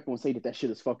disrespectful and say that shit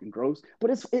is fucking gross,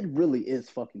 but it really is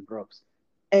fucking gross.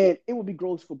 And it would be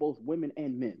gross for both women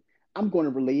and men. I'm going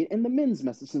to relay it in the men's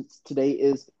message, since today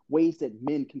is ways that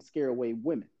men can scare away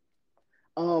women.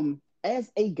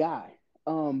 As a guy,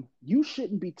 you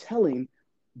shouldn't be telling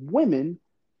women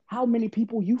how many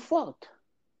people you fucked,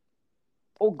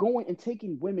 or going and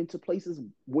taking women to places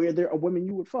where there are women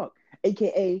you would fuck,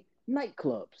 aka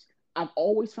nightclubs. I've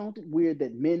always found it weird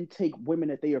that men take women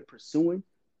that they are pursuing.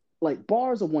 Like,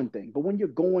 bars are one thing, but when you're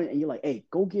going and you're like, hey,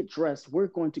 go get dressed, we're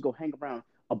going to go hang around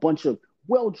a bunch of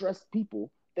well-dressed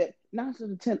people that 9 out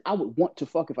of 10 I would want to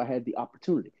fuck if I had the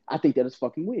opportunity. I think that is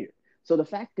fucking weird. So the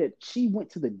fact that she went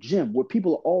to the gym where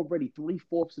people are already 3/4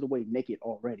 of the way naked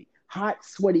already, hot,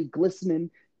 sweaty,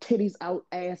 glistening, titties out,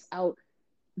 ass out.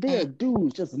 They're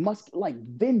dudes just like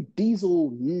Vin Diesel,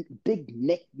 big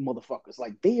neck motherfuckers.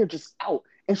 Like, they are just out.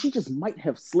 And she just might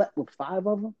have slept with 5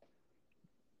 of them.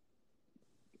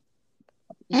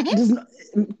 Is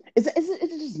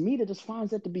it just me that just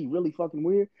finds that to be really fucking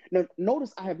weird? Now,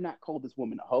 notice I have not called this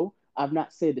woman a hoe. I've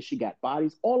not said that she got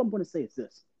bodies. All I'm going to say is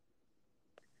this.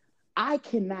 I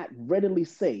cannot readily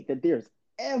say that there's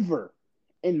ever,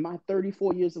 in my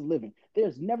 34 years of living,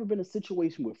 there's never been a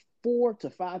situation where 4 to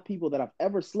 5 people that I've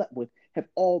ever slept with have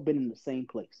all been in the same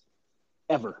place.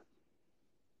 Ever.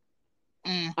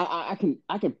 I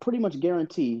can pretty much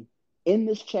guarantee in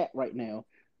this chat right now,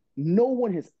 no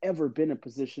one has ever been in a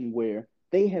position where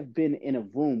they have been in a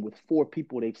room with 4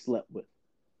 people they've slept with.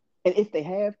 And if they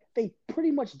have, they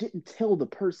pretty much didn't tell the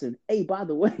person, hey, by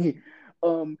the way,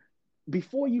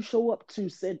 before you show up to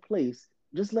said place,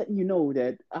 just letting you know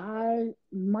that I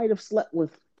might have slept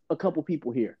with a couple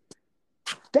people here.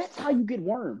 That's how you get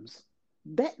worms.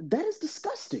 That is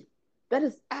disgusting. That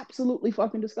is absolutely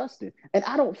fucking disgusting. And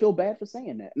I don't feel bad for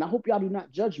saying that. And I hope y'all do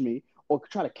not judge me or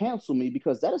try to cancel me,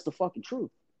 because that is the fucking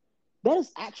truth. That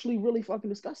is actually really fucking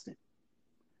disgusting.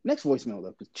 Next voicemail,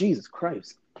 though, because Jesus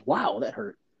Christ. Wow, that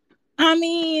hurt. I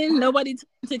mean, nobody took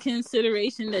into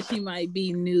consideration that she might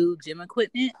be new gym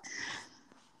equipment.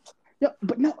 Yeah,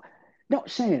 but no,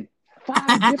 Shan,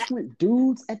 5 different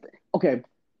dudes at the... Okay,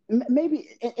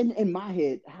 maybe in my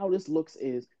head, how this looks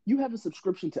is you have a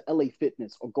subscription to LA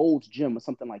Fitness or Gold's Gym or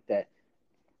something like that.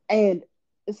 And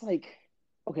it's like,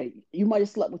 okay, you might have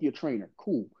slept with your trainer.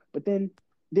 Cool. But then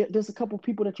there's a couple of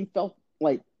people that you felt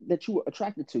like that you were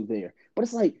attracted to there. But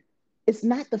it's like, it's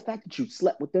not the fact that you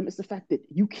slept with them. It's the fact that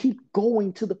you keep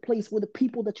going to the place where the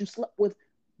people that you slept with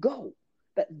go.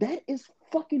 That is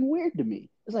fucking weird to me.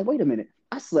 It's like, wait a minute.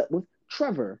 I slept with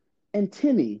Trevor and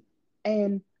Timmy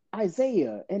and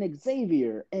Isaiah and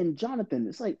Xavier and Jonathan.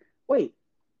 It's like, wait,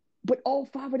 but all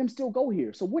 5 of them still go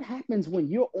here. So what happens when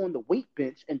you're on the weight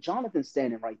bench and Jonathan's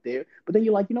standing right there, but then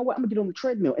you're like, you know what, I'm gonna get on the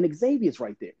treadmill and Xavier's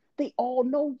right there. They all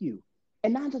know you.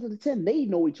 And 9 out of 10, they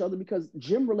know each other, because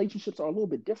gym relationships are a little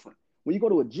bit different. When you go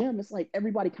to a gym, it's like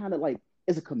everybody kind of like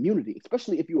is a community,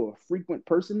 especially if you're a frequent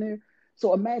person there.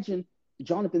 So imagine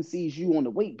Jonathan sees you on the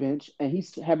weight bench and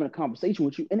he's having a conversation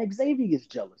with you, and Xavier gets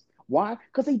jealous. Why?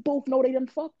 Because they both know they done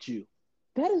fucked you.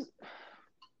 That is...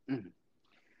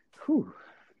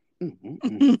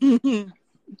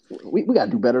 We got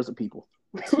to do better as a people.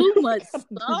 Too much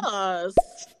sauce.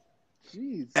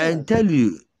 I tell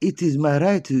you, it is my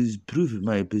right to prove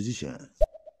my position.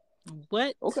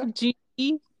 What? Okay.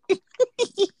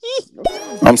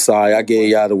 I'm sorry, I gave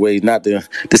y'all the way not to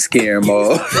scare him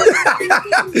off.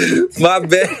 My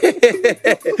bad.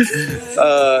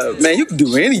 Man, you can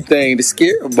do anything to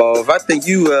scare him off. I think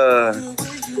you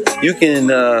can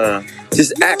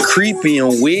just act creepy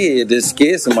and weird to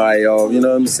scare somebody off. You know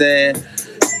what I'm saying?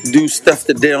 Do stuff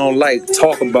that they don't like.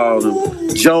 Talk about them.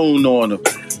 Joan on them.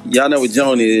 Y'all know what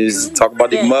Joan is. Talk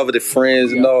about their mother, their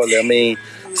friends, and all that. I mean,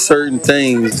 certain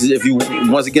things, if you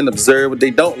once again observe what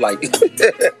they don't like.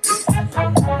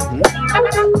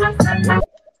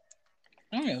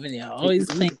 Always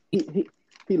think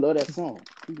he love that song.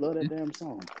 He love that damn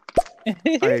song.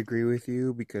 I agree with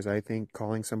you, because I think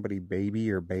calling somebody baby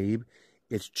or babe,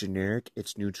 it's generic,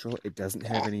 it's neutral, it doesn't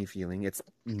have any feeling, it's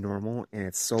normal, and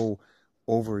it's so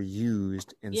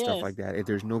overused and stuff like that.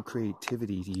 There's no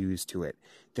creativity used to it.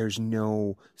 There's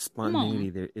no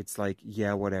spontaneity. It's like,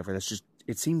 yeah, whatever. That's just,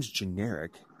 it seems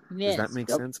generic. Does that make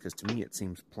sense? Because to me, it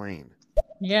seems plain.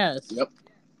 Yes. Yep.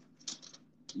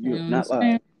 You have not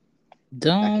lied. I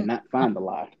cannot find the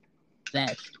lie.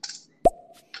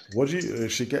 What do you?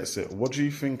 She gets it. What do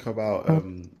you think about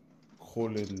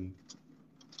calling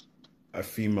a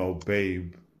female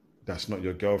babe that's not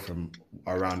your girlfriend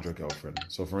around your girlfriend.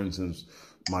 So, for instance,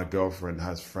 my girlfriend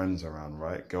has friends around,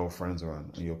 right? Girlfriends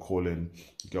around, and you're calling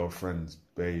girlfriends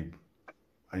babe,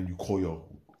 and you call your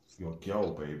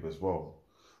girl babe as well.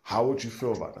 How would you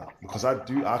feel about that? Because I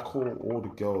call all the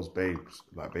girls babes,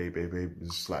 like babe.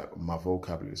 It's like my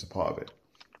vocabulary, it's a part of it.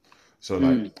 So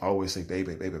like I always say babe.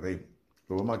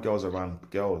 But when my girls are around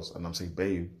girls and I'm saying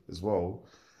babe as well,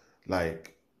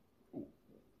 like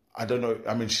I don't know.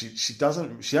 I mean, she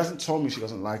hasn't told me she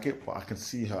doesn't like it, but I can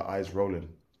see her eyes rolling.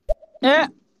 Yeah.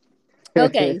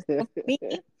 Okay. So for me,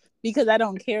 because I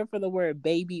don't care for the word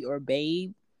baby or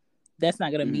babe, that's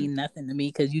not gonna mean nothing to me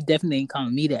because you definitely ain't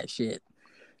calling me that shit.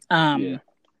 And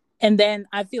then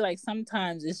I feel like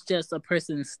sometimes it's just a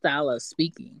person's style of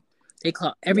speaking. They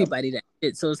call everybody that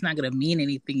shit, so it's not gonna mean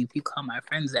anything if you call my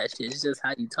friends that shit. It's just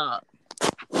how you talk.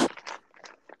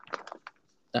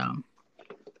 So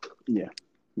yeah,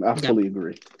 I fully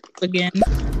agree. Again.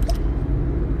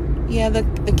 Yeah,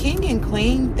 the king and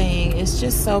queen thing is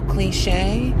just so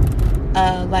cliche,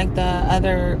 like the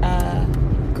other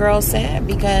girl said,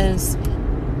 because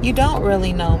you don't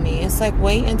really know me. It's like,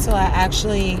 wait until I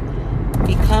actually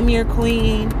become your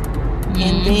queen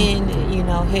and then, you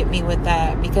know, hit me with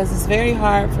that, because it's very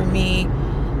hard for me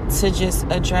to just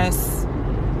address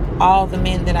all the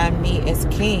men that I meet as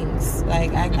kings.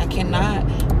 Like, I cannot.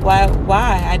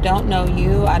 Why? I don't know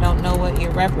you. I don't know what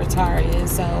your repertoire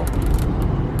is. So,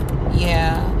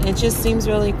 yeah, it just seems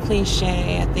really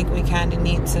cliche. I think we kind of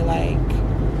need to, like,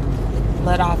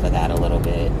 let off of that a little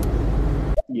bit.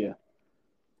 Yeah.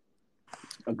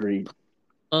 Agreed.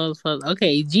 Oh, so,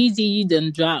 okay, Gigi, you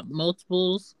done dropped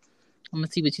multiples. I'm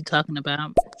gonna see what you're talking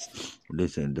about.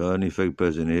 Listen, the only fake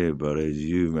person here, brother, is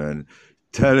you, man.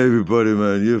 Tell everybody,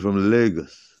 man, you're from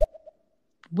Lagos.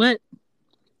 What?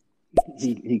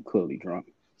 He clearly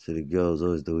drunk. So the girls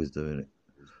always doing it.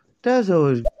 That's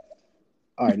always.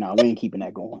 All right, now we ain't keeping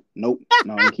that going. Nope,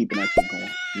 no, we ain't keeping that shit going.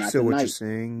 Not so tonight. What you're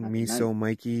saying, Miso,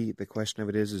 Mikey, the question of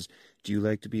it is do you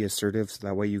like to be assertive so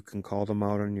that way you can call them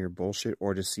out on your bullshit,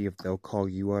 or to see if they'll call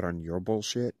you out on your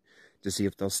bullshit, to see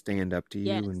if they'll stand up to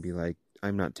you and be like,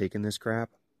 I'm not taking this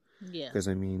crap? Yeah. Because,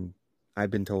 I mean,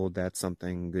 I've been told that's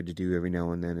something good to do every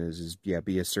now and then is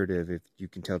be assertive. If you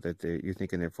can tell that you're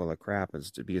thinking they're full of crap,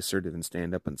 is to be assertive and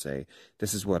stand up and say,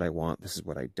 this is what I want, this is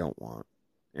what I don't want.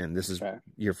 And this is,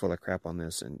 you're full of crap on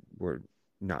this, and we're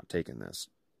not taking this.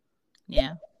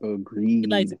 Yeah. Agreed.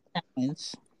 Like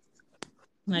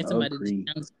somebody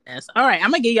to ask. All right,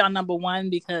 I'm gonna give y'all number one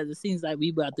because it seems like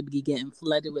we about to be getting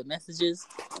flooded with messages.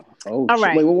 Oh, all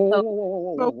right. Wait,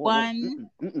 Number one.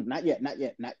 Not yet.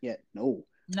 No.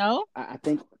 No. I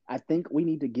think we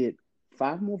need to get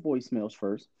 5 more voicemails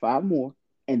first, 5 more,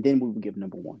 and then we will give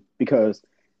number one. Because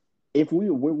if we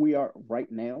are where we are right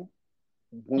now,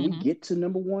 when we get to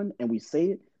number one and we say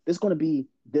it, there's going to be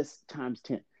this times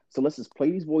 10. So let's just play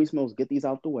these voicemails, get these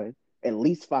out the way, at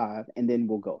least 5, and then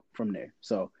we'll go from there.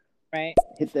 So hit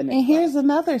the next. And here's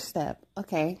another step.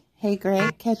 Okay. Hey,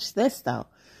 Greg, catch this though.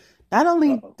 Not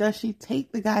only does she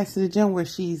take the guys to the gym where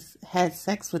she's had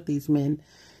sex with these men,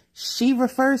 she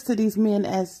refers to these men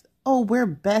as, oh, we're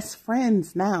best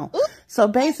friends now. So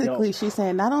basically she's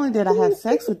saying, not only did I have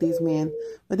sex with these men,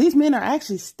 but these men are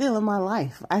actually still in my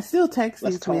life. I still text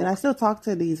these men. I still talk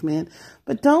to these men.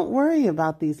 But don't worry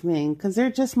about these men because they're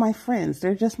just my friends.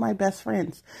 They're just my best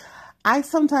friends. I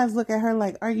sometimes look at her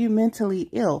like, are you mentally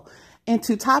ill? And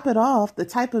to top it off, the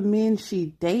type of men she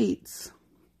dates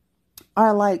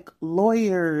are like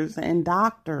lawyers and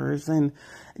doctors. And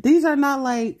these are not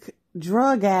like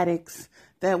drug addicts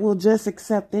that will just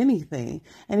accept anything.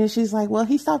 And then she's like, well,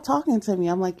 he stopped talking to me.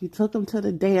 I'm like, you took him to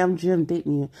the damn gym,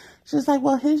 didn't you? She's like,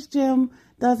 well, his gym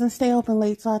doesn't stay open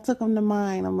late, so I took him to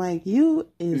mine. I'm like, you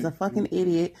is a fucking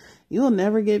idiot. You'll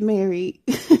never get married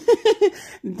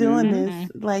doing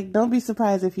this. Like, don't be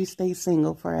surprised if you stay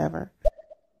single forever.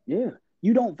 Yeah.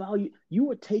 You don't value, you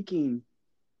are taking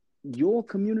your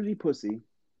community pussy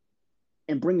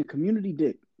and bringing community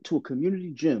dick to a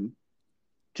community gym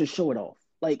to show it off.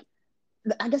 Like,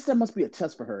 I guess that must be a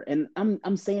test for her. And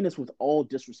I'm saying this with all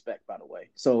disrespect, by the way.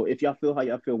 So if y'all feel how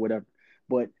y'all feel, whatever.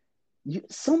 But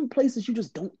some places you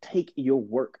just don't take your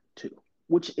work to,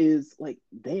 which is like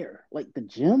there, like the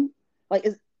gym. Like,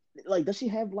 does she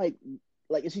have like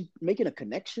is she making a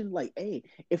connection? Like, hey,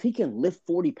 if he can lift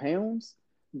 40 pounds,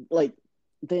 like,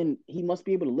 then he must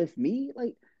be able to lift me.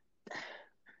 Like,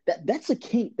 that's a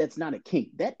kink. That's not a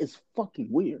kink. That is fucking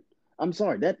weird. I'm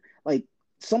sorry. That, like,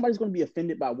 somebody's going to be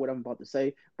offended by what I'm about to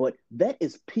say, but that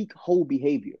is peak hoe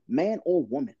behavior, man or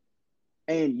woman.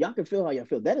 And y'all can feel how y'all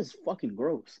feel. That is fucking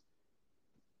gross.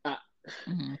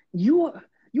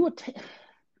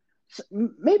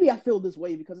 maybe I feel this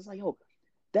way because it's like, yo,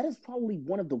 that is probably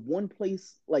one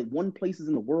places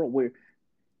in the world where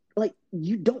like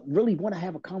you don't really want to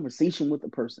have a conversation with a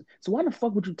person. So why the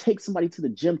fuck would you take somebody to the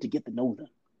gym to get to know them?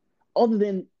 Other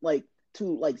than like to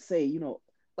like say,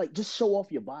 like just show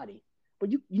off your body.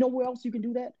 But you know where else you can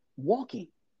do that? Walking.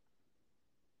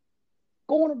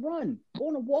 Go on a run. Go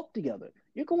on a walk together.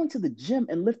 You're going to the gym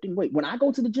and lifting weight. When I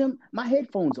go to the gym, my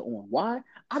headphones are on. Why?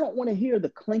 I don't want to hear the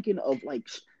clinking of like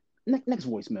next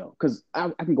voicemail because I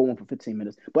can go on for 15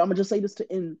 minutes. But I'm gonna just say this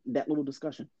to end that little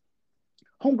discussion.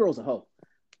 Homegirl's a hoe.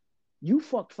 You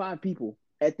fucked 5 people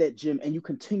at that gym and you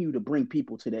continue to bring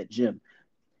people to that gym.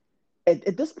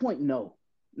 At this point, no.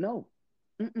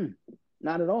 Mm-mm.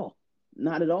 Not at all.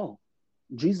 Not at all.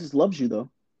 Jesus loves you though,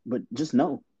 but just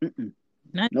no. Mm-mm.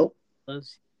 Nope.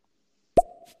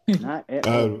 Not at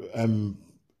all.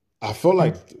 I feel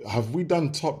like, have we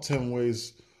done top 10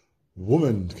 ways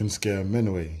women can scare men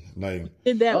away? Like,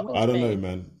 I don't know,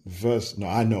 man.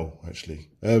 I know actually.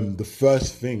 The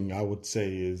first thing I would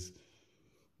say is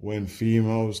when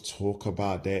females talk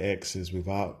about their exes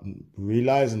without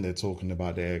realizing they're talking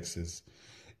about their exes,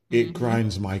 it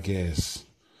grinds my gears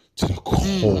to the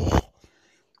core.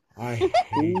 I hate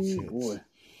it. Boy.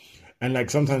 And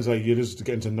like sometimes like you're just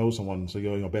getting to know someone, so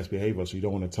you're on your best behavior, so you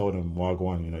don't want to tell them while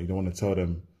going, you don't want to tell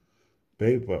them,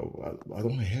 babe, but I don't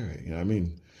want to hear it. You know what I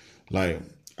mean? Like,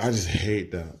 I just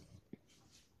hate that.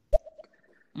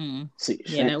 See,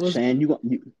 Shan,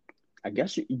 I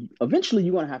guess eventually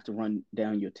you're gonna have to run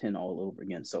down your 10 all over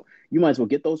again. So you might as well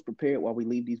get those prepared while we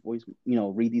leave these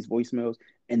read these voicemails,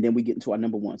 and then we get into our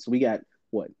number one. So we got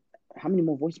what? How many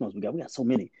more voicemails we got? We got so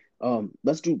many.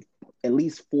 Let's do at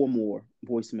least 4 more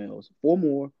voicemails. 4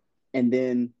 more, and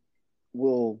then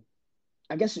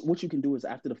I guess what you can do is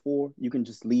after the 4, you can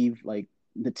just leave like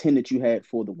the 10 that you had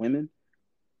for the women,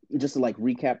 just to like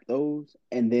recap those,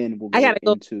 and then we'll I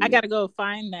gotta go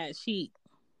find that sheet.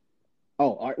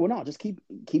 Oh, all right. Well, no, just keep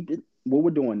it what we're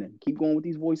doing then. Keep going with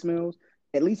these voicemails.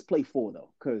 At least play 4 though,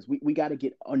 because we got to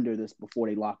get under this before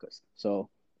they lock us. So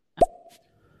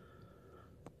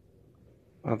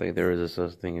I don't think there is a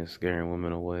such thing as scaring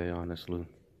women away, honestly.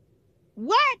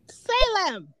 What?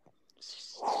 Salem?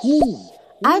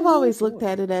 I've always looked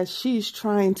at it as she's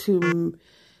trying to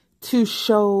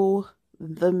show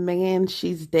the man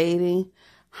she's dating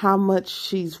how much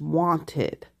she's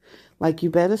wanted. Like,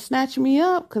 you better snatch me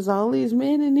up because all these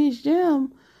men in these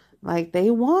gym, like,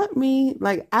 they want me.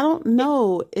 Like, I don't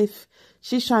know if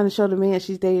she's trying to show the man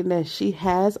she's dating that she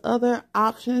has other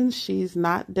options. She's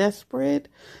not desperate.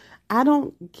 I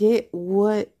don't get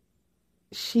what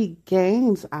she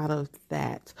gains out of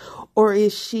that. Or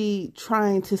is she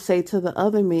trying to say to the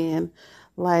other man,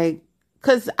 like,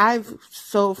 because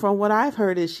from what I've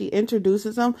heard is she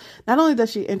introduces them. Not only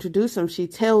does she introduce them, she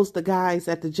tells the guys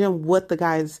at the gym what the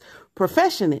guy's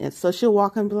profession is. So she'll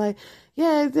walk and be like,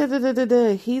 yeah,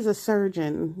 he's a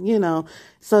surgeon,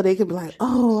 so they could be like,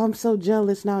 oh, I'm so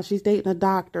jealous now. She's dating a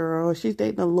doctor, or she's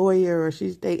dating a lawyer, or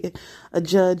she's dating a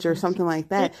judge or something like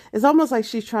that. It's almost like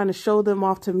she's trying to show them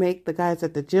off to make the guys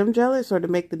at the gym jealous, or to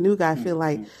make the new guy feel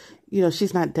like,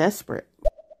 she's not desperate.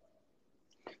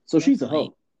 So she's a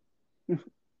hoe.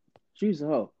 She's a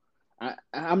hoe.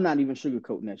 I'm not even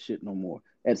sugarcoating that shit no more.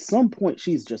 At some point,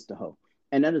 she's just a hoe.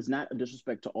 And that is not a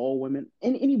disrespect to all women.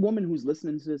 And any woman who's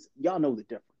listening to this, y'all know the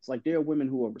difference. Like, there are women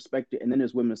who are respected, and then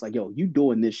there's women that's like, yo, you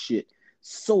doing this shit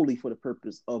solely for the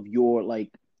purpose of your,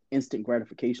 like, instant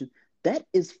gratification. That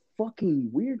is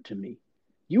fucking weird to me.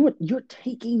 You're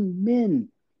taking men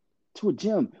to a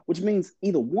gym, which means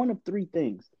either one of 3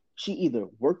 things. She either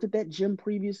worked at that gym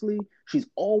previously, she's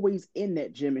always in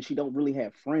that gym, and she don't really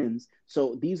have friends.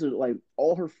 So these are like,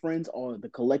 all her friends are the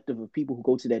collective of people who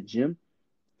go to that gym.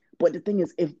 But the thing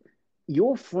is, if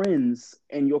your friends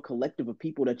and your collective of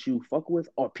people that you fuck with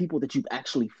are people that you've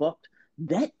actually fucked,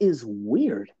 that is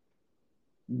weird.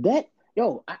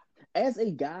 As a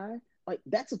guy, like,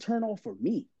 that's a turn off for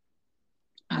me.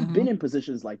 I've been in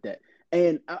positions like that.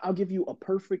 And I'll give you a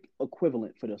perfect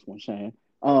equivalent for this one, Shan.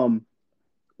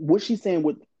 What she's saying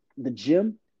with the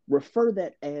gym, refer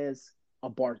that as a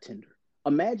bartender.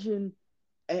 Imagine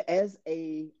as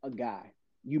a guy,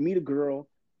 you meet a girl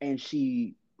and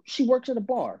she works at a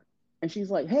bar, and she's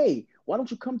like, hey, why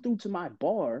don't you come through to my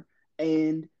bar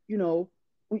and,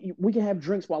 we can have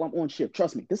drinks while I'm on shift.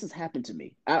 Trust me, this has happened to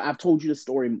me. I've told you this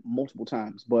story multiple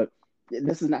times, but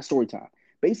this is not story time.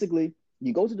 Basically,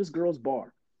 you go to this girl's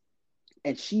bar,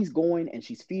 and she's going and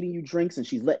she's feeding you drinks and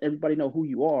she's letting everybody know who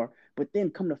you are. But then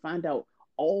come to find out,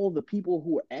 all the people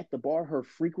who are at the bar, her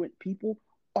frequent people,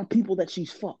 are people that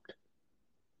she's fucked.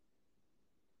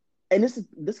 And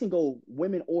this can go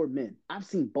women or men. I've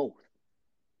seen both.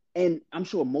 And I'm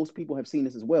sure most people have seen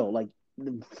this as well. Like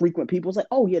the frequent people, it's like,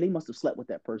 oh yeah, they must have slept with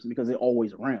that person because they're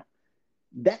always around.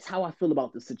 That's how I feel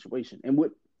about the situation. And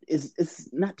what is,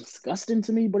 it's not disgusting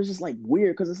to me, but it's just like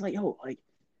weird because it's like, yo, like,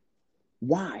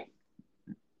 why?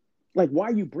 Like, why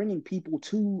are you bringing people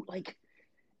to like?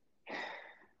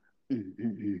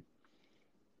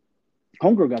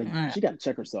 Homegirl she got to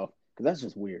check herself because that's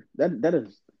just weird. That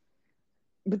is.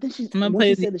 But then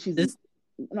when she said that she's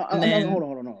hold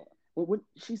on. When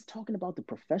she's talking about the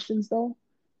professions though,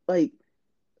 like,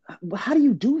 how do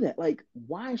you do that? Like,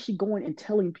 why is she going and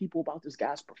telling people about this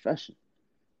guy's profession?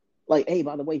 Like, hey,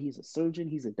 by the way, he's a surgeon,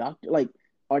 he's a doctor. Like,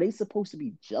 are they supposed to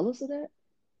be jealous of that?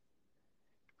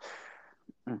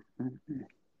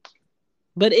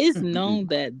 But it's known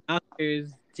that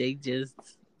doctors, they just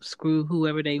screw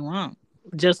whoever they want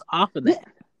just off of that.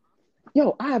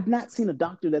 Yo, I have not seen a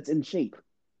doctor that's in shape.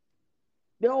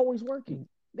 They're always working.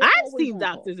 I've seen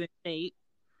doctors in shape.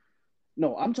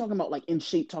 No, I'm talking about like in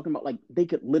shape, talking about like they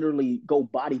could literally go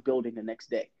bodybuilding the next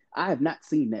day. I have not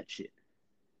seen that shit.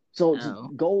 So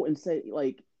just go and say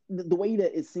like the way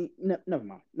that it's seen. Never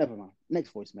mind.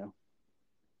 Next voicemail.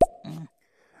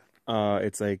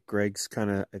 It's like Greg's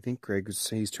I think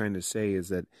he's trying to say is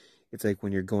that it's like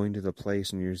when you're going to the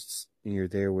place and you're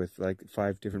there with like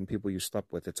 5 different people you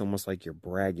slept with, it's almost like you're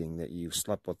bragging that you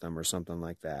slept with them or something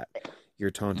like that.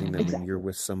 You're taunting them when you're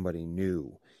with somebody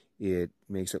new. It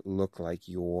makes it look like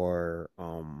you're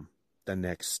the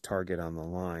next target on the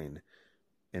line,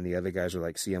 and the other guys are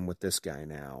like, see, I'm with this guy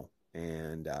now,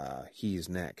 and he's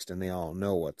next, and they all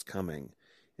know what's coming.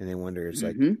 And they wonder, it's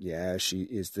like, yeah,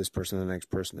 is this person the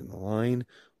next person in the line,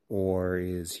 or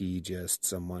is he just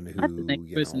someone who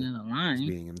is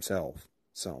being himself?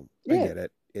 So I get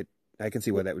it. I can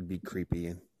see why that would be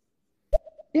creepy.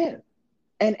 Yeah,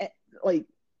 and like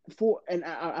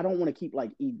I don't want to keep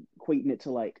like equating it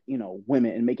to like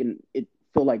women and making it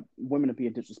feel like women are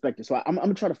being disrespected. So I'm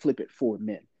gonna try to flip it for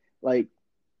men. Like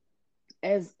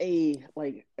as a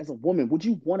woman, would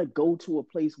you want to go to a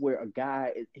place where a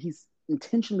guy he's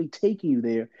intentionally taking you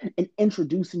there and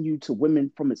introducing you to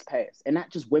women from his past, and not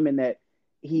just women that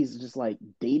he's just like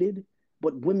dated,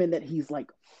 but women that he's like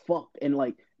fucked, and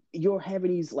like you're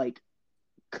having these like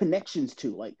connections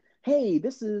to, like, hey,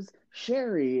 this is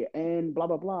Sherry and blah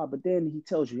blah blah, but then he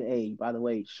tells you, hey, by the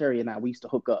way, Sherry and I, we used to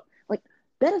hook up. Like,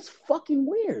 that is fucking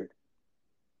weird.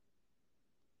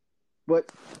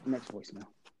 But next voicemail.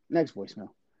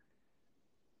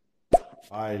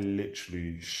 I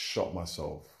literally shot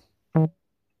myself.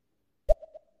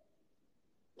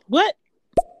 What?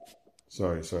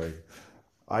 Sorry.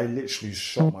 I literally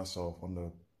shot myself on the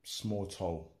small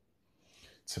toe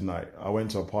tonight. I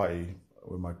went to a party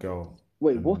with my girl.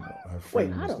 Wait, what? Her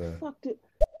friend how was the there. fuck did?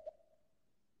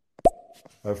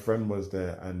 Her friend was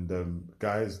there, and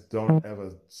guys, don't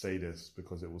ever say this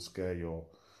because it will scare your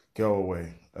girl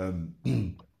away.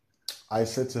 I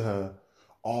said to her,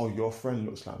 "Oh, your friend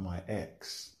looks like my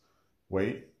ex."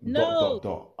 Wait,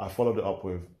 no. I followed it up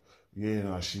with,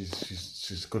 "Yeah,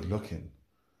 she's good looking,"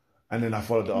 and then I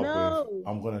followed it up with,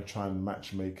 "I'm gonna try and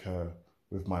matchmake her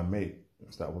with my mate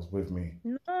that was with me."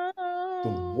 No. The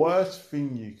worst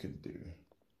thing you could do,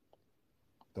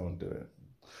 don't do it.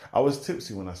 I was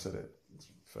tipsy when I said it.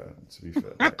 To be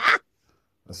fair, like, I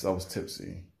was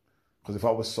tipsy because if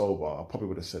I was sober, I probably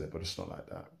would have said it, but it's not like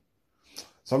that.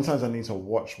 Sometimes I need to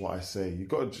watch what I say. You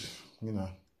got to just,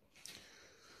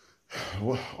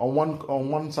 on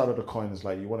one side of the coin is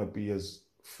like you want to be as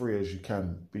free as you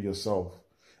can, be yourself,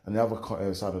 and the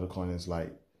other side of the coin is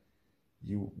like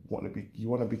you want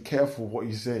to be careful what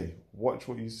you say. Watch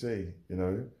what you say,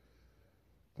 But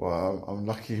I'm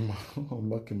lucky. I'm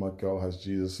lucky my girl has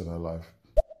Jesus in her life.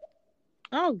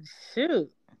 Oh shoot,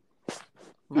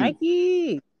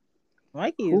 Mikey is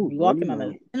walking on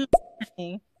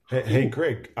a. Hey,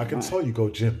 Greg, I can tell you go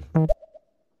gym.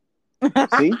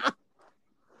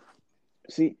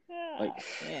 See, like,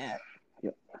 yeah.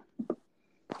 Yep.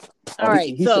 All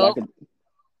right, so.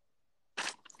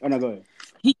 Oh no, go ahead.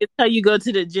 He can tell you go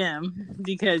to the gym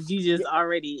because you just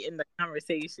already in the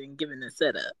conversation giving the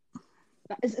setup.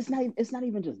 It's not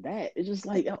even just that. It's just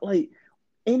like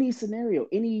any scenario,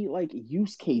 any like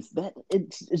use case that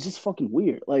it's just fucking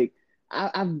weird. Like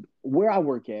I'm where I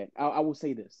work at, I will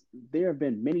say this: there have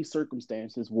been many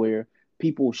circumstances where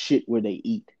people shit where they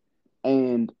eat,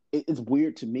 and it's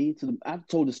weird to me. I've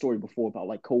told the story before about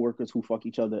like coworkers who fuck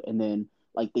each other, and then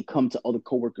like they come to other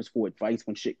coworkers for advice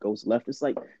when shit goes left. It's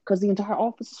like because the entire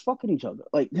office is fucking each other.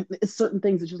 Like it's certain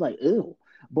things that's just like ew.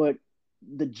 But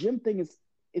the gym thing is.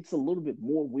 It's a little bit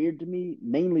more weird to me,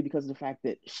 mainly because of the fact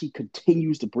that she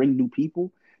continues to bring new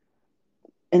people.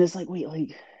 And it's like, wait,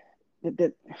 like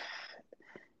that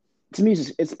to me,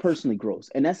 it's personally gross.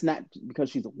 And that's not because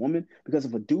she's a woman. Because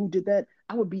if a dude did that,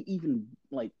 I would be even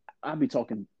like, I'd be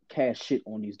talking cash shit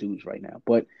on these dudes right now.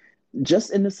 But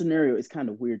just in this scenario, it's kind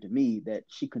of weird to me that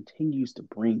she continues to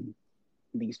bring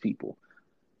these people,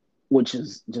 which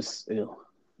is just ill.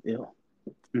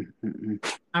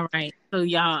 All right. So,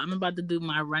 y'all, I'm about to do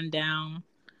my rundown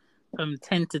from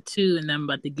 10 to 2, and then I'm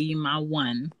about to give you my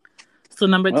 1. So,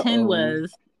 number 10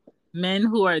 was men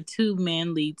who are too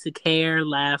manly to care,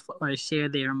 laugh, or share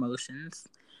their emotions.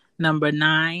 Number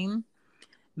 9,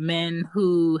 men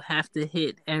who have to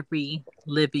hit every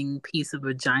living piece of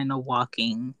vagina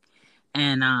walking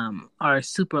and are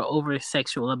super over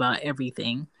sexual about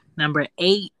everything. Number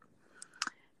 8,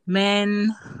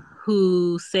 men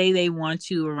who say they want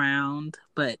you around,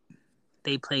 but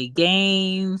they play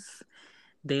games,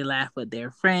 they laugh with their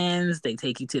friends, they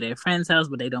take you to their friend's house,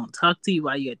 but they don't talk to you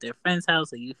while you're at their friend's house,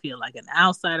 so you feel like an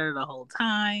outsider the whole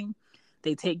time.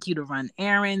 They take you to run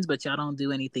errands, but y'all don't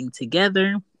do anything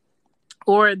together.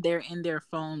 Or they're in their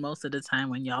phone most of the time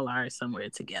when y'all are somewhere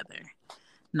together.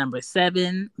 Number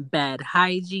 7, bad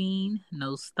hygiene,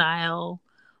 no style,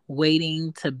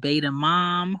 waiting to bait a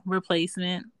mom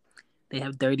replacement. They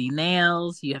have dirty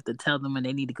nails. You have to tell them when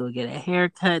they need to go get a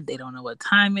haircut. They don't know what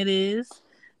time it is.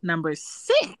 Number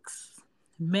 6,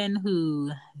 men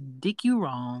who dick you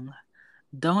wrong,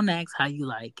 don't ask how you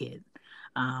like it,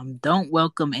 don't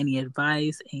welcome any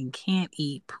advice, and can't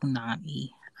eat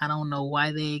punani. I don't know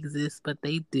why they exist, but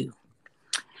they do.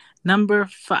 Number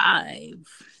 5,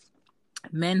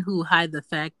 men who hide the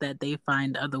fact that they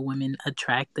find other women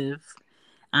attractive.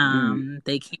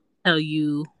 They can't tell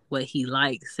you what he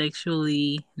likes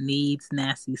sexually, needs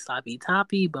nasty sloppy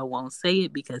toppy, but won't say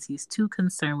it because he's too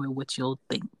concerned with what you'll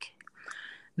think.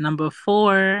 Number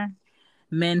 4,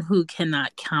 men who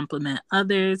cannot compliment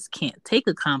others, can't take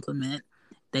a compliment.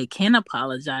 They can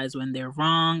apologize when they're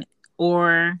wrong,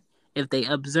 or if they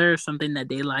observe something that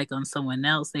they like on someone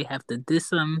else, they have to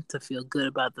diss them to feel good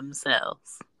about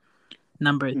themselves.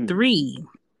 Number 3,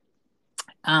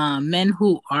 men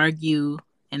who argue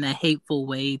in a hateful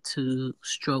way to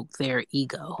stroke their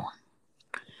ego.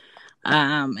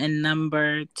 And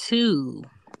number 2,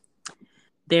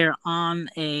 they're on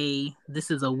this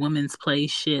is a women's play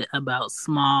shit about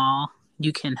small,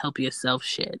 you can help yourself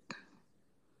shit.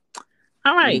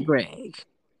 All right, Greg.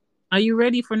 Are you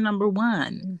ready for number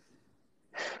 1?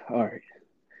 All right.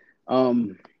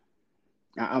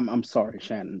 I'm sorry,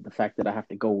 Shannon. The fact that I have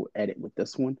to go at it with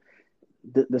this one,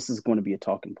 this is going to be a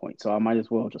talking point, so I might as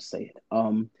well just say it.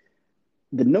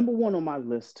 The number 1 on my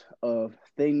list of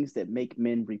things that make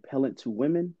men repellent to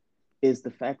women is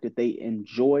the fact that they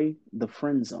enjoy the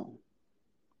friend zone.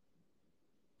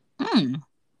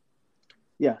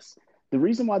 Yes. The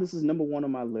reason why this is number 1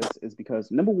 on my list is because,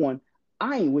 number 1,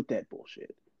 I ain't with that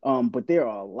bullshit. But there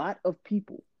are a lot of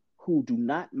people who do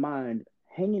not mind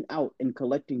hanging out and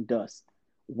collecting dust,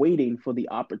 waiting for the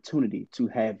opportunity to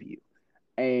have you.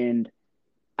 And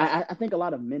I think a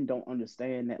lot of men don't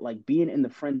understand that, like, being in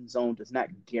the friend zone does not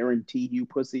guarantee you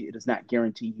pussy. It does not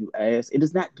guarantee you ass. It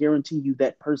does not guarantee you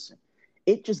that person.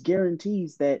 It just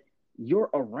guarantees that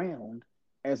you're around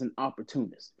as an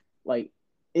opportunist. Like,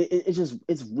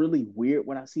 it's really weird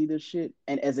when I see this shit.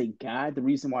 And as a guy, the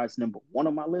reason why it's number 1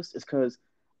 on my list is because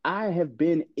I have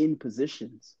been in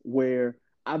positions where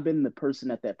I've been the person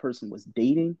that person was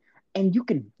dating, and you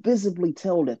can visibly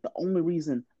tell that the only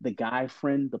reason the guy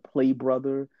friend, the play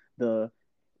brother,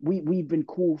 we've been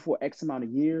cool for X amount of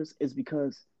years is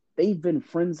because they've been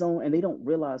friend zoned, and they don't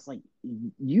realize, like,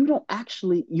 you're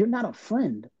not a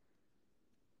friend.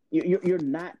 You're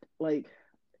not, like,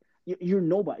 you're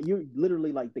nobody. You're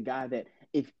literally like the guy that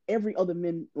if every other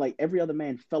man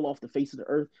fell off the face of the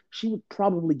earth, she would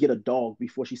probably get a dog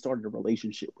before she started a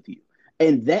relationship with you.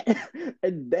 And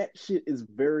that shit is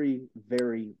very,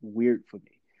 very weird for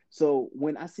me. So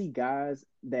when I see guys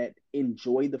that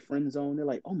enjoy the friend zone, they're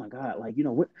like, oh my God, like, you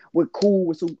know, we're cool.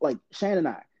 We're so, like, Shannon and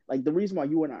I, like, the reason why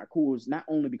you and I are cool is not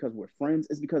only because we're friends,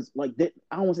 it's because, like,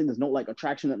 I don't want to say there's no, like,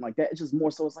 attraction and like that. It's just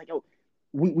more so it's like, yo,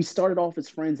 we started off as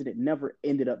friends, and it never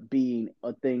ended up being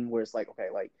a thing where it's like, okay,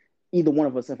 like, either one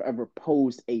of us have ever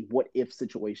posed a what if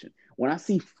situation. When I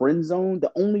see friend zone,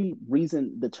 the only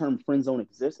reason the term friend zone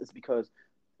exists is because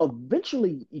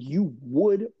eventually you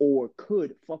would or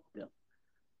could fuck them.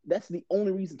 That's the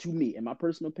only reason, to me, in my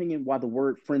personal opinion, why the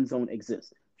word friend zone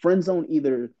exists. Friend zone,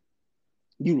 either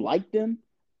you like them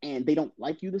and they don't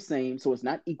like you the same, so it's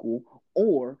not equal,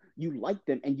 or you like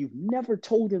them and you've never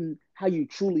told them how you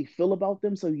truly feel about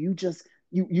them, so you just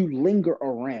you linger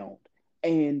around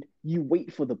and you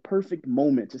wait for the perfect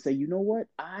moment to say, you know what,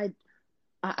 I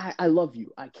love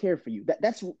you, I care for you.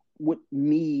 That's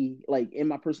me, like, in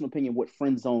my personal opinion, what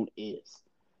friend zone is.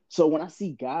 So when I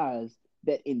see guys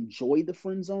that enjoy the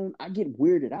friend zone, I get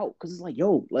weirded out because it's like,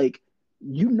 yo, like,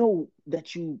 you know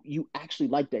that you actually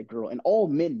like that girl, and all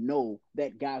men know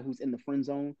that guy who's in the friend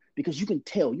zone because you can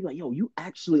tell. You're like, yo, you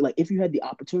actually, like, if you had the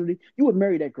opportunity, you would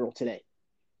marry that girl today.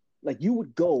 Like, you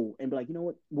would go and be like, you know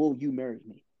what? Will you marry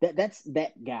me? That's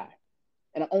that guy,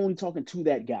 and I'm only talking to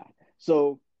that guy.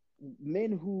 So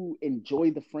men who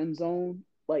enjoy the friend zone,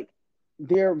 like,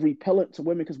 they're repellent to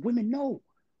women because women know.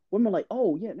 Women are like,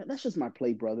 oh yeah, that's just my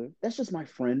play brother. That's just my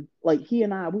friend. Like, he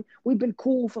and I, we've been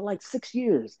cool for like 6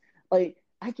 years. Like,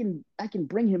 I can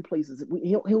bring him places.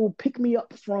 He'll pick me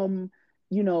up from,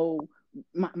 you know,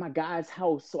 my guy's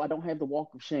house so I don't have the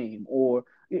walk of shame. Or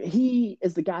he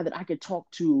is the guy that I could talk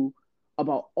to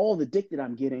about all the dick that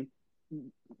I'm getting.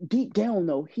 Deep down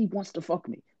though, he wants to fuck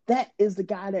me. That is the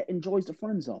guy that enjoys the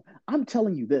friend zone. I'm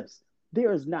telling you this.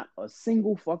 There is not a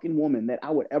single fucking woman that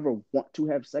I would ever want to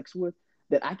have sex with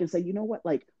that I can say, you know what,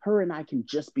 like, her and I can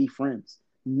just be friends.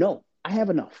 No, I have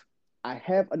enough. I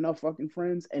have enough fucking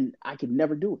friends, and I could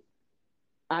never do it.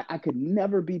 I could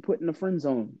never be put in the friend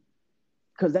zone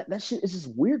because that shit is just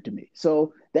weird to me.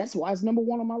 So that's why it's number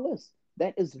one on my list.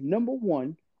 That is number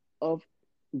one of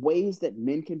ways that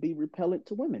men can be repellent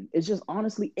to women. It's just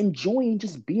honestly enjoying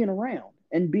just being around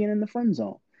and being in the friend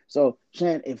zone. So,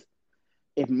 Shan, if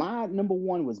my number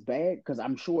one was bad, because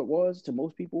I'm sure it was to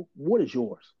most people, what is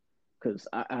yours? Because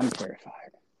I'm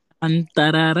terrified.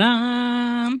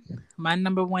 My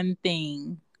number one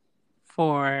thing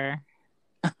for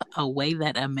a way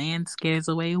that a man scares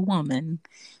away a woman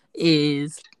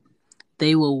is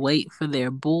they will wait for their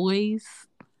boys,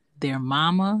 their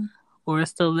mama, or a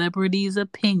celebrity's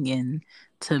opinion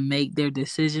to make their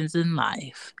decisions in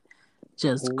life.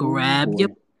 Just grab your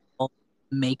ball,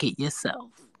 make it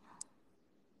yourself.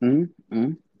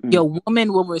 Your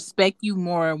woman will respect you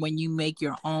more when you make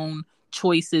your own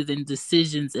choices and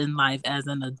decisions in life as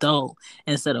an adult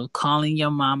instead of calling your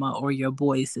mama or your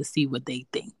boys to see what they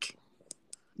think.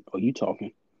 Oh, you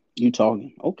talking.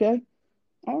 Okay.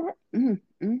 All right.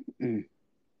 And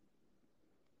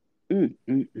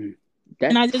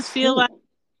I just feel like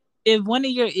if one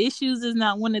of your issues is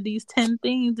not one of these 10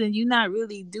 things, then you're not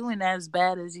really doing as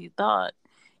bad as you thought.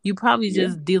 You're probably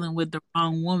just dealing with the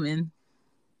wrong woman.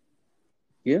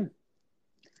 Yeah.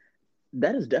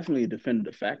 That is definitely a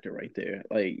definitive factor right there.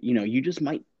 Like, you know, you just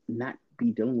might not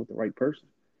be dealing with the right person.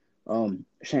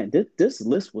 Shan, this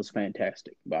list was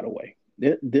fantastic, by the way.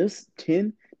 This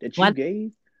 10 that you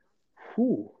gave,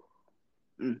 whew.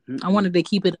 I wanted to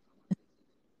keep it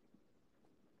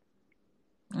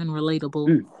and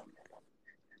relatable.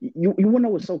 You want to know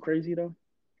what's so crazy, though?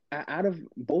 Out of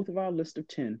both of our list of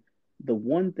 10, the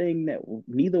one thing that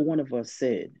neither one of us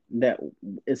said that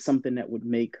is something that would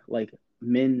make, like,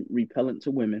 men repellent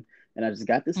to women, and I just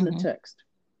got this in the text,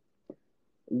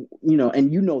 you know,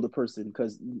 and you know the person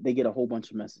because they get a whole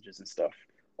bunch of messages and stuff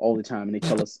all the time, and they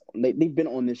tell us they've been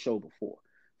on this show before.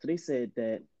 So they said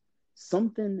that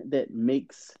something that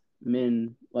makes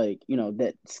men, like, you know,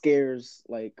 that scares,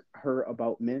 like, her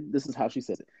about men. This is how she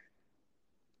says it.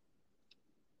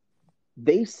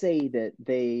 They say that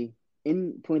they,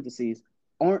 in parentheses,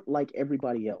 aren't like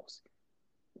everybody else.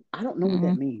 I don't know what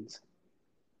that means.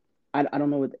 I don't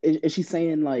know what is she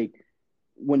saying, like,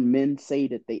 when men say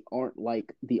that they aren't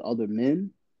like the other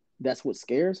men, that's what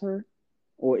scares her?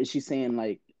 Or is she saying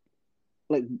like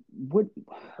what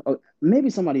maybe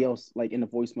somebody else, like, in the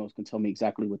voicemails can tell me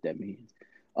exactly what that means.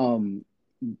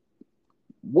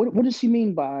 What does she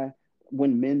mean by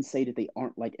when men say that they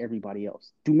aren't like everybody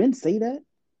else? Do men say that?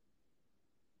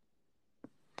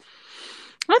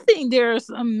 I think there are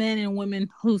some men and women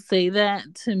who say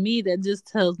that. To me, that just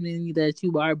tells me that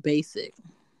you are basic.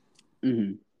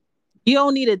 You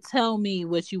don't need to tell me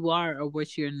what you are or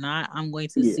what you're not. I'm going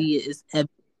to see it. It's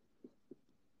evident.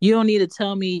 You don't need to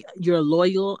tell me you're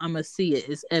loyal. I'm going to see it.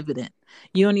 It's evident.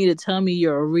 You don't need to tell me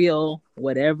you're a real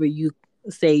whatever you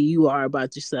say you are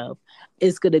about yourself.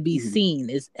 It's going to be seen.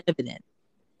 It's evident.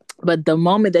 But the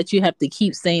moment that you have to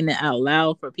keep saying it out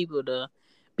loud for people to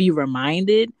be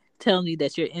reminded, tell me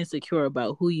that you're insecure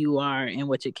about who you are and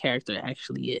what your character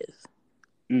actually is.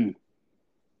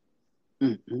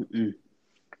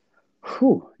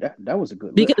 Whew, that was a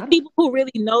good because people who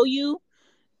really know you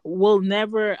will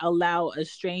never allow a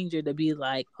stranger to be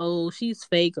like, oh, she's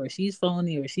fake or she's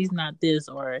phony or she's not this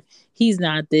or he's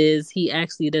not this. He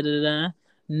actually da-da-da.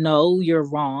 No, you're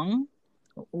wrong.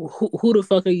 Who the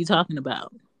fuck are you talking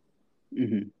about?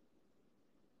 You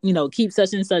know, keep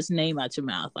such and such name out your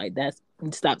mouth. Like, that's,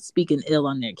 stop speaking ill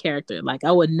on their character. Like,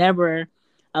 I would never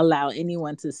allow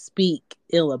anyone to speak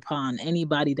ill upon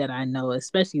anybody that I know,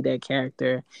 especially their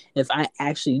character, if I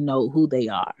actually know who they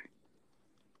are.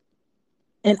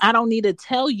 And I don't need to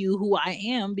tell you who I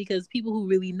am because people who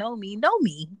really know me know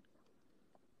me.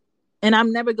 And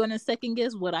I'm never going to second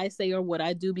guess what I say or what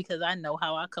I do because I know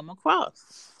how I come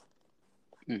across.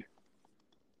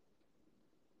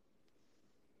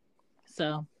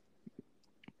 So,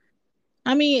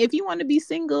 I mean, if you want to be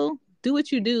single, do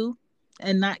what you do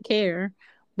and not care.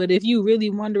 But if you really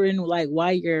wondering like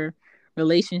why your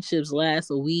relationships last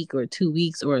a week or 2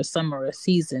 weeks or a summer or a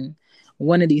season,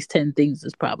 one of these 10 things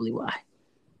is probably why.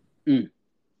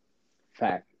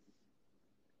 Fact.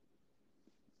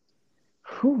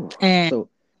 Whew. And So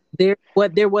there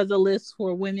was a list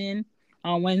for women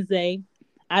on Wednesday.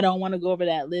 I don't want to go over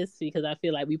that list because I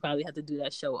feel like we probably have to do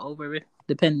that show over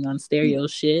depending on stereo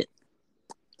shit.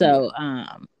 So,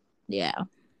 yeah.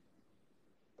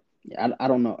 I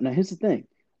don't know. Now, here's the thing.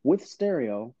 With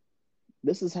stereo,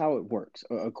 this is how it works,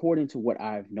 according to what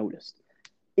I've noticed.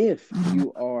 If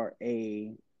you are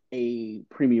a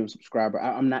premium subscriber,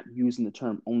 I'm not using the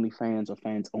term OnlyFans or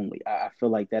fans only. I feel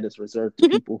like that is reserved to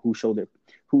people who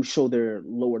show their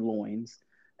lower loins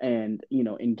and, you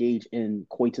know, engage in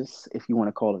coitus, if you want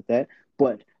to call it that.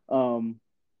 But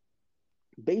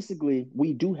basically,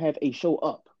 we do have a show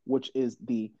up, which is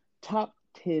the top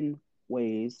 10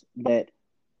 ways that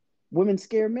women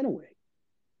scare men away.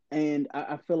 And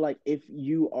I feel like if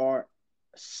you are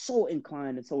so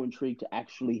inclined and so intrigued to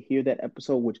actually hear that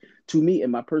episode, which to me,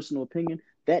 in my personal opinion,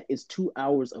 that is 2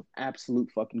 hours of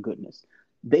absolute fucking goodness.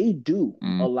 They do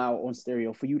allow on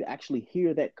stereo for you to actually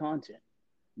hear that content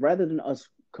rather than us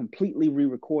completely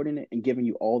re-recording it and giving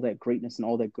you all that greatness and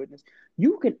all that goodness.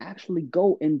 You can actually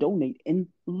go and donate and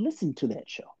listen to that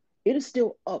show. It is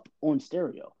still up on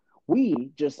stereo.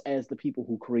 We, just as the people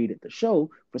who created the show,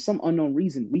 for some unknown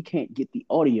reason, we can't get the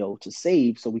audio to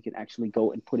save so we can actually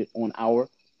go and put it on our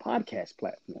podcast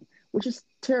platform, which is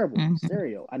terrible.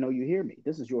 Stereo, I know you hear me.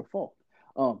 This is your fault.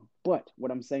 But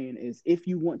what I'm saying is, if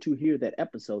you want to hear that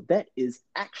episode, that is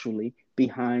actually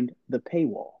behind the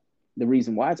paywall. The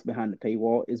reason why it's behind the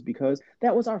paywall is because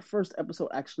that was our first episode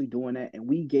actually doing that, and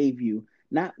we gave you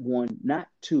not 1, not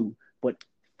 2, but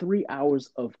 3 hours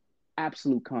of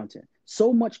absolute content.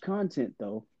 So much content,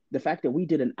 though, the fact that we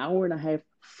did an hour and a half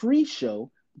free show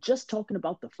just talking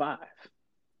about the 5.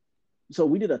 So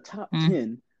we did a top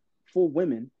 10 for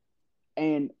women,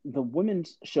 and the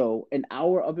women's show, an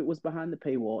hour of it was behind the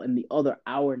paywall, and the other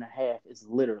hour and a half is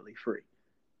literally free.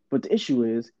 But the issue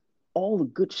is, all the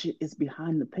good shit is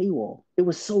behind the paywall. It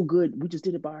was so good, we just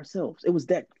did it by ourselves. It was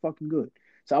that fucking good.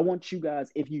 So I want you guys,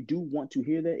 if you do want to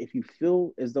hear that, if you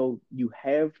feel as though you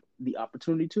have the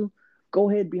opportunity to, go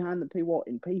ahead behind the paywall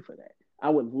and pay for that. I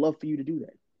would love for you to do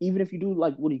that. Even if you do,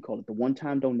 like, what do you call it, the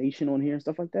one-time donation on here and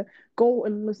stuff like that, go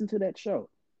and listen to that show.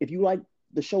 If you like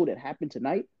the show that happened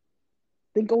tonight,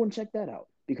 then go and check that out.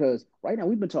 Because right now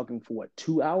we've been talking for,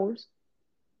 2 hours?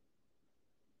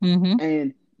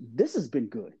 And this has been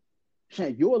good.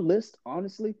 Shan, your list,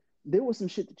 honestly, there was some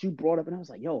shit that you brought up, and I was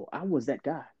like, yo, I was that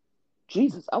guy.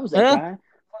 Jesus, I was that guy.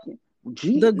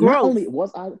 The growth. Not only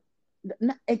was I,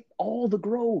 all the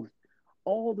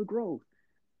growth.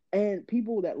 And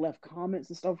people that left comments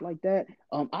and stuff like that,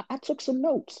 I took some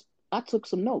notes.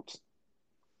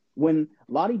 When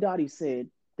Lottie Dottie said,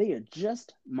 they are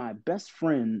just my best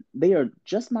friend, they are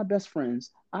just my best friends,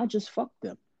 I just fucked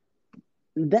them.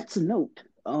 That's a note.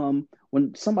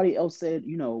 When somebody else said,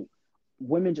 you know,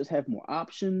 women just have more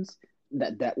options,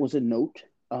 that was a note.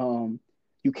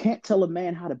 You can't tell a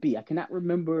man how to be. I cannot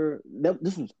remember,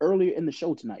 this was earlier in the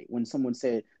show tonight when someone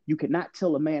said, you cannot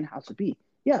tell a man how to be.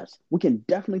 Yes, we can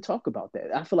definitely talk about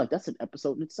that. I feel like that's an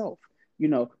episode in itself. You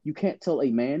know, you can't tell a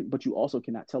man, but you also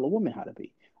cannot tell a woman how to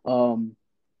be.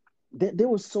 There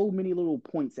were so many little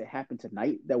points that happened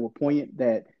tonight that were poignant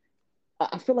that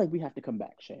I feel like we have to come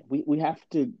back, Shay. We have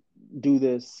to do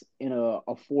this in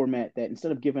a format that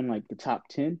instead of giving like the top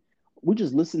 10, we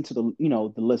just listen to the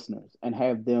listeners and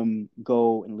have them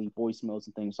go and leave voicemails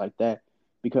and things like that.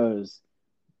 Because,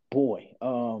 boy,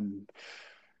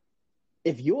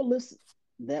 if your list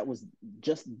that was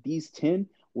just these 10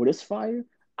 were this fire,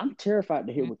 I'm terrified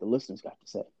to hear what the listeners got to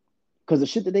say. Because the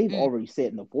shit that they've already said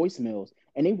in the voicemails,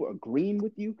 and they were agreeing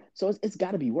with you, so it's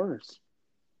got to be worse.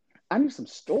 I need some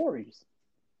stories.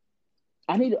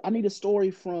 I need a story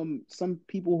from some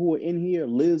people who are in here: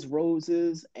 Liz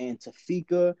Roses and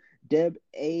Tafika, Deb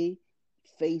A,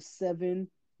 Face 7,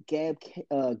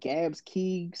 Gabs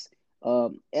Keegs,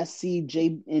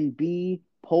 SCJNB,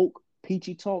 Polk,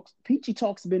 Peachy Talks. Peachy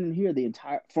Talks been in here the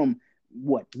entire from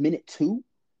minute 2.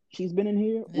 She's been in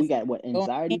here. We got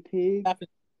Anxiety Pig.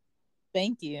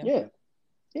 Thank you.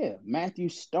 Yeah. Matthew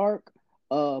Stark,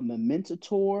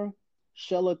 Mementator,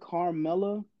 Shella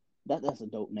Carmella. That's a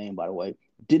dope name, by the way.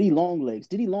 Diddy Longlegs.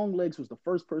 Diddy Longlegs was the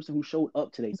first person who showed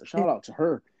up today, so shout out to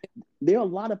her. There are a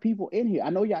lot of people in here.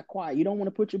 I know y'all quiet. You don't want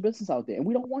to put your business out there, and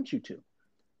we don't want you to.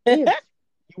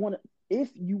 If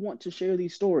you want to share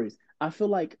these stories, I feel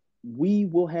like we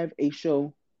will have a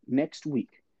show next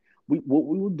week. What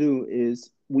we will do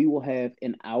is we will have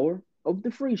an hour of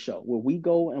the free show where we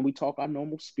go and we talk our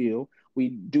normal spiel. We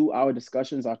do our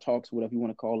discussions, our talks, whatever you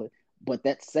want to call it. But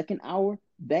that second hour,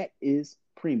 that is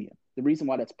premium. The reason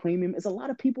why that's premium is a lot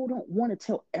of people don't want to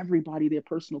tell everybody their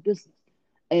personal business.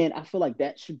 And I feel like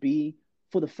that should be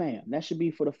for the fam. That should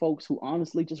be for the folks who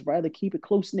honestly just rather keep it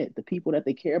close knit. The people that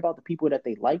they care about, the people that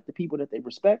they like, the people that they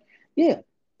respect. Yeah,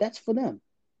 that's for them.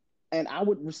 And I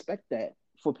would respect that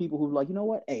for people who are like, you know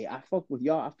what? Hey, I fuck with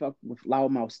y'all. I fuck with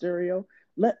Loudmouth Stereo.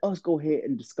 Let us go ahead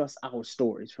and discuss our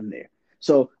stories from there.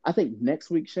 So I think next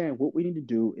week, Shan, what we need to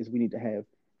do is we need to have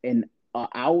an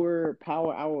hour,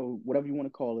 power hour, whatever you want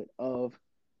to call it, of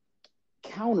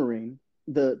countering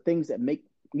the things that make,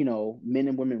 men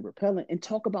and women repellent and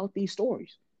talk about these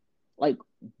stories. Like,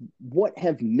 what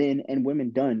have men and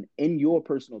women done, in your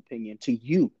personal opinion, to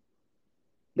you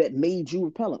that made you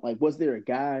repellent? Like, was there a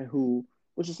guy who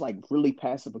was just like really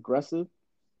passive aggressive?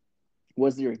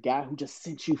 Was there a guy who just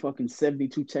sent you fucking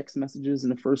 72 text messages in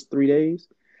the first 3 days?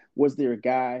 Was there a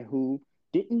guy who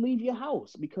didn't leave your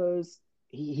house because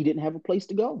he didn't have a place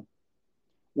to go?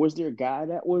 Was there a guy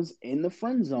that was in the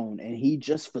friend zone and he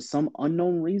just, for some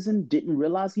unknown reason, didn't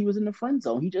realize he was in the friend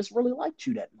zone? He just really liked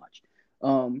you that much.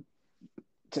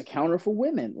 To counter for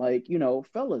women, like,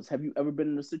 fellas, have you ever been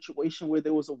in a situation where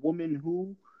there was a woman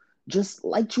who just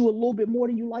liked you a little bit more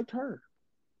than you liked her?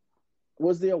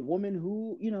 Was there a woman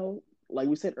who, like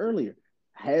we said earlier,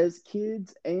 has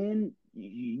kids and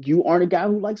you aren't a guy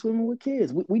who likes women with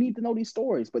kids? We need to know these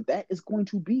stories, but that is going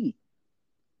to be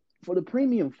for the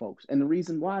premium folks. And the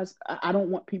reason why is I don't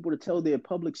want people to tell their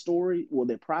public story or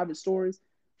their private stories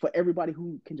for everybody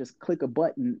who can just click a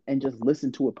button and just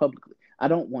listen to it publicly. I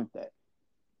don't want that.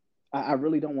 I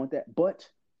really don't want that. But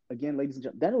again, ladies and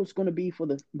gentlemen, that was going to be for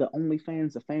the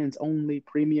OnlyFans, the fans only,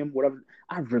 premium, whatever.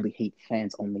 I really hate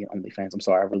fans only and OnlyFans. I'm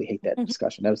sorry. I really hate that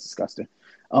discussion. That was disgusting.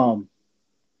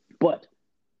 But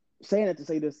saying that to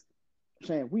say this,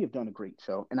 Shan, we have done a great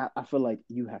show. And I feel like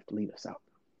you have to lead us out.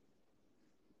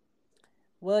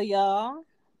 Well, y'all,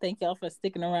 thank y'all for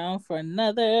sticking around for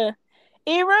another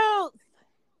E-Ruth.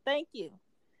 Thank you.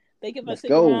 Thank you for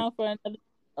sticking around for another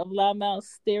of Loudmouth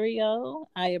Stereo.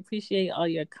 I appreciate all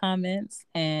your comments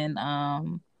and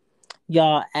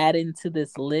y'all adding to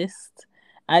this list.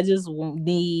 I just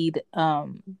need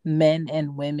men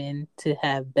and women to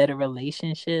have better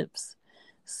relationships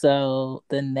so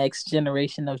the next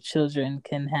generation of children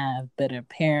can have better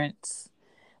parents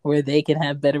where they can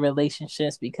have better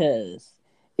relationships, because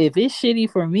if it's shitty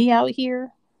for me out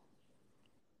here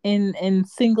in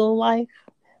single life,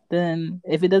 then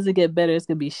if it doesn't get better, it's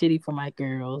going to be shitty for my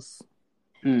girls.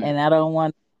 And I don't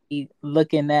want to be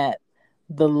looking at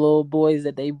the little boys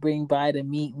that they bring by to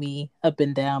meet me up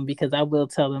and down, because I will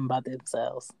tell them about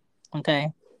themselves.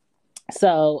 Okay?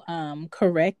 So,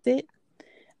 correct it.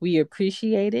 We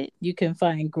appreciate it. You can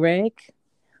find Greg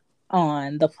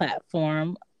on the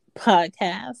platform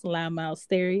podcast, Loudmouth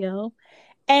Stereo,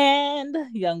 and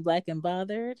Young Black and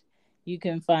Bothered. You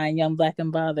can find Young Black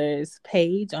and Bothered's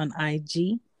page on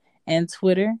IG and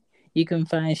Twitter. You can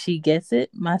find She Gets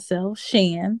It, myself,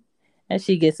 Shan, at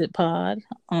She Gets It Pod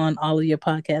on all of your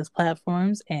podcast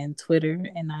platforms and Twitter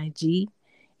and IG.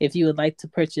 If you would like to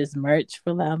purchase merch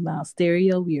for Loudmouth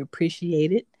Stereo, we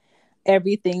appreciate it.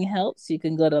 Everything helps. You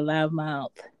can go to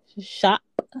Loudmouth Shop,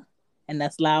 and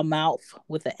that's Loudmouth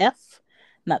with an F.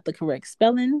 Not the correct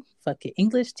spelling. Fuck your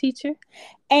English teacher.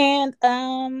 And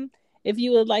if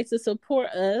you would like to support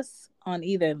us on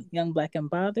either Young Black and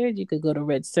Bothered, you could go to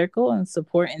Red Circle and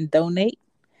support and donate.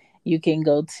 You can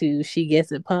go to She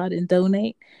Gets It Pod and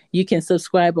donate. You can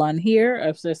subscribe on here.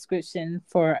 A subscription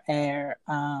for our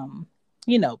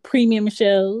premium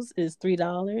shows is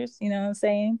 $3. You know what I'm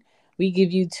saying? We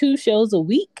give you 2 shows a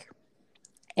week,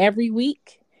 every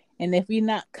week. And if you're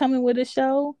not coming with a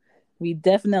show, we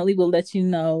definitely will let you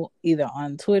know either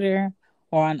on Twitter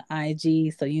or on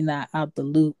IG, so you're not out the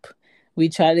loop. We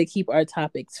try to keep our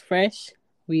topics fresh.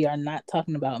 We are not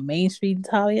talking about mainstream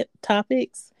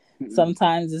topics.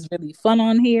 Sometimes it's really fun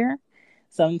on here.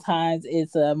 Sometimes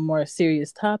it's a more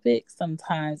serious topic.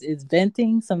 Sometimes it's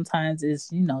venting. Sometimes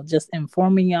it's, just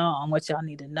informing y'all on what y'all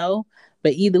need to know.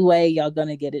 But either way, y'all going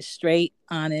to get it straight,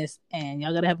 honest, and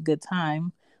y'all going to have a good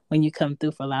time when you come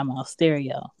through for Loudmouth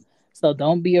Stereo. So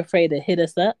don't be afraid to hit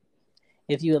us up.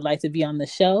 If you would like to be on the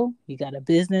show, you got a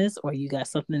business or you got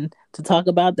something to talk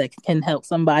about that can help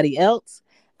somebody else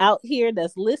out here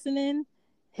that's listening,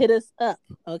 hit us up.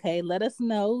 Okay, let us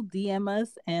know, DM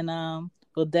us, and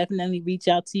we'll definitely reach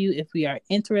out to you if we are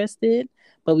interested.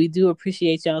 But we do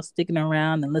appreciate y'all sticking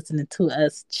around and listening to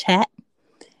us chat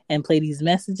and play these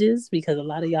messages because a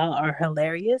lot of y'all are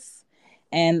hilarious.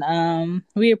 And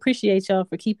we appreciate y'all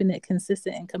for keeping it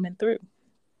consistent and coming through.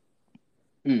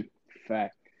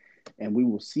 Fact. And we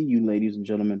will see you, ladies and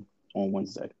gentlemen, on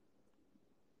Wednesday.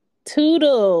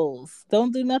 Toodles.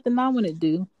 Don't do nothing I want to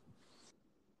do.